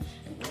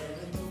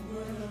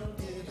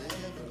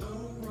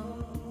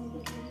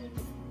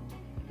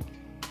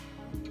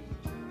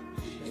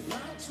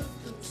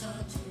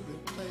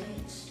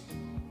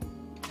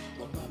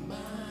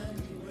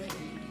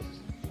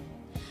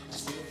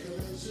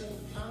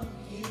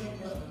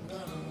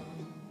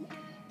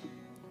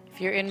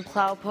 If you're in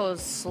plow pose,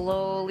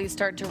 slowly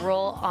start to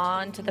roll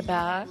onto the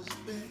back.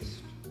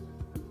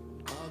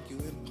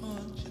 Arguing,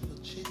 punching the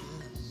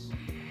chairs.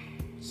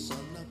 Son,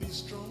 I be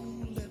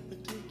strong, let me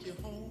take you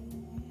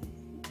home.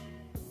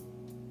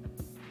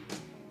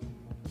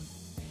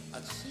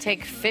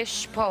 Take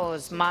fish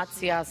pose,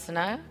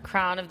 Matsyasana,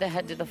 crown of the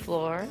head to the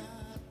floor.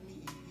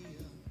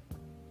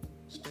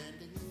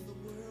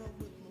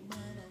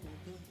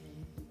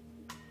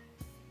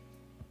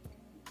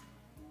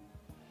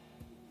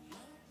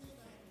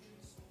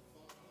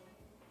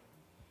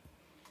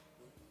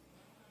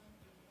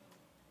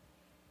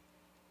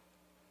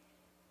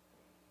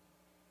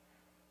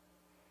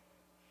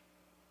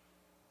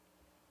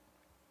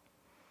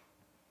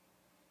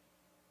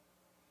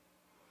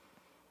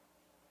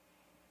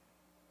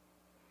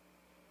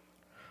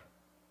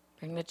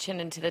 Bring the chin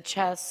into the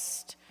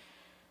chest.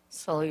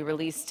 Slowly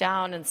release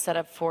down and set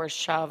up for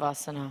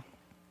Shavasana.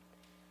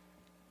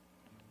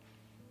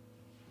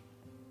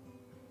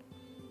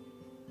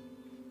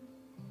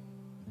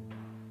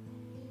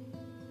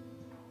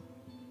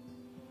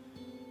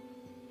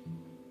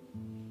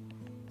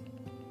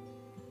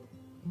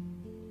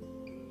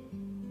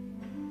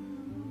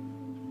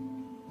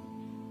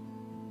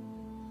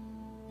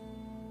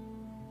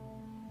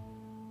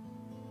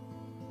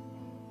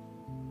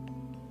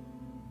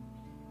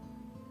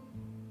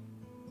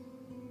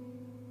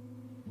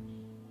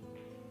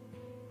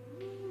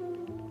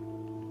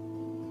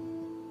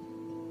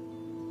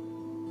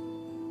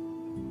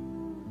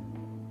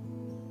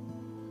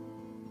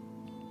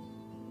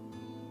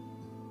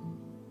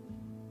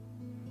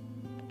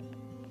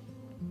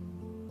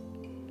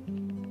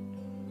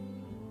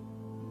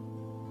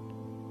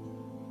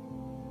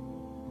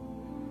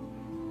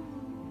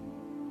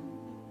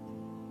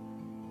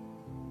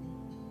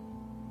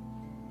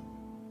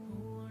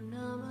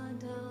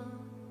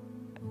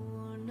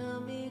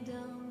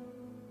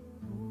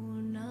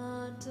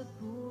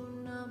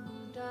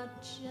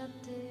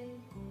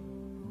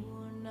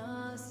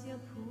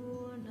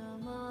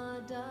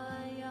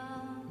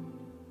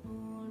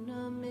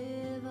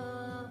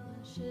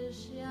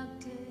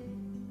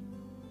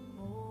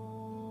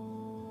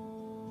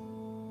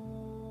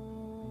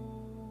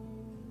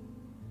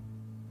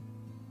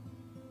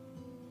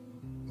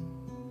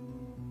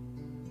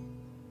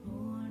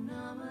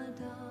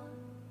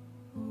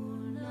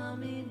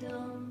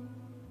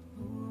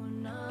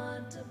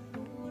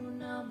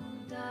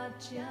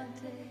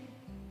 Purnamudachyate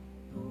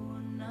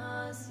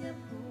Purnasya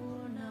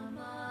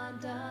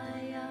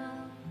Purnamadaya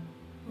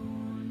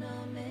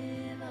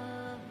Purnameva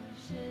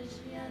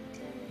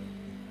Vashishyate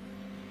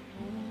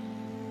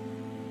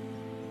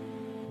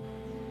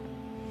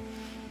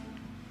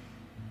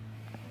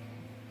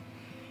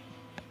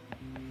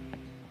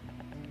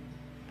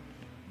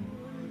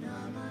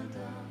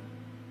Purnamada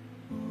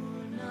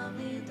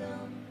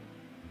Purnamidam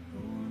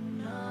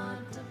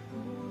Purnata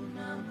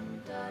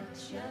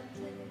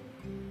Purnamudachyate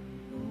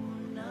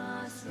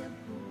Purnasya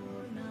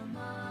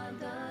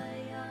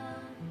Purnamadaya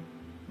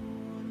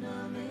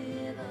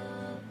Purnameva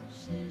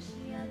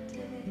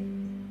Vashishyate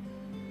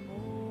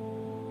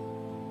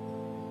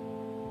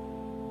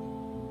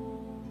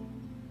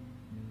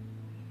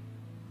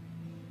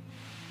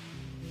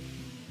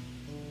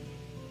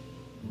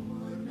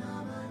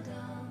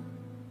Purnamada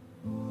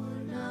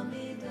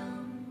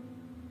Purnamidam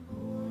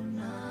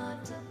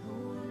Purnata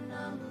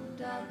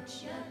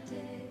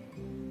Purnamudachyate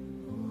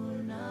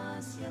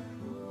Purnasya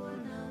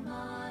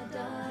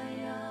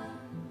Purnamadaya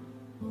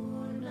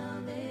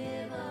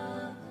Purnameva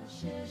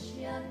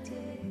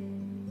Vashishyate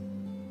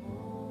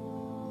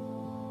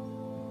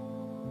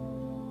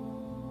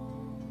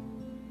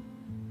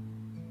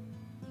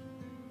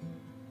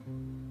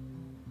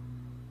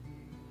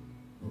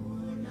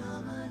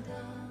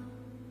Purnamada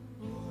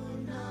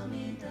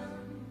Purnamidam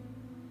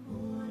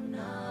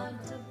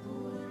Purnata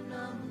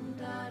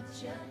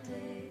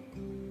Purnamudachyate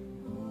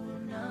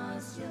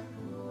Purnasya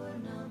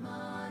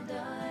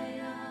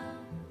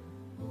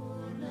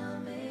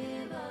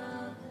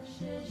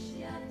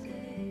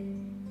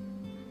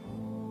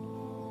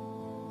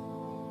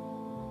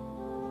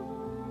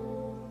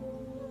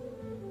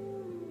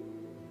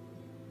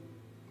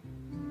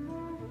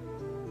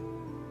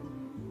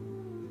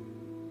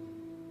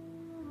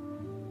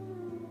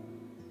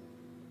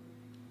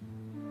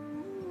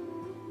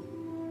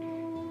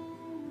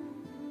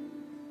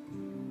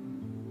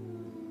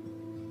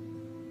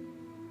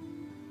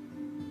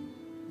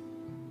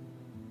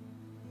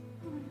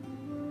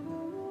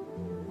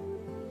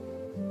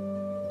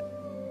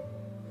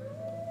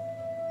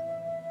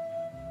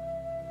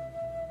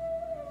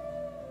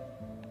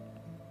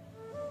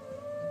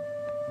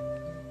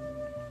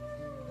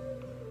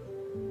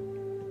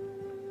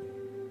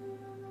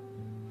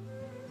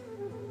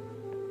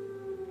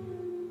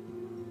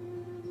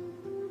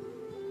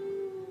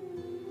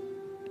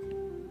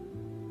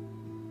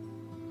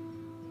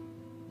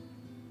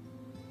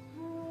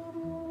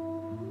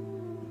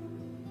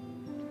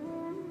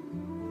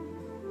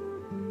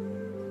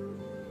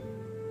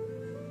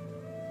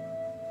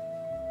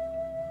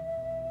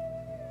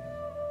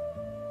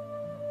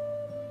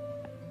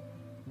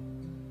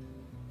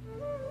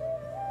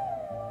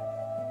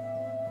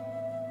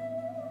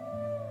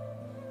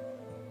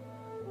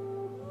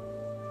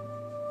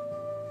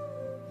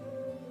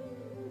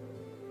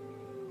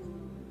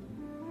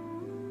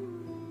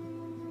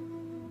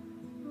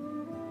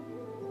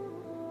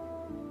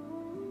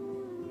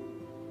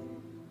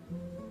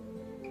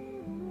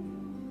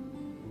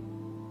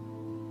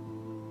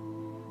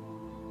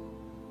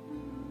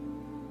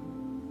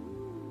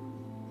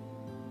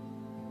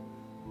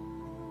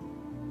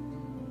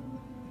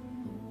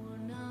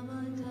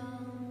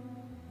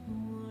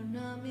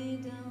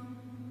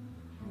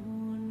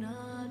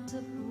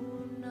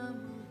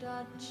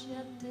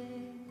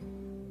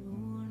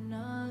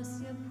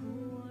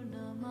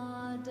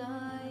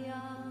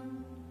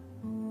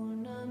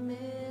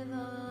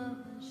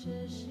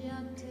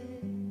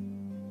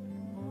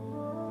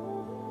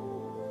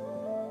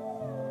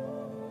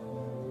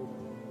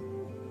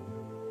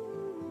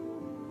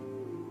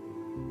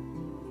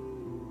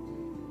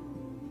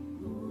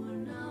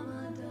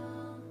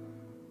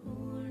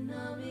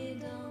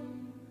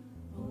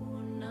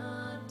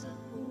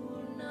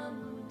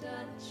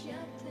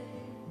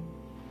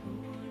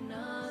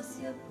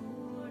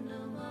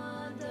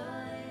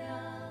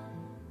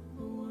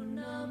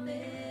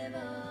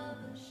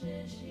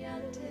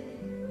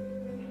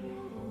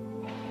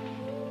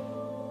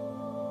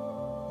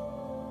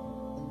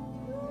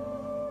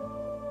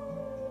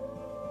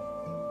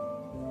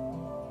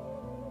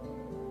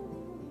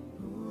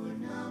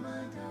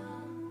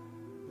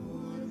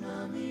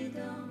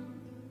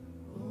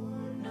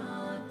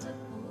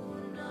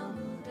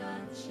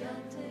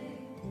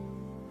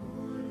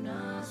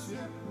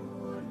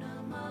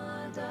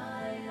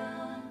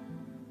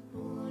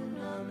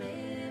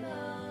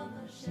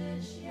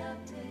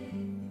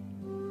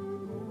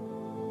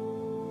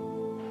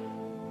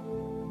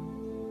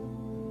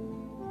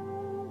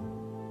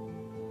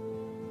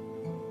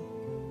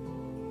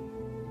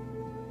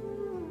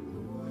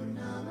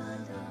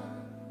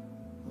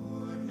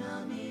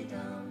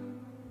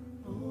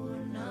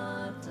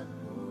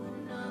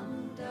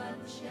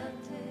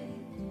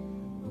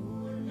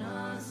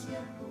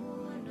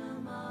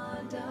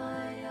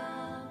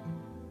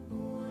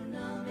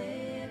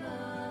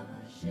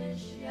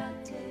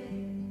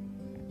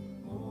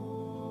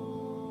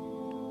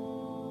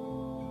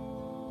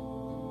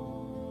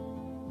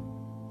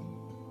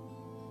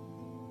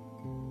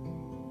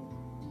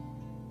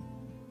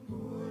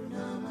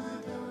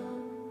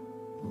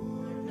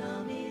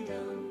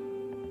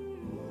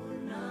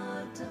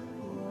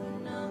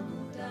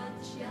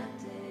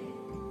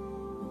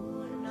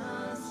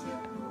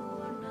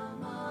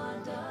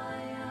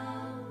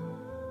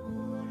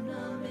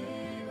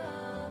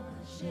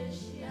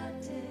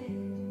Shishyate.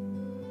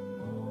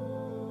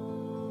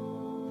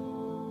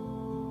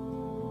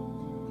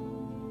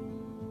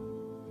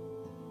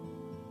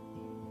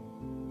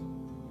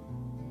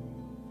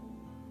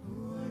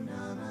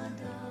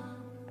 Purnamada,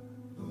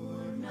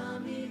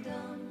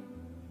 Purnamidam,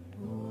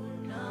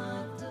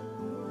 Purnata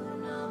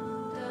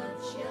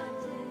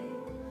Purnamudachyate,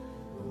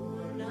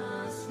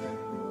 Purnasya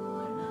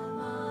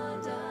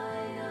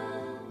Purnamadaya,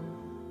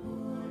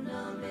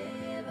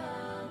 Purnameva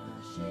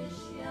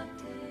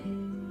Vashishyate.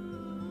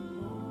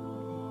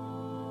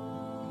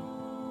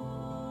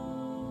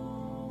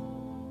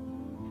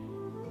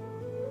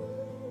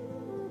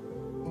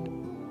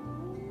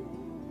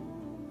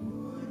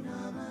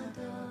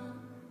 Purnamada,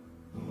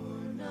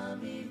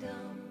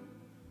 Purnamidam,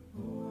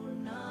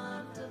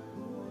 Purnata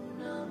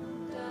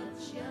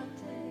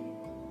Purnamudachyate,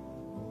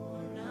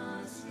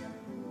 Purnasya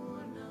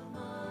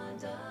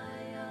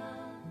Purnamadaya,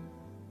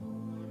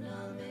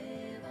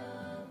 Purnameva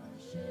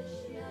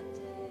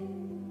Vashishyate.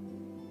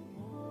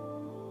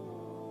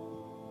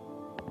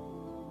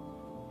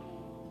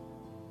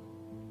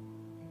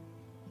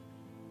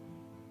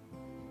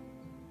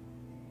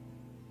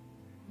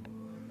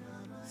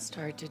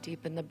 Start to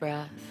deepen the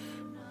breath.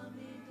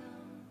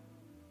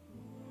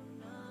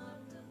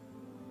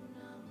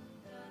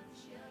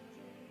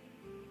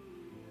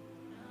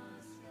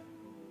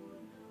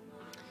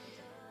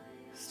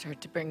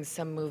 Start to bring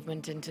some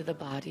movement into the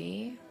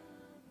body.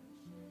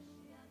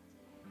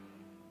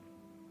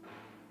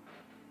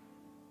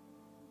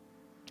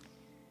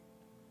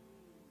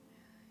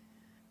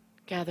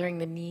 Gathering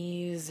the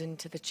knees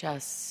into the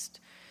chest.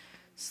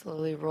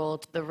 Slowly roll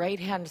to the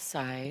right-hand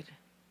side.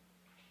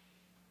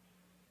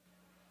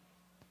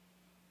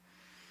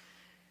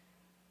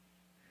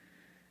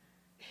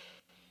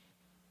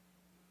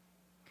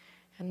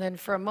 And then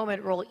for a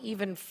moment, roll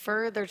even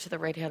further to the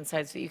right-hand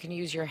side so that you can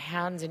use your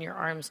hands and your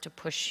arms to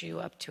push you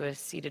up to a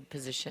seated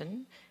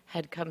position.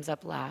 Head comes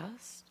up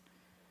last.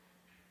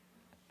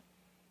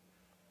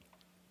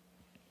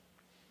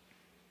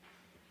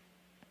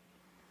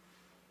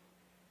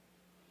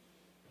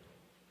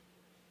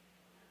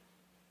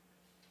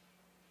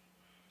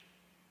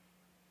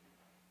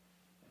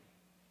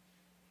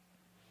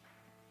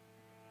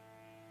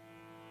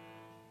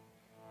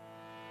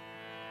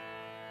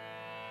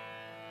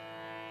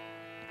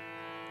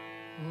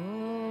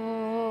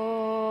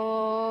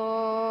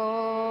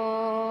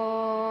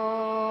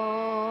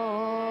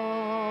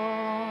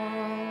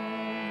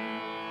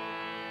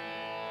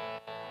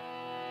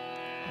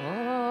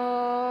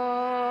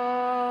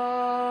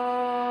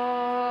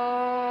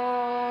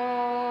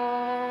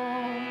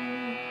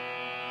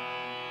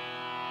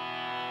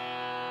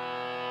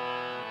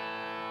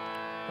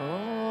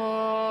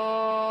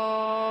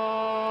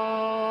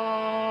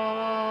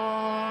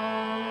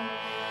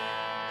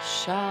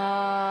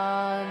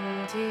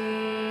 Shanti,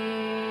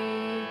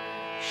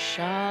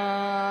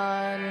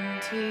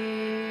 Shanti,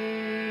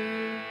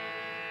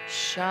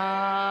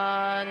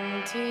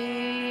 Shanti,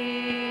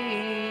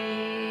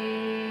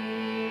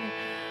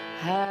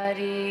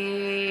 Hari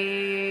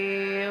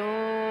Om.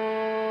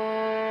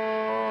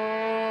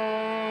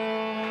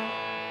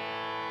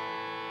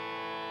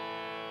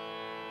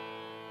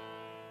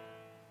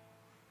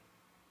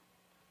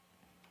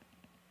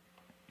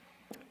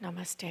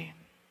 Namaste.